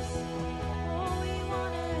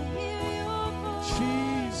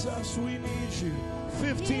 Jesus, we need you.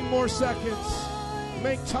 15 more seconds.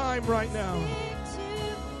 Make time right now.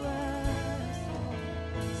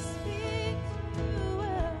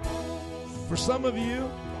 For some of you,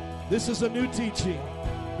 this is a new teaching.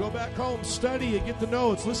 Go back home, study it, get the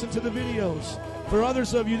notes, listen to the videos. For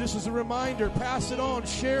others of you, this is a reminder. Pass it on,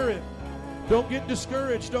 share it. Don't get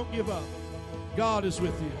discouraged, don't give up. God is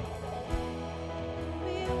with you.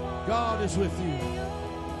 God is with you.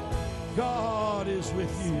 God is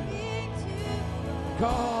with you.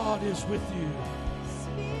 God is with you.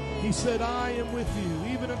 He said, I am with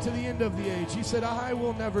you, even unto the end of the age. He said, I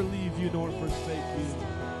will never leave you nor forsake you.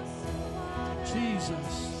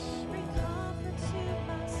 Jesus.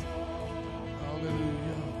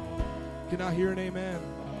 Hallelujah. Can I hear an amen?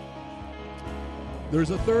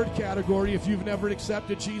 There's a third category. If you've never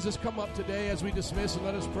accepted Jesus, come up today as we dismiss and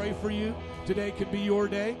let us pray for you. Today could be your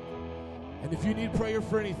day. And if you need prayer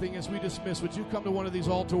for anything as we dismiss, would you come to one of these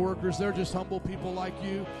altar workers? They're just humble people like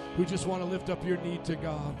you who just want to lift up your need to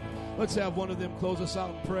God. Let's have one of them close us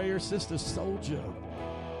out in prayer. Sister Soldier,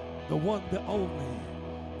 the one, the only.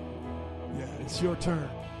 Yeah, it's your turn.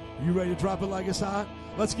 Are you ready to drop it like it's hot?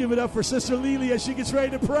 Let's give it up for Sister Lily as she gets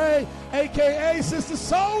ready to pray, a.k.a. Sister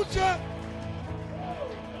Soldier.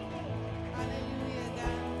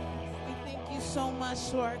 So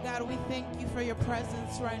much, Lord God. We thank you for your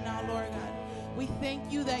presence right now, Lord God. We thank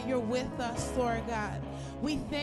you that you're with us, Lord God. We thank